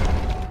 bro?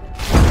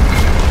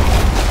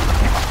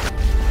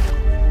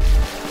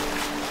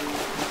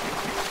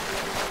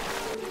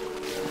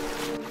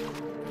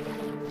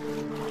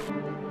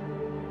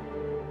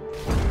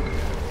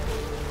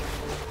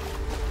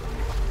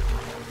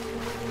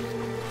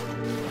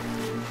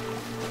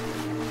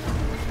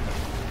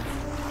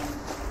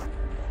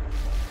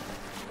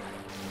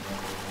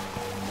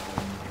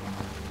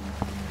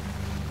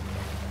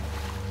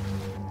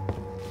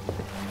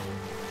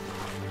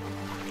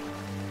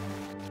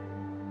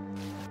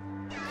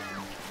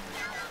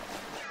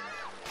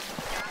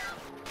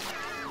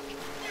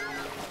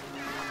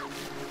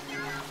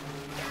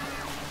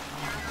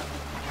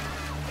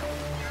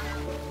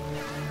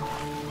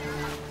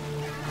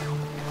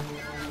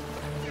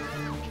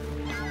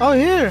 Oh,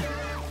 here!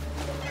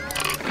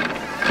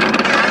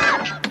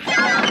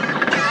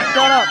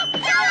 Shut up!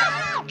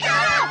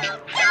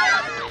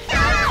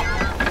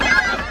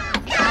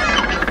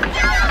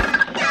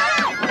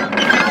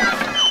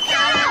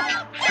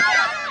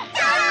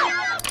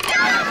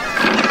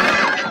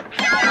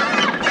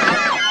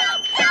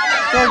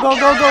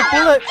 Go,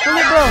 pull it,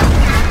 bro!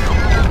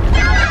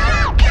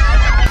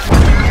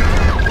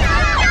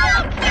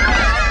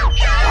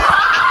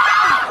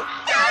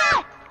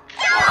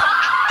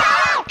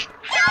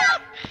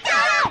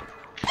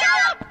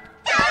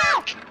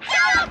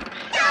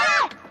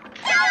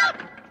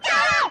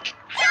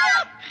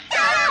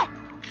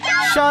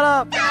 Shut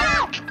up!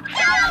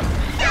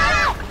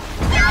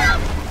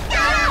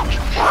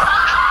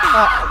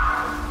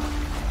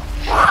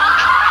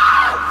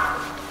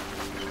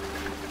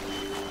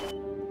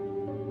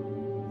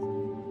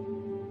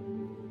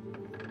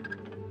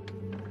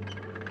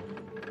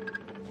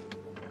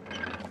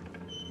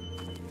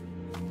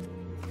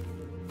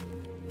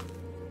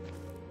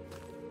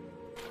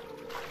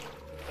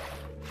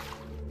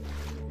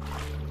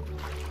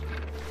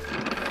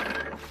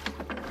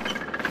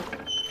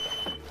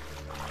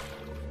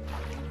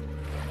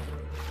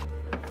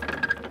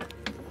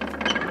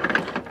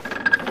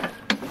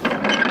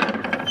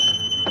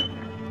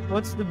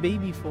 What's the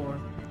baby for?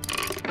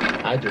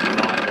 I do not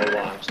know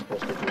what I'm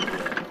supposed to do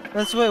here.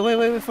 Let's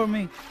wait for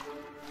me.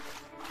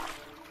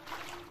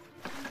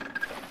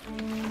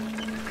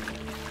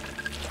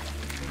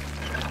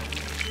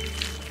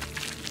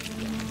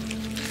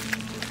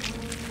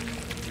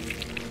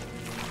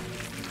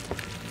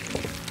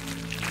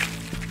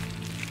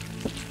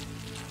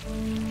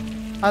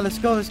 Ah, let's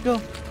go.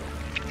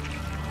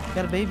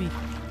 Got a baby.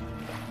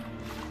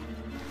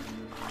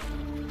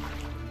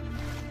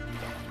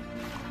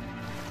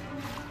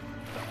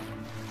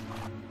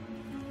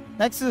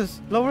 Nexus,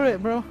 lower it,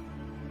 bro.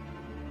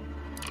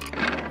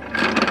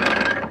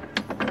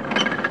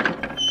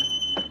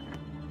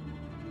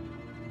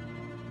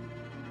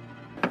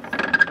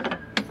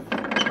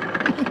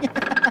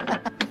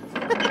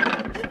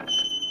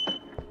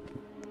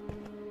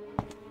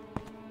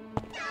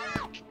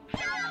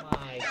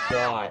 My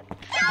God.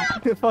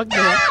 Fuck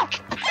that.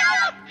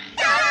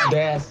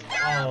 That's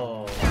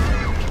oh.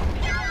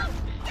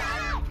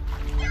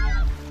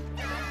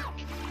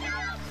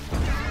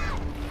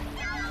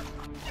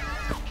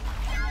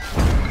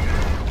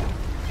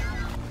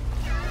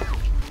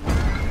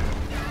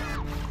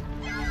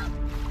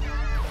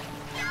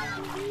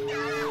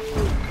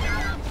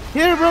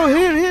 Here, bro.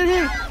 Here.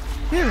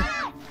 Here.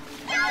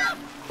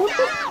 What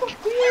the fuck?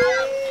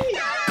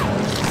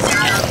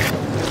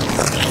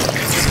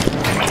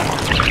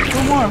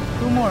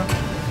 Two more.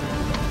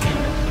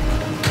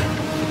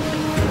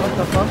 What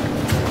the fuck?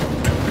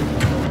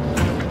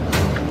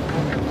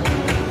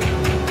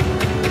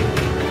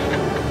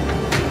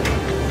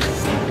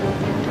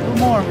 Two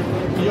more.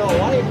 Yo,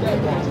 why is that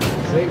boss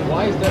music?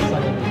 Why is that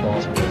suddenly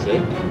boss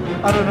music?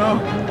 I don't know.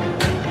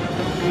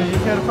 But you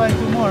gotta find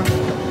two more.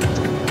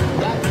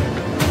 That is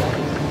not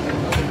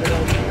a good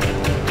idea.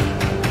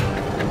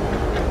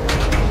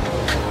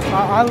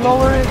 I'll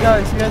lower it,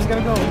 guys. You guys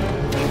gotta go.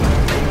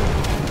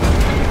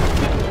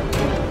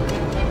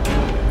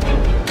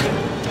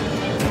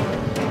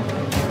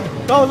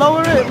 Go,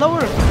 lower it. Go.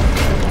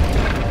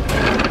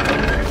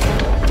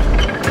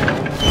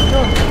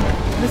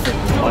 Miss it.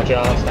 Watch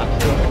out, stop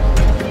shooting.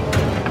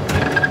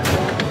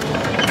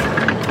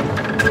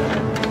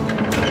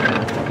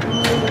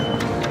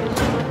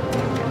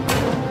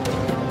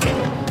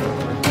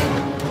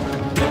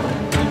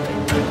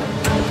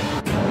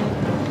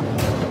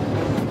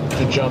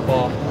 To jump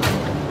off.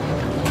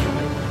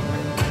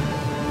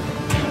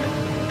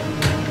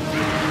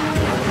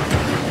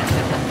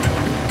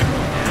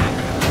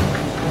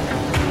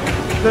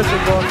 There's a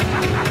boss.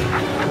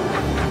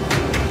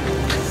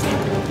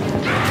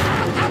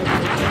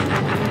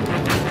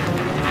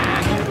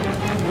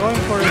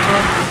 Going for it, bro.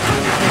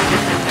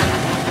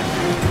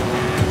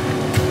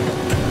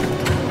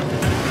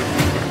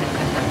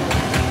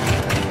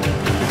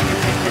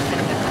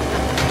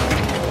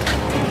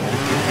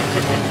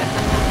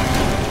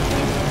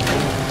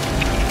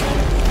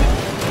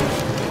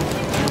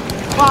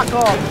 Fuck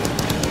off!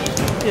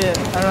 Yeah,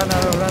 I run.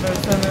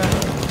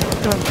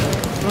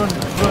 Run.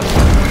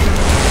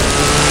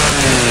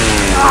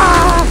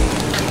 Ah!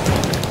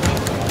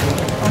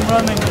 I'm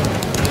running.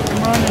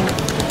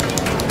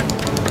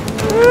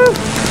 Woo!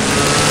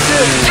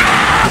 Shit!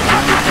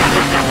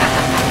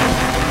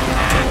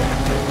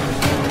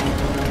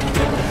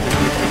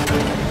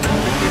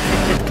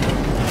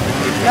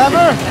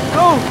 Never!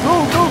 Go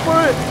for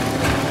it!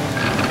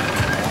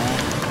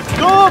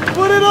 Go!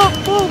 Put it up!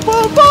 Boom!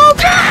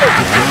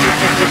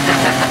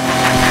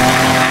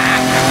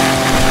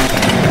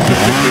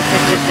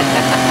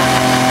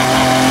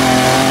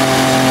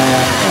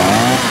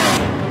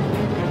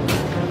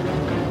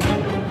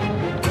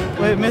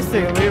 Wait,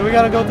 Mystic, we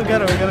gotta go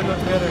together.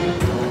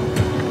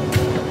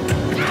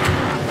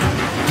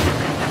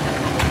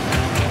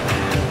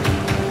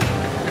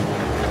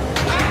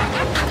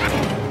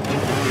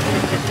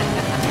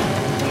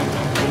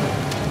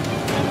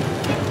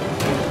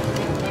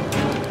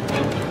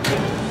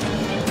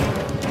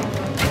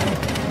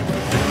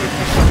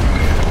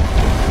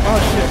 Oh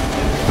shit.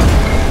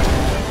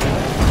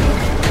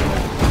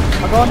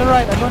 I go on the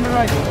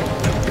right.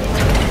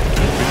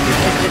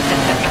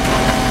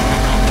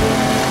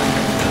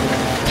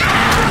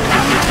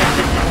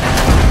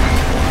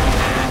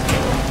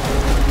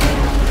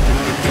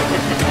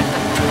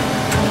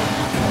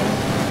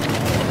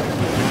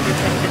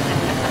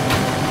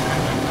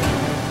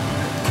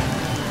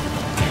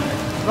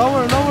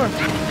 Lower.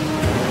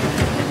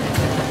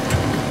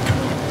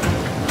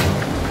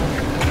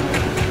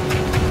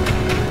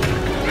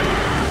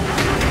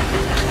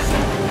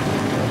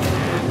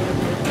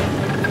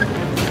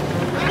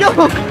 Yo!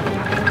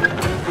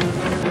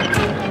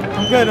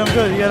 I'm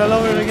good. You gotta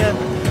lower it again.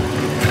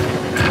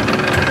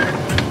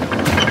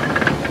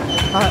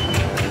 Alright,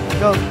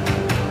 go.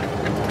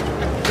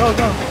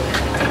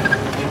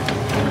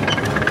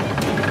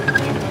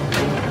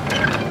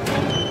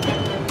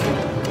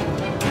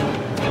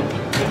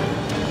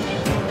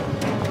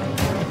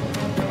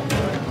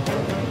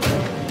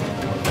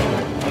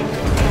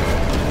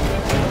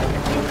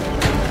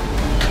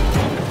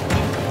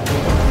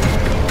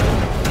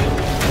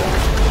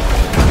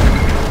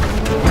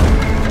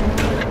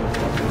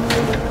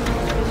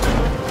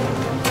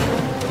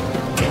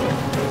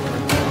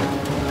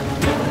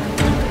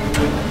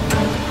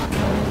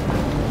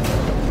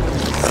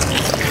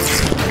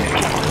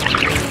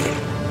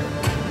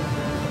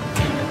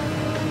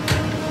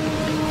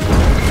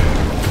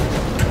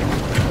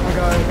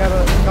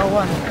 Got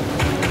one.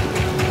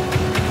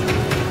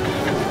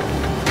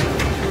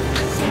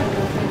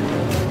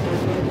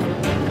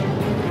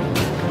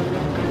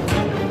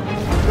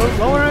 Go,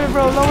 lower it,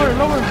 bro. Lower.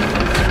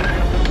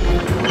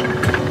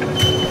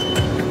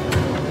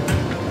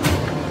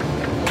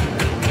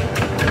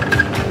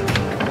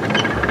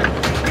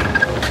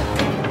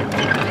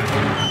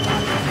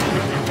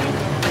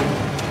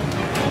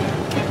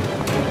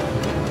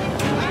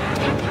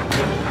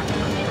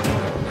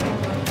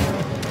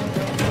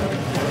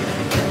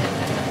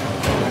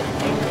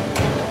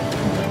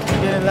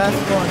 last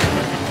one.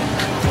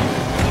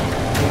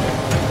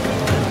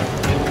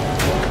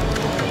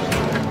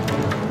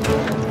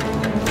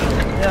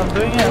 Yeah, I'm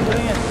doing it, I'm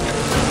doing it.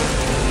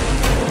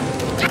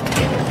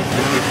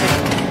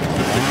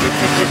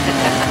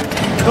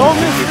 Go,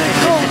 Mystic,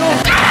 go, go!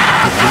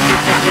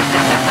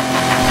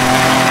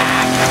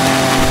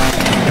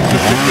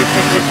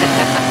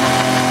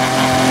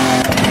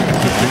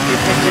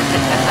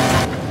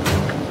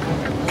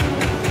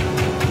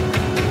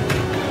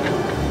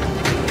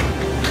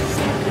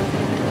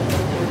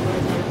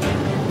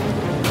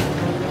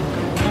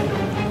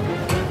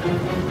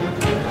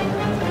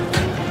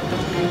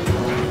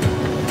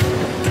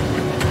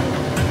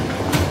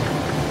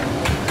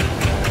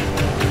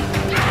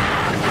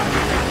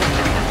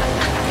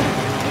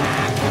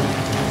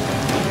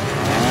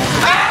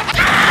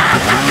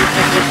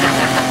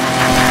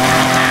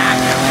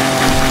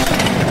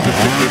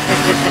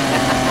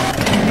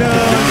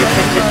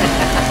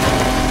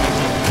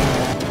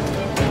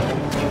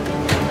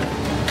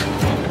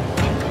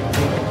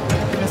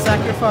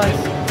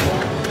 Sacrifice.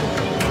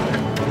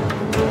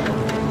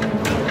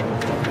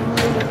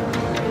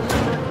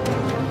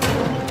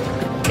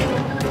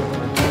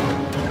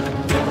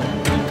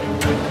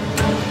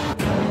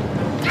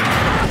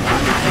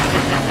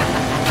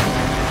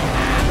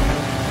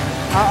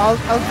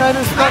 I'll try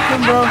to stop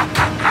him, bro.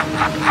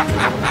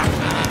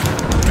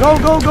 Go,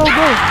 go, go, go,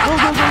 go,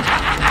 go, go.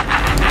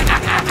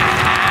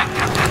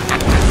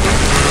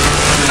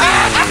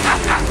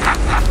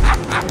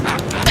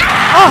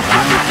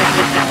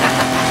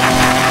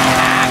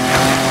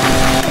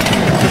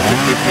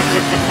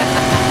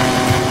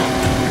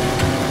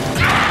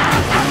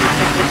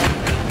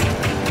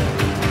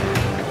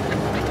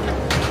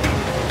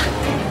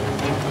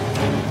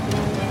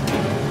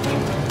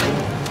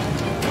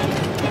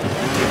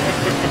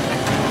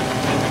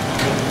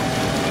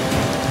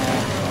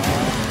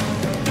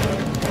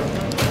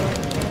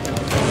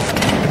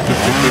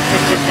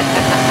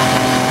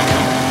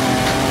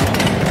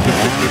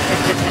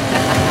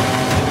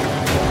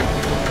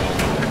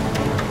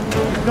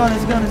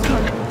 It's gone, it's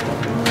gone.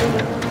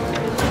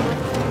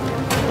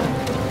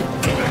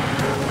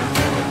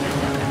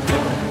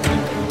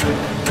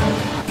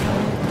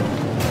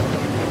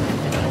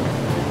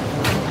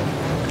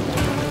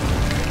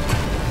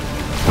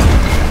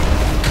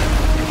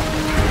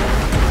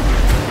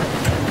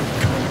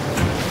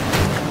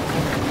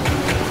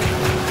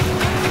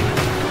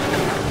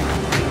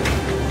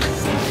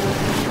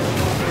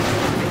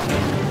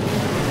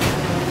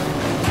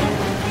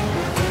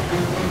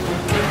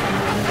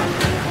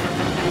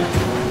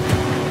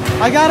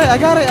 I got it, I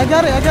got it, I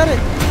got it, I got it.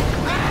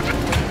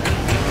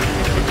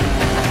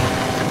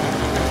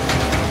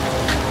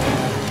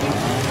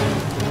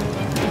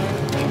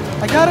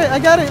 I got it, I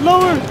got it.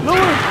 Lower,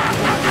 lower.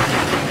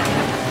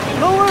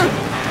 Lower.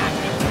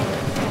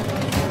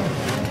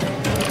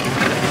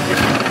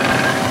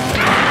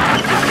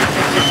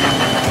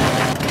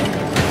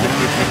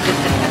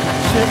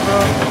 Shit, bro.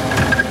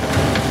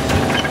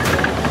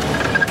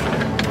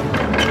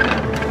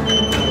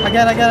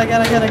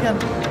 Again.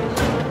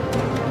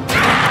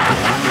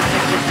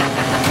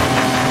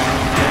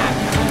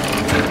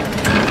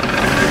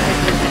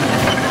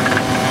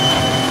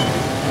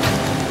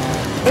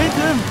 Hit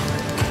him!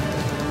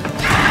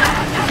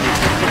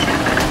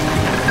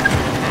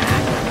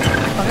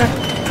 Okay.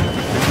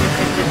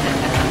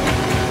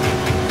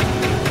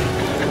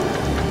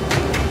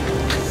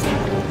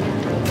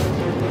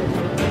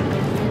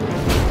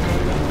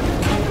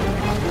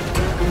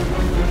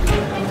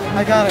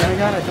 I got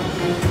it.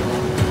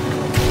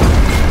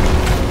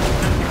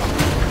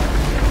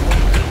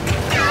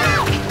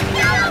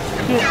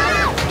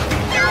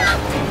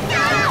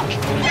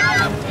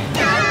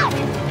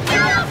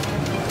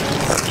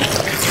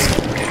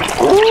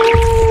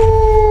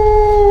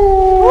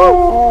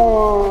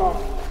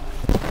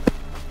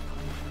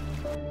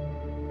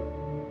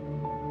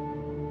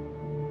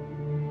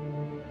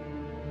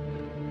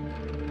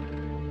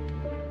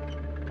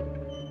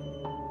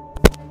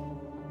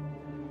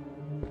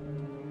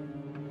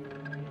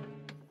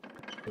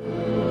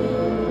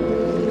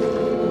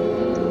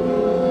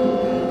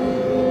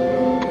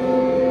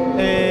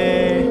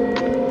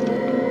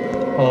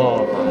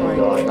 Oh my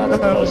god, another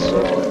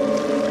puzzle.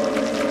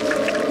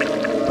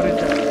 What is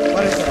that?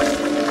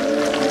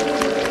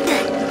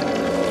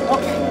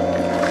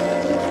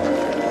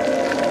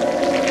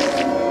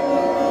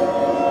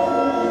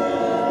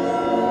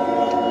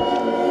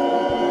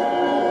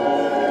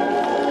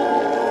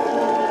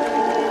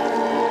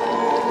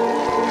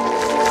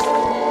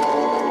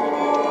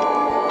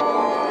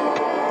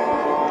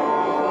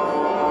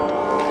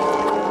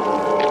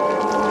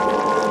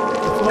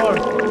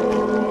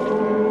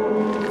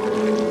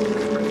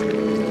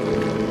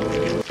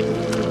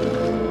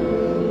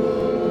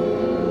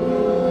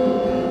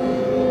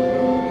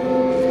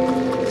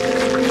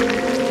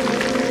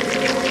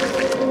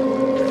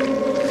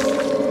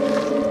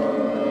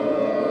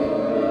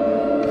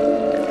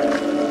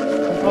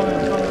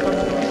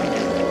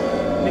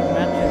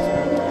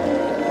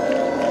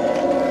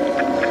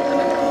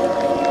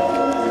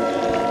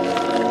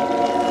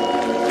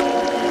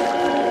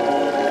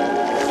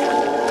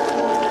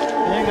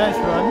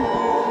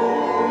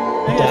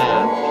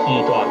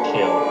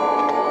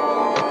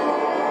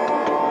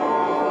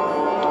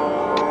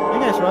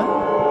 run?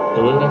 Do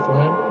we wait for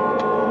him?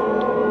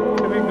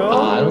 Can we go?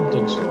 I don't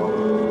think so.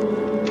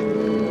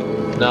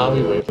 Now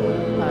we wait for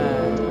him.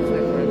 Let's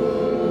wait for him.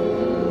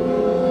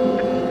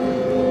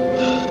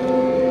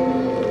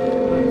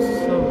 That's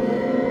so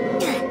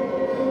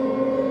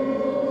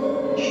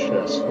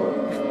Stressful.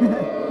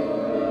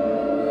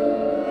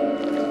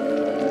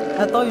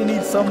 I thought you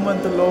need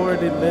someone to lower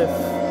the lift.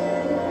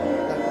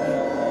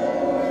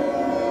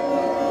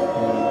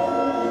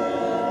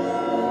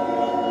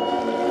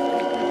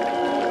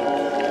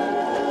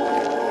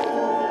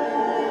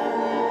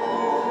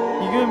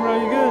 You good, bro?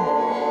 You good?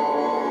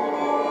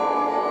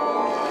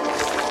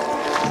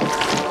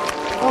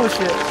 Oh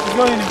shit, he's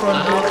going in front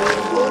of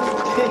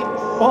you.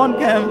 Pawn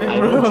gambling,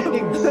 bro.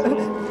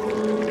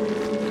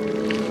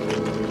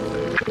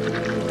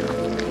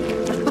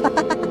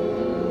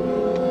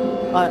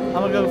 Alright, I'm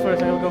gonna go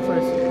first.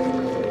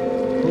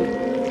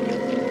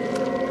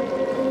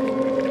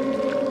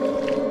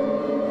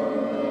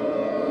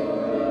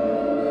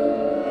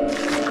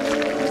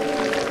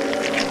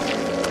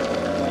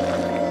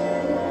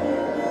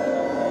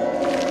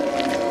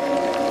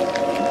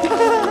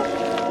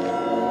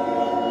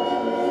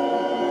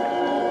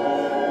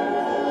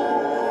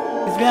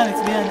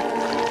 It's behind.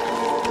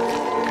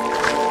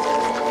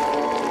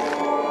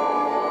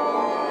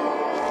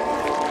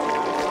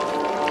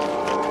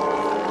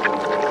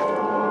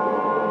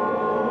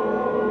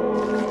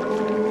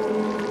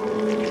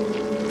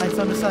 It's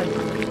on the side.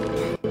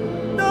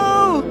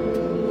 No!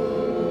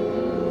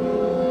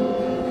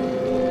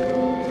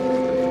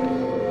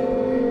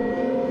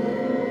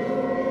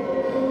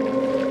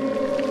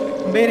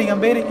 I'm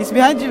baiting. It's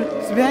behind you.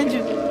 It's behind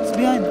you.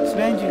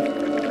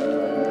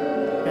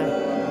 Okay.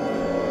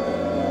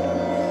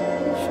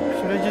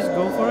 Should I just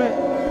go for it?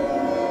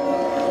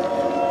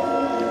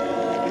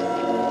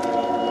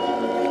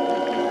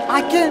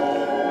 I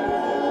can't.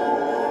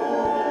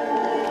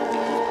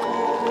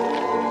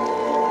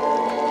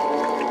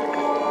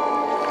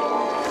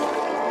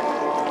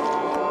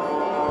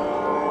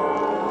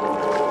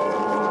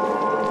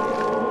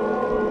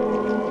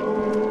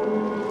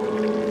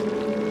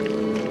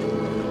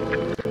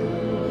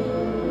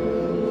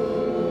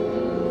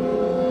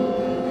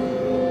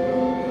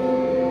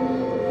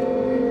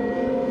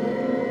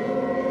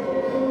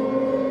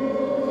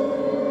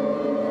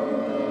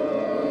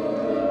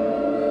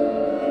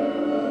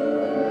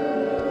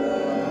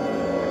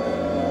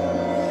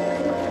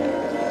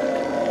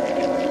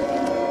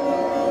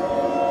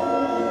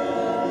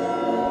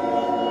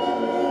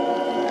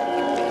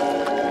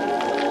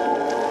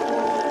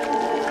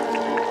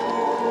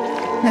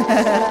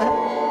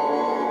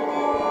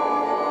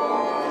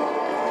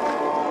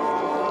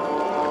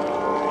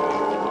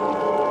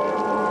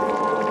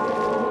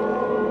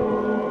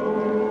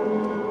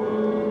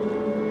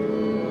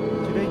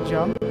 Should I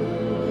jump?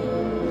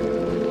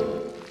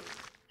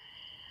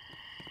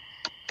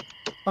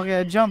 Okay,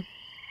 I jump.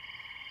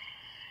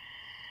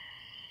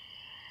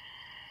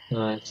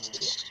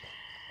 Nice.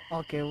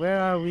 Okay, where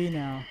are we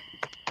now?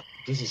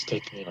 This is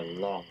taking a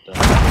long time.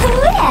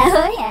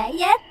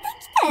 やって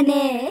きた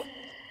ね。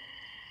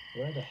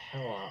 Where the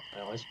hell are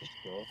I supposed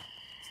to go?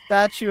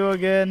 Statue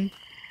again.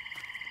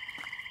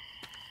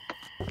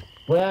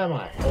 Where am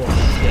I? Oh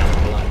shit, I'm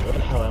blind. Where the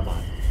hell am I?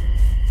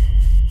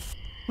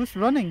 Who's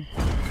running?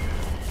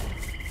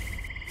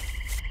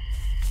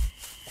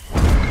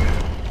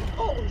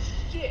 Oh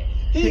shit!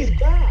 He's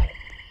back!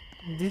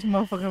 This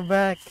motherfucker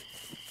back.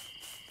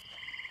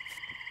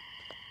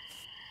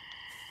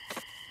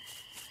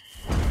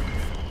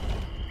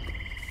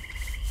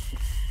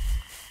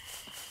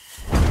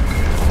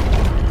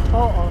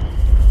 Uh-oh.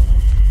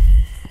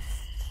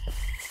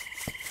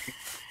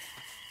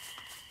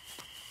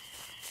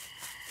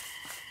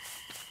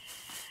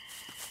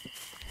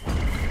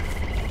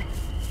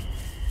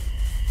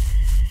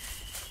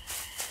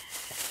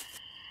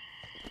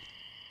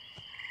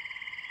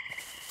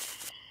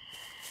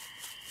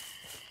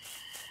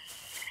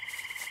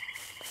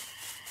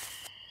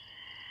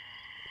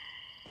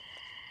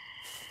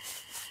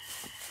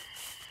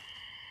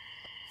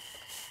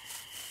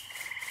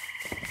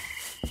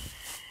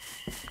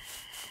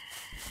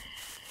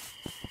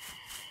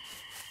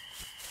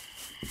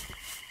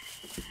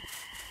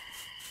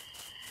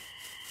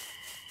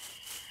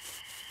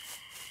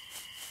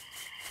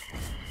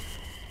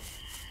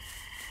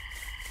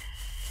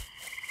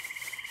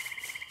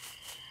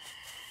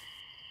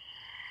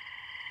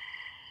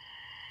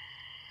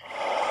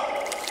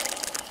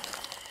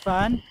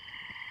 Fan.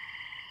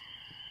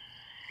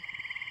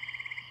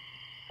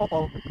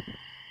 Uh-oh.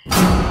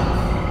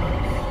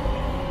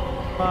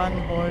 Fan,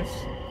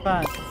 horse,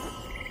 fan.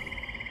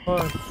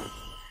 Horse.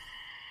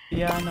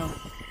 Piano.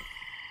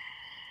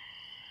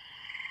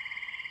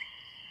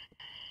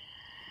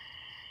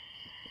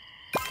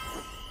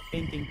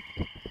 Painting.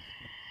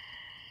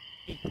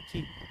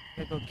 Key.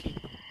 Lego key.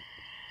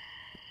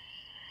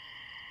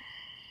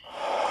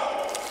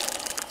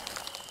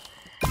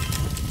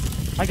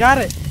 I got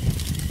it!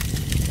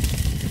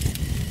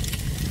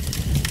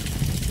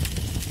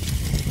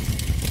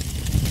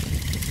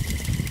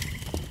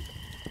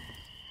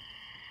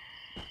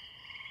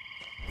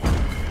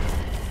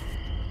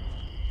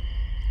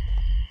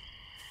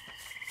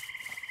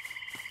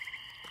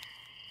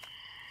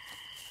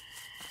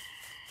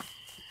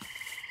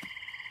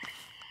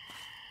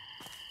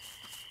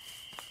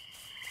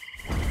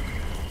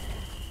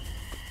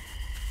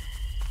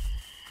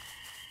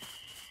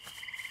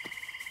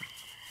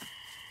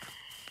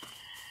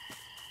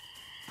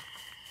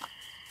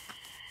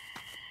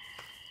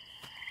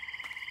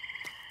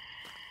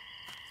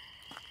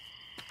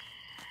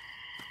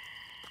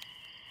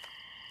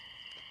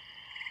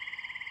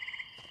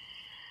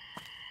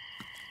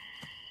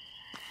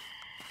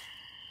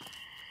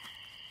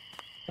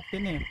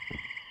 Sini.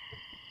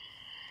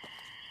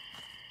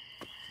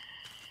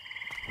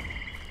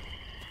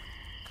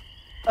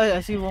 Oh,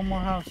 I see one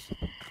more house.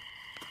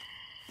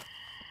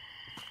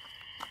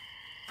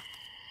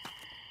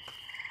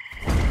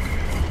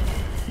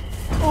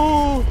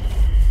 Oh!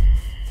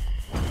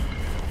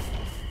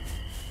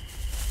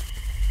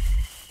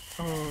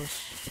 Oh,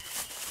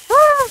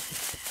 ah!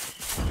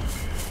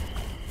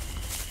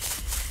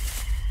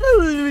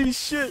 Holy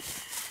shit!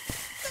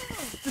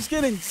 Just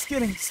kidding, just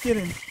kidding, just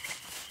kidding.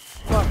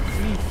 Fuck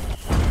me.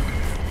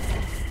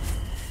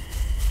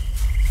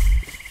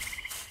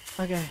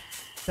 Okay.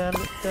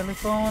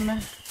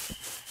 Telephone.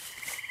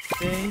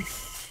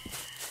 Base.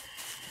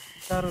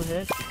 Taruh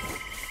head.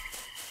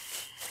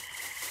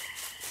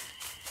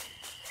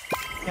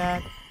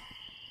 Cat.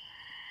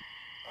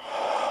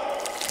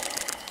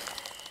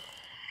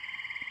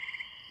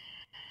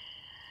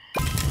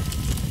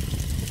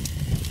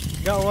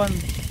 Got one.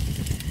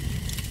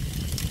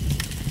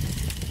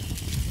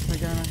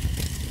 Magana.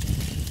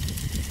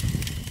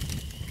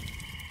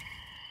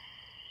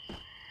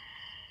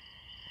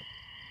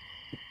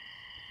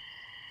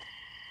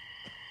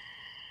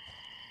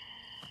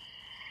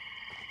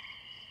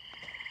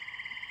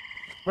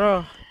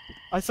 Bro,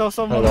 I saw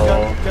someone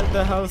get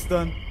the house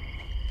done.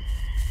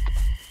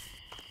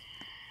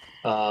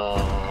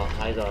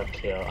 I got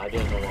killed. I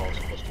didn't know what I was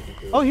supposed to be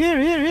doing. Oh,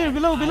 here,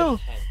 below. I cannot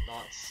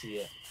see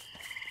it.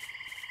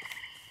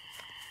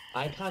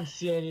 I can't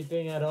see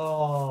anything at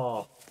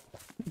all.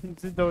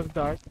 The door's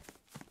dark.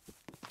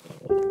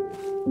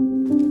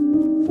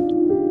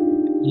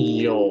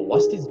 Yo,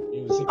 what's this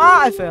music?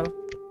 Ah, I fell.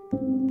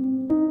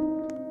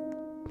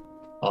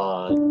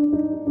 Oh.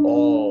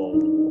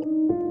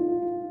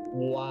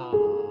 Wow.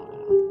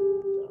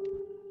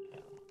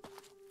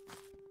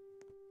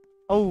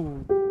 Oh.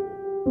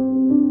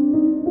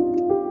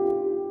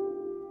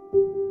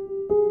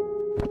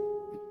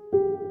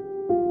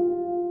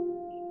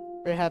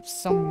 Perhaps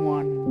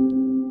someone.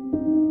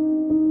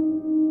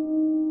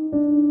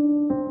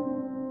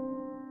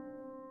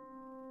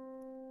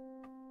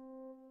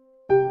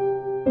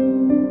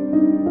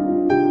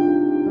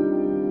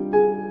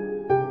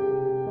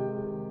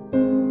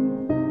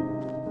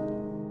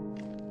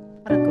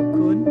 Ada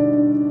cocoon.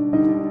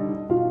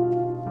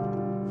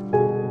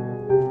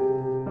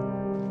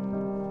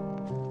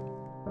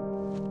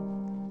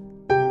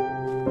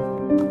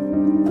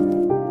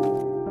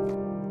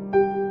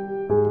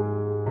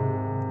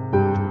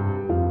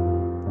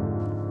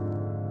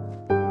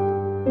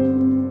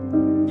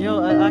 Yo,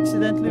 I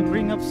accidentally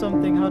bring up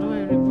something. How do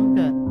I remove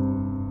that?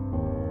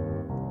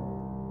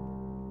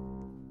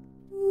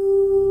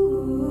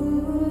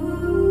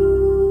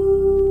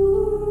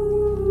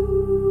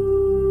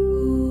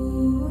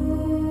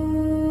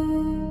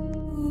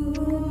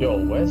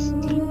 Yo, where's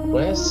the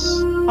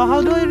quest?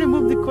 How do I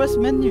remove the quest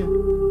menu?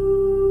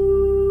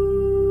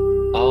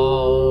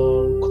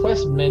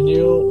 Quest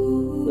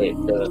menu. Wait,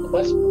 the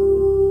quest.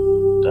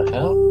 The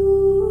hell?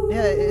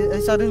 Yeah, I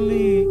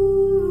suddenly.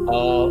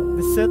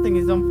 The setting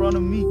is in front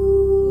of me.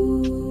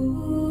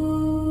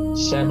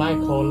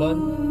 Semicolon.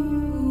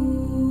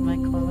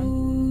 Semicolon.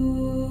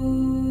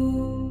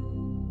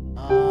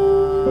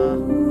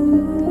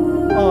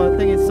 Oh, I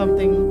think it's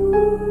something.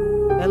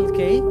 LK?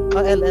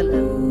 Oh,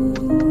 LLL.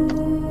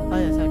 Oh,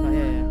 yes, I got,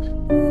 yeah.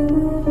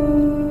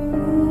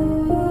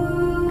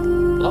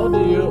 How do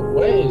you?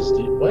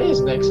 Where is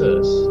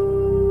Nexus?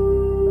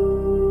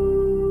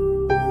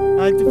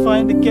 I had to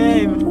find the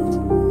game.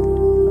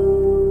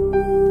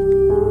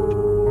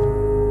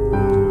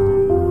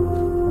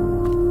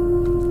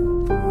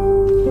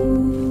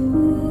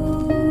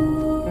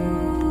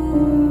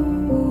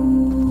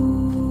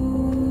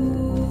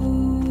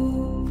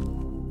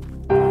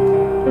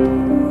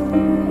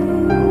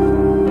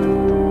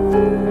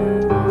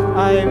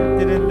 I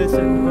didn't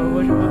listen, but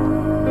what?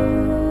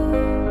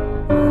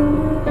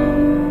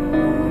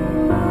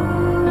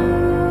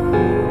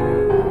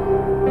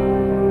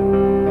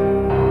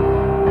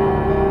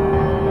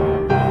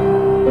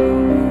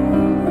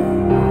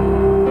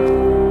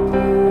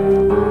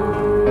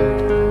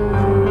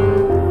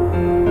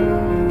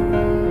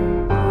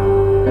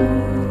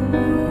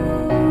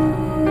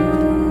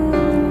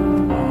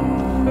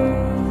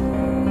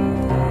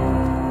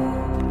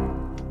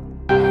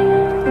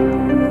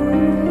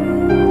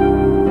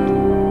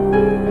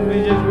 We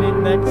just need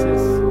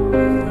Nexus.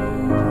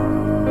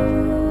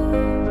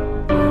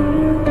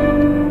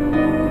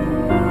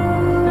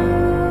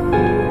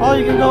 Oh,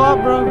 you can go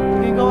up, bro.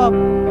 You can go up.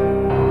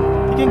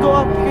 You can go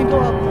up. You can go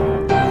up.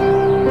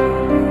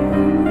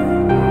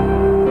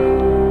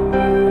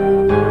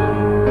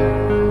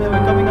 Yeah,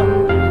 we're coming up.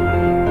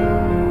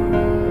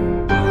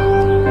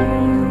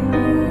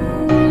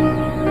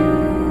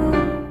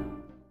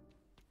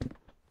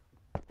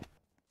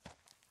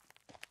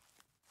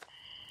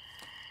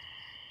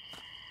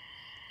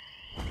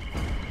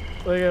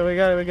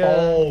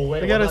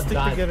 We gotta stick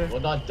together. We're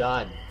not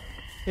done.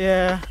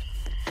 Yeah.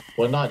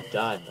 We're not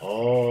done.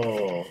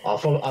 Oh, I'll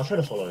try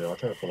to follow you.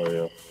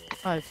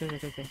 Alright,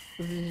 okay.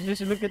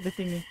 Just look at the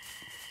thingy.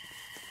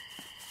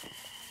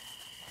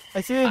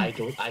 I see him.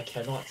 I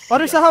cannot see. Oh,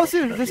 there's a house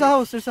here. There's a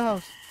house. There's a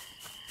house.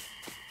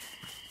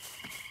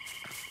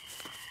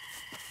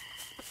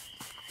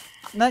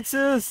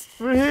 Nexus,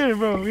 we're here,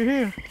 bro. We're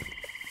here.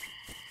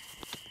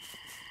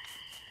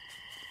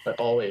 But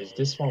is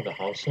this one of the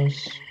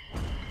houses?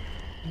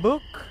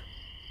 Book.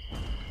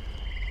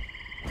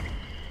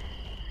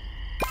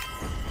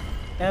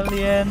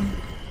 Alien.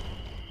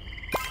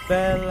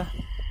 Bell.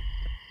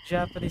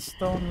 Japanese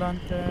stone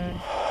lantern.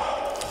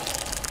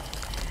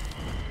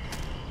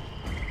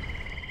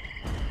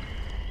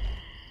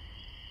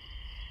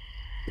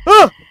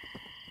 Ah!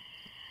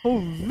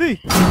 Holy!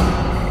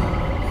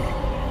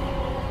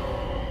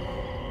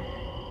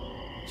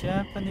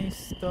 Japanese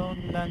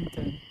stone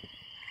lantern.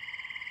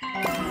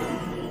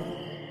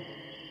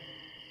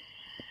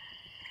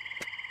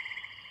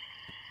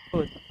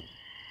 Good.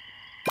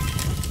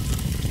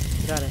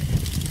 Got it.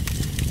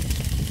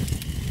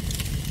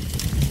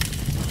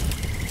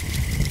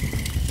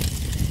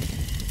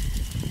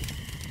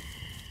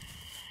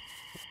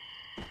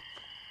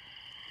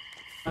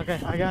 Okay,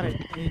 I got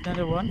it. Need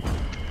another one?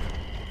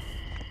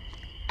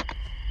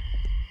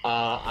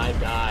 I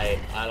died.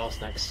 I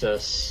lost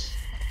Nexus.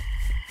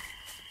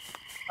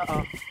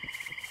 Uh-oh.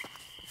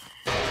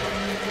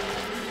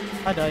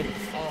 I died.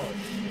 Oh,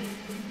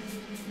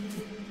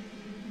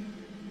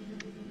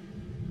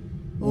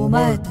 お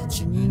前た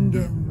ち人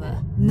間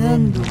は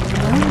何度も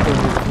何度も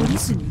懲り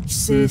ずに寄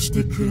生し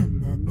てくるん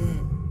だね。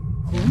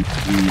本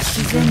当に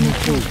自然の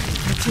声を立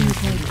ち向か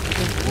える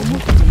と思っ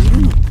てい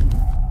るのか。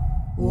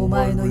お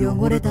前の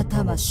汚れた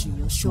魂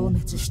を消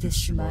滅して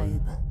しまえ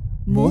ば、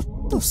もっ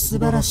と素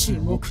晴らしい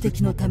目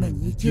的のため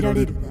に生きら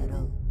れるだろ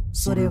う。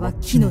それは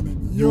木の根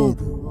に養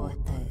分を与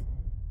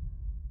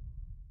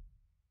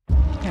える。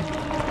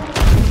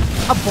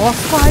A boss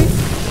fight?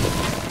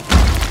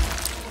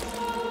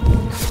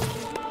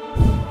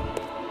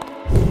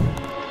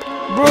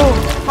 Bro,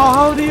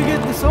 how do you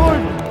get the sword?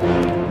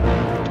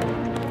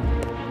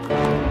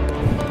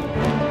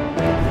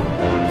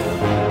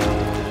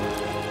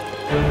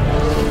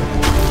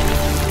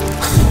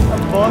 A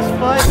boss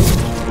fight?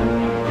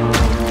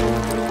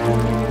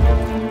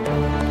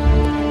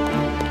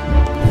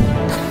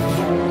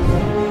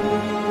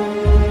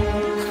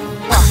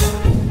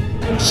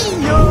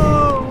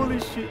 Yo, holy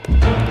shit.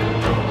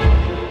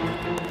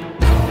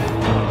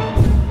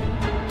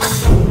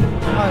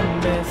 I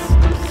missed.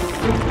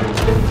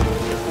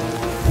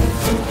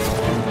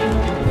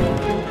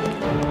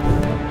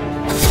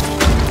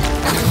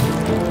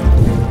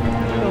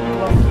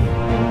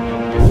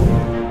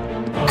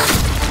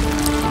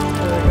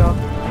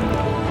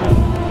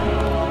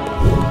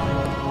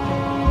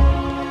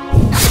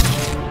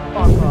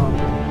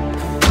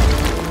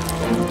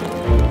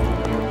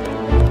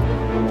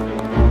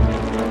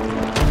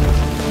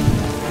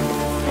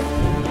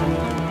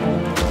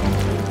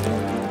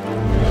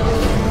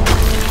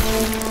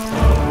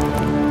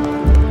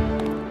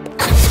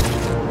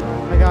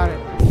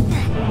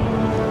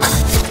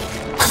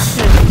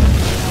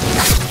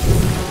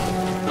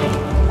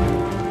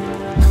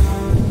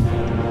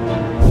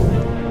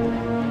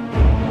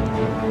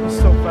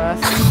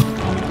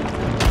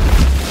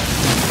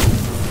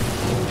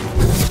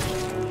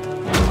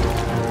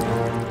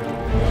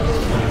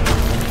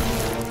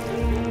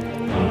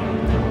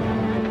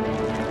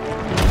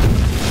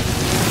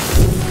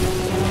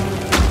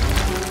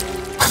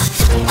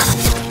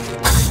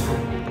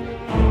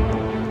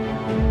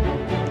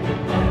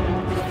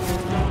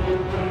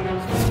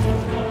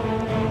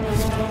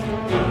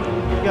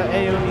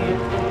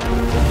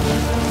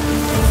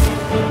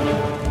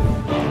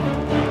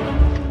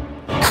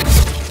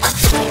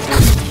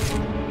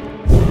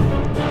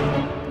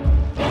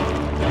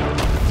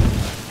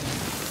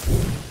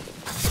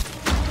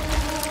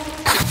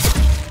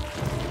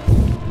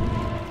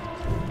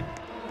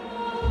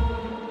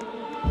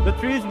 The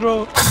trees,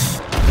 bro.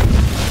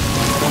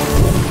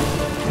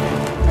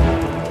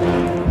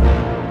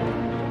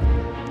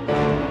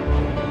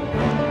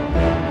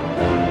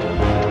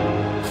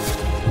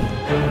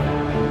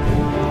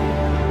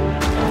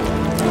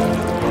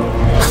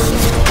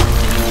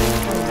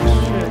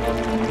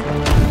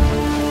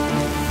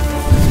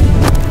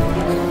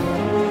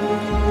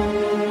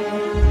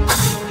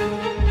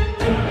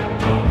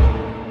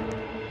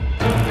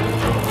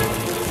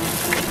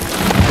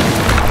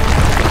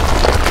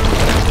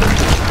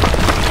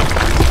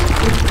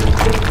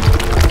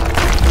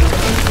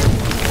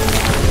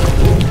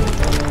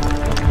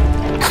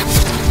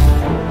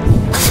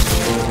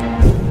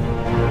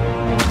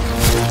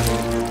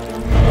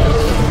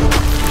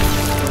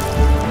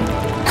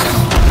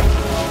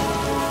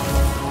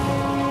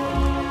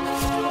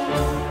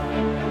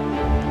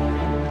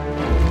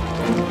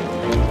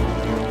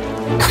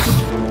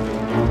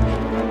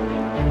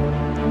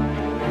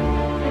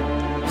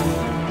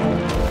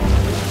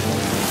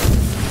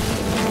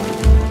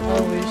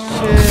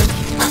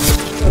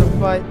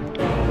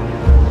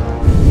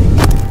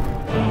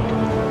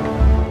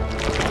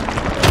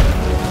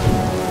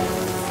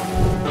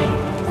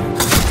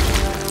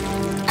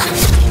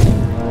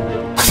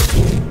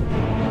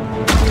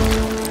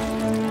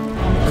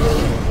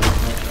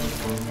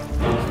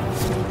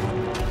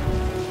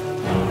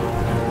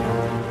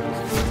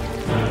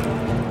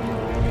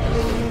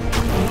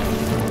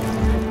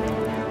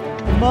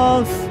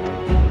 mouse.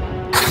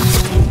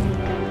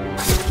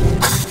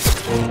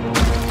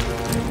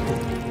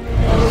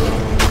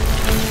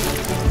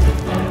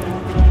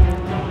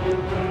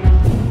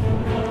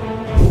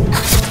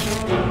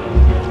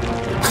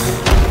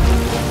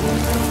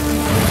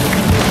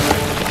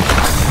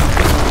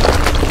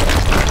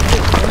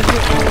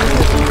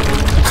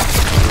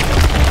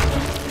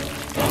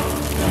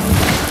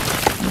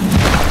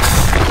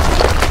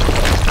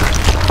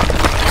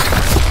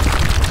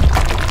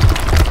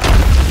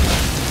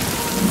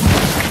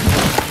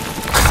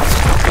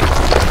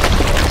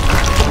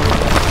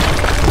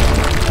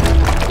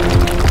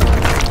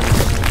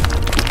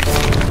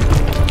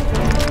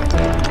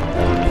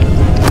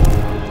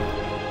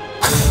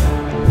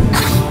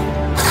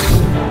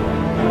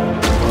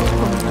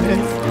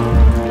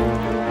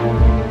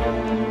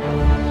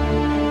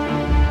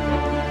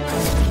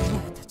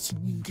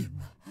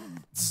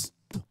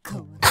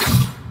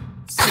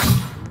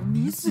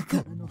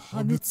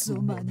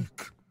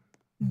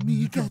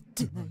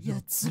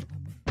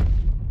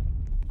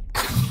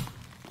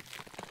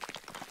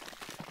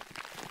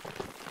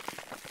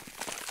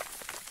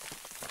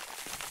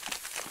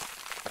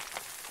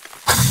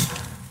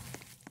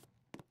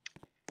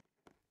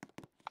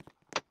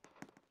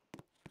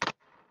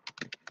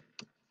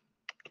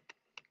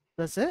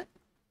 That's it?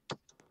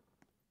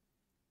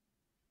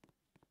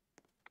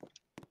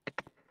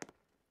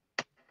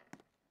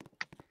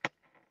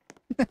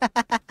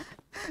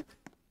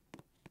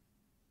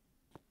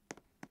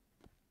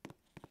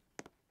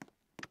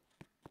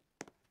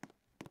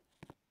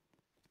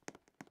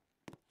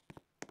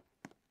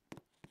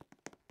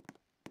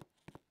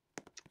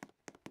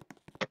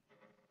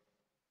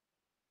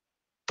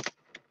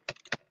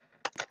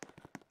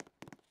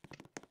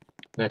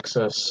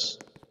 Nexus.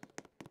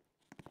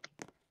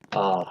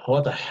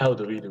 What the hell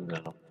do we do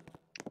now?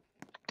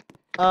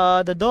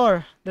 The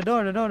door. The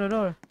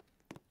door.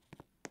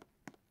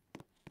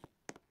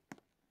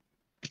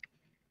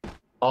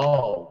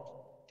 Oh.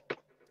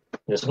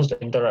 You're supposed to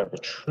interact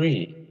with the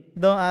tree.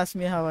 Don't ask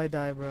me how I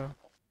die, bro.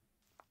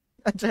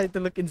 I tried to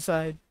look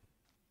inside.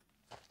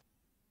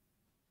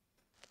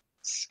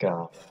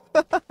 Scarf.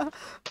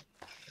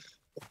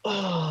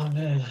 Oh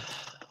man.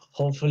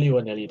 Hopefully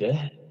we're nearly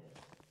there.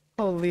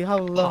 Holy, how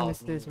long is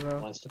this, bro?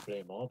 Wants to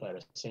play more, but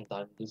at the same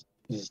time, this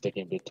is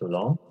taking a bit too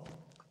long.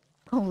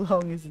 How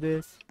long is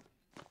this?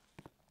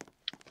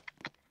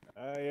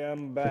 I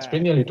am back. It's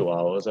been nearly 2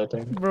 hours, I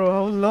think. Bro,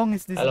 how long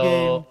is this Hello.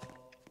 game?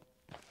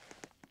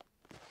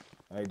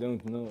 I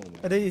don't know, man.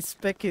 I didn't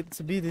expect it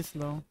to be this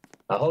long.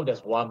 I hope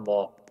there's one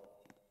more.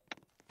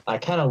 I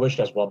kind of wish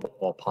there's one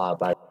more part,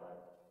 but...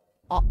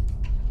 Oh.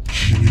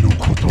 君の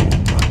ことを待っ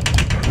て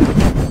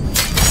た。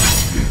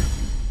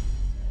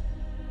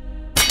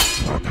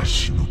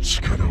私の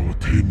力を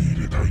手に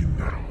入れたいん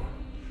だろ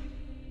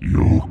う。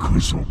よく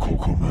ぞこ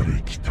こま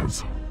で来た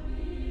ぞ。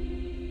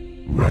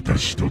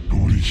私と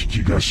取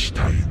引がし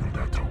たいの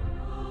だと。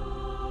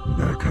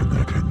なか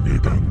なか値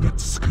段が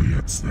つく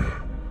やつだ。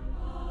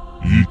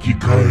生き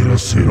返ら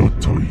せろ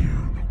とい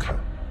うのか。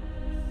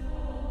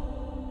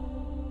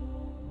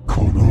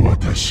この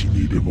私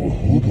にでも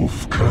ほぼ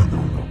不可能な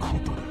こ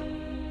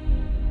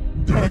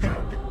とだ。だが、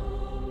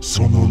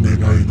その願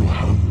いの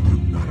半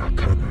分なら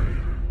叶え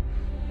る。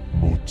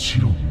もち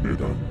ろん値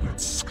段が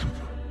つくが、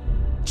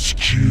地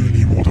球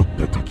に戻っ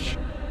た時、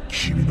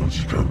君の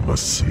時間は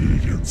制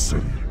限さ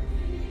れる。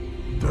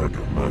だが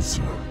ま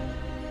ずは、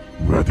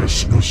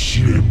私の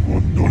試練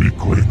を乗り越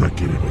えな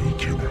ければい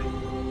けない。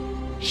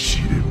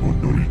試練を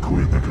乗り越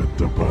えなかっ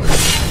た場合、取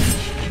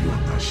引は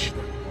なしだ。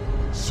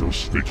そ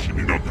して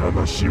君の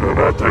魂は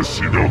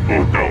私の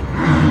もの。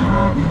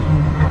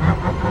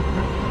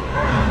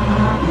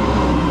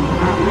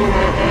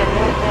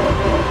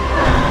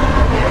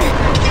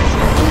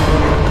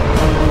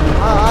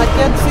I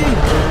can't see.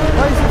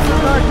 Why is it so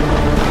dark?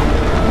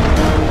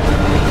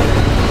 What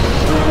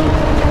is going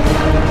on?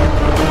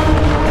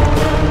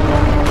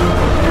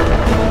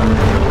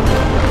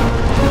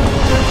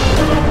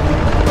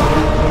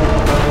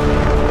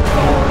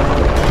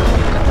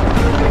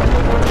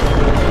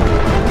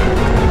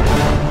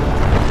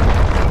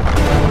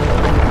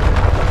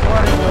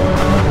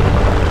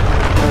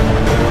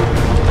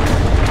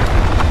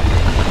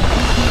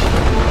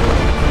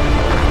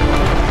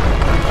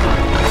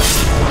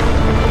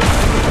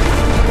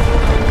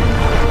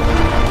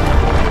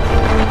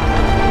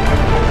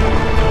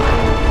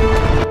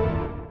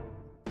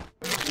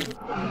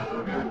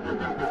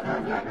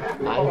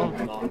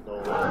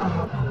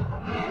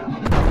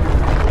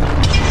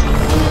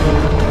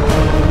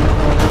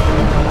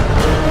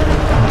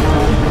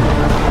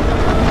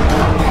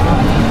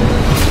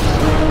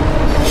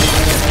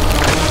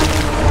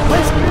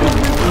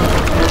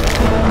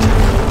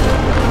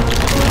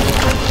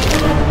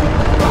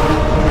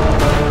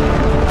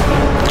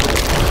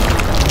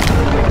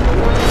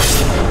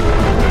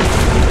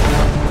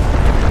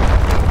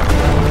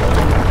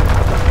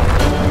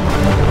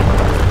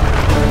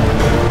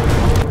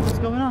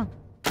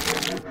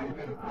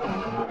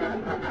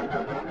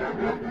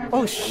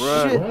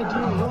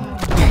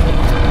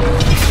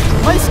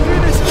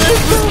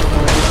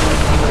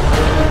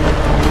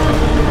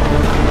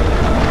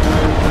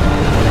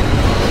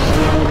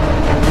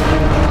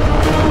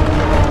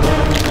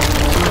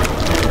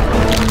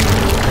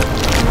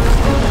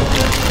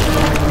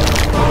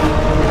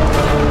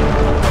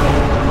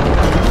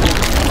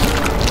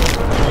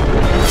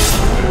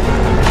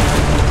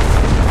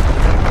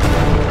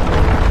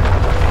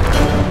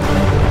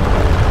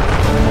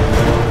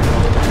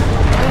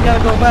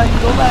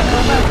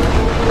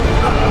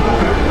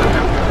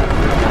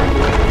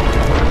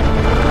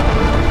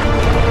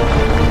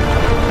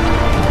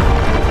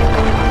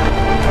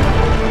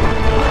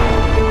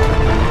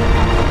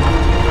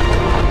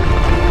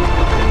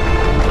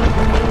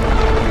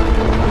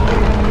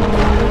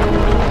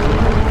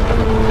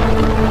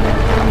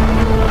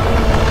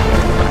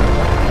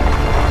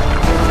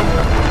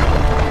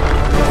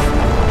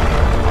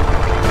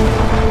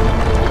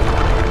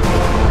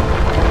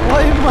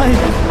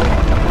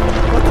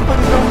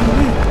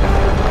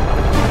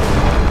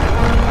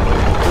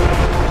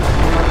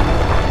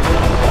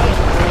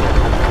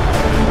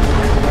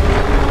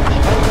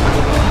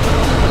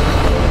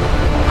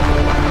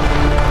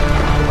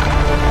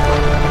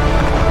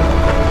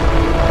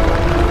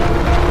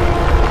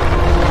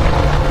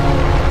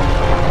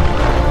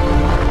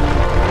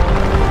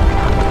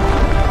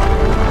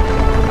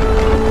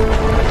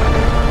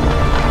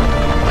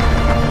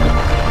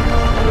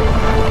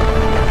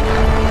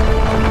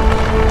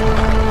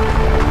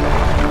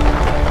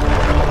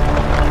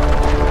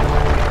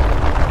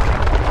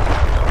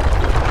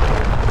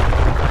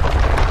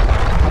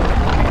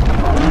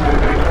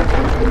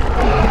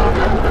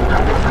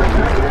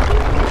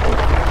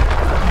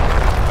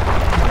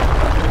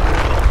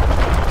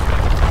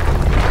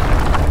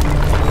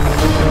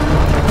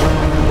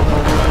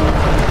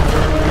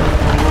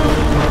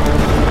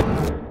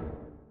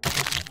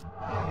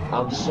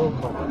 I'm so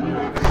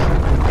confused.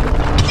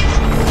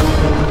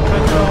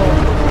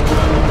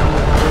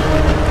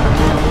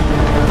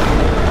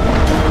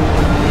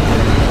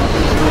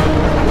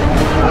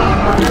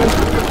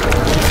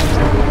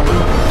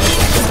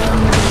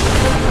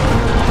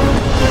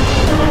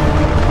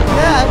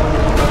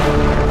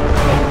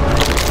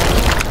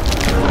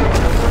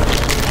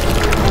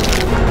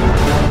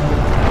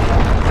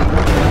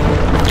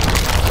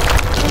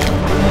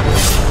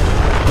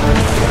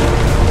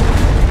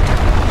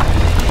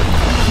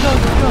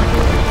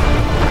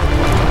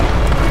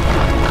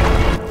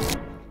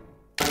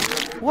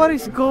 What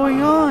is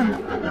going on?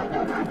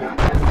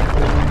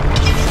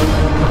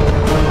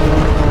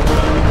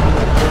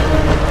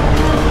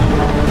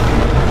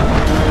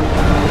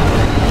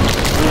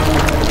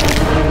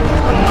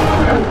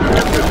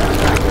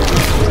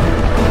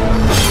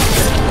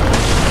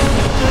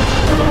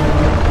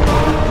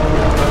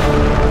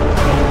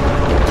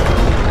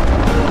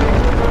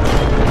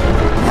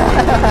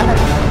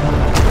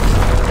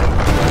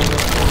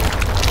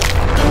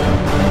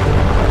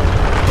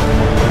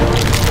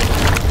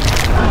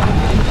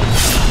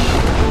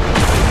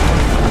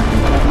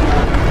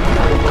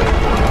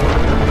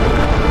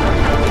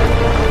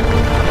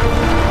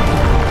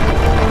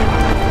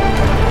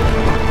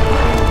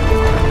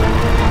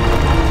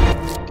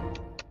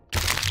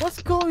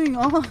 What's going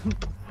on?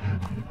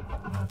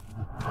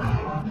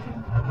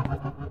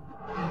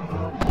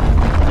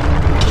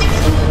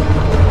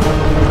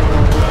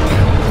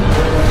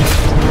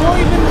 Not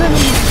even let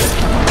me.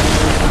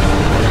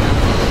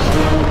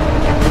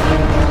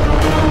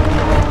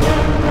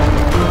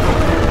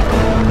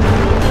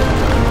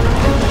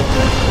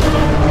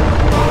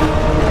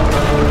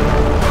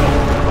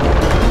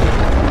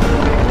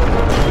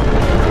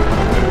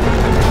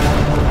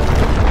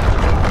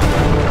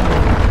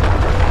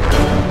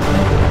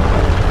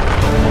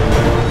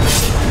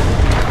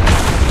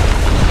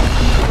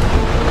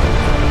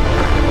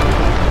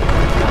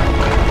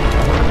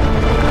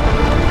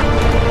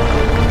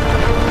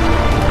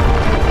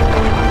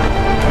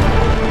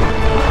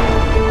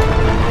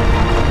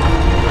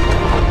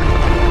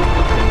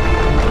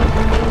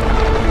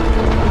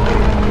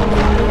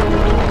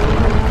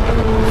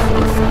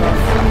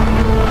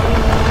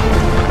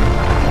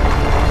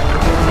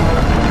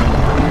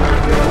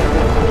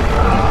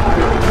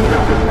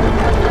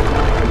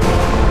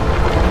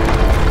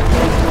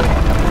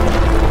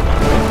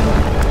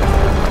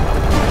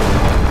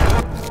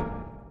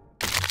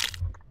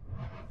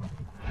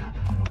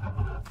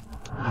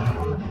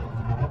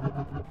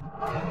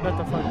 What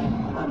the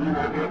fuck?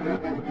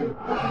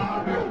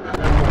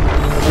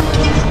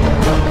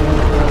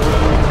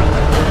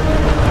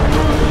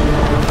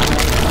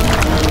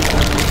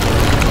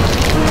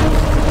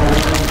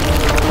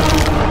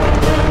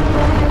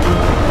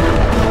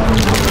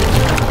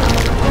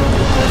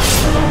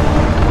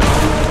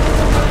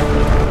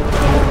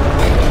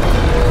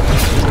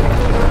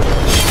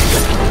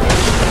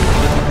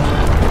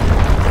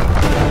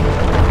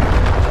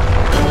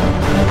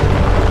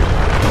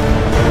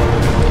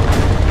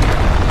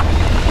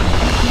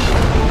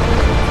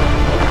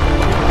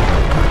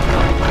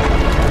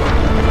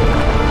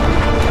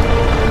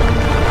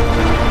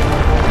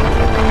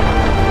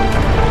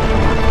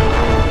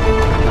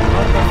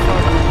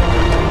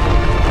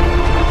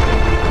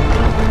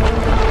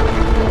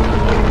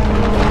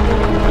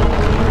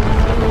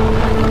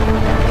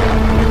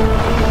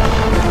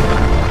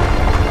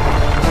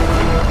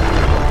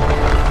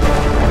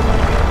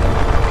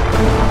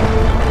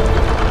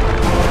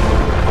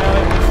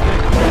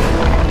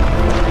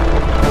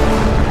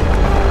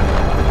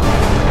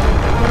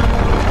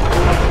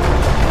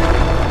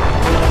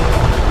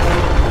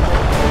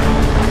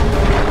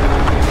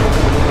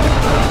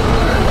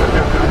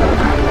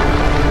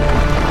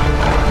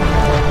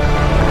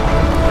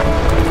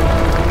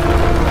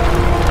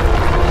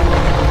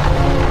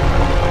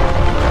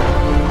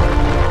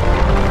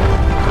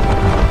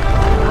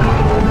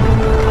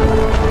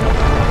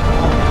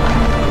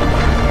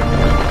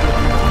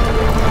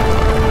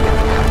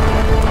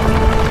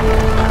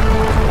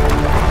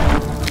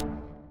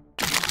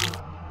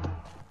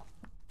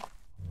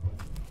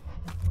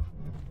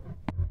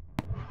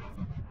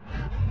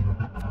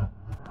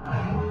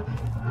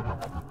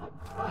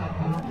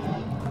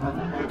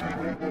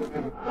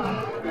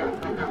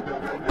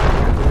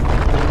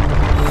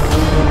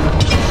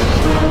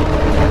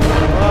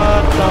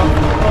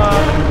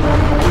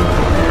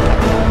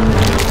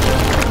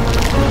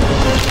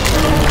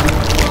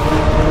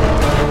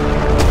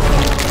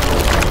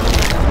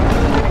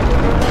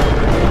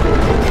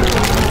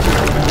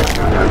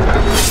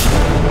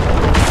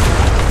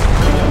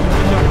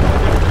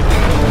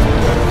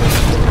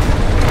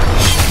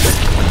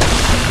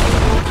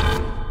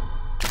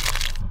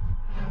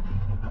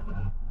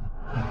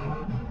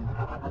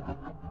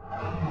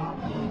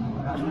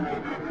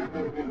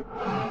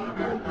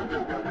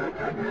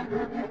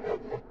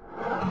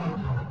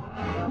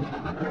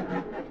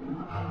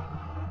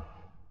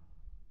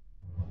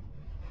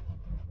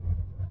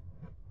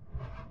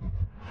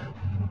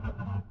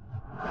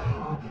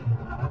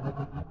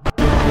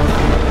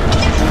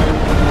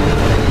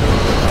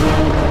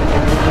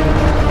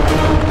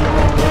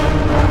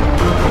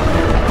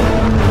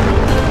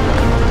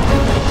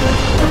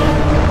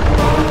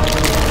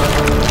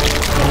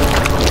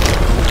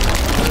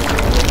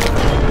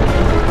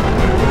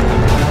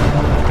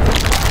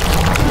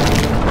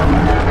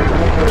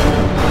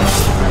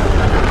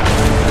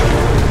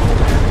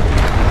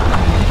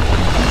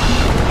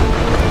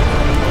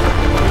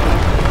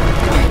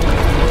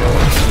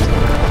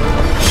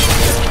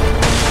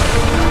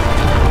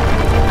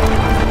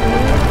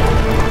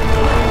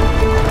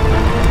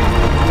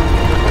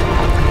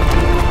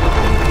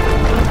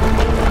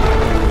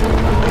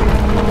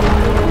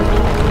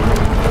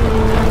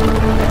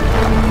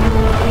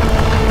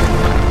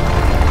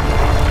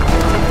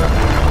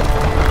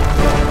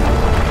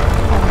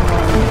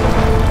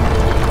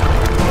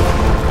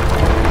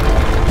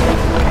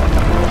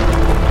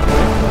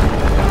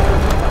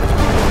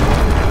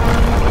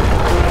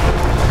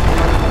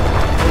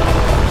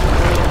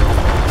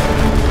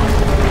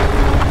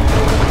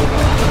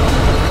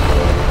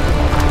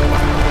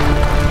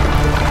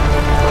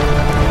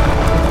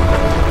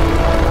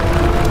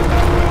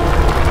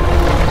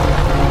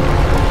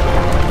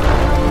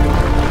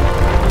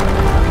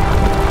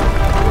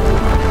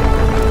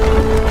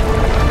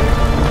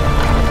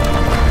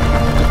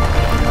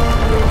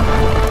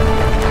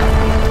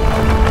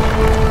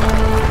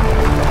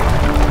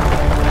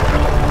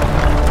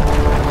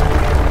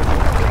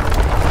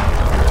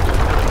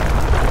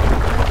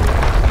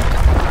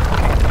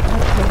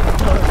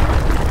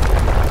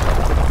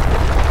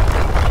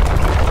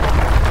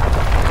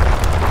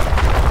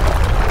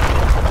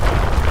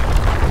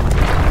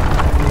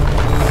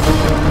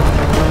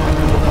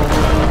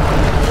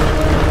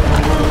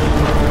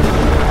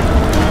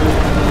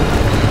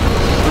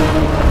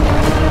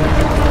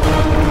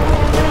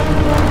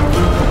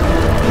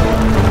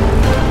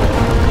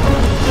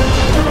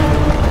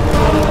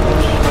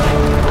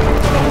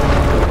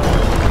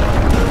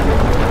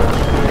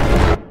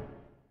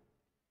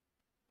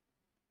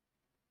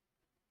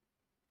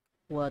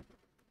 What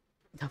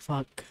the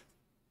fuck?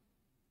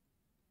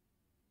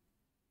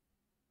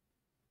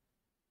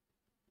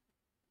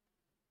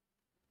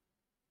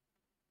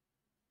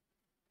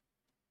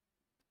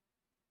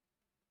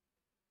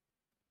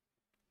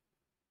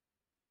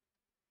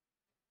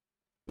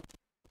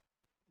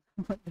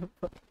 What the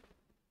fuck?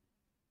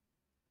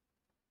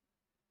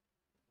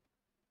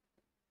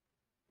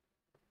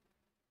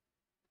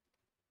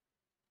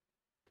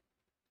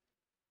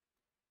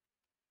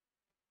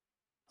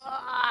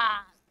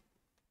 Ah!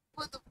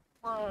 What the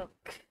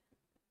fuck?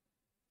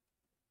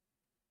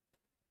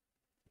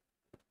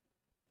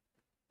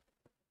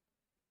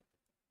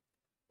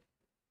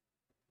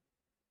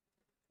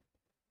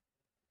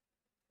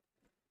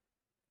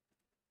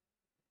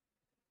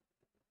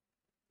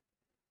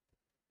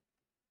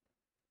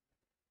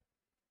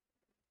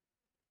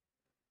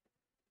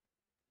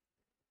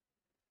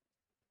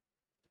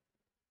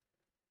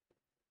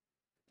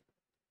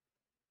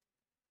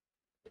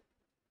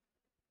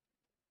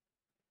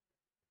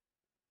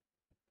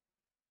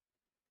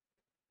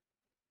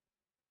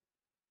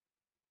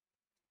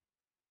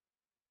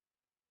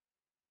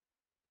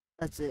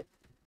 That's it.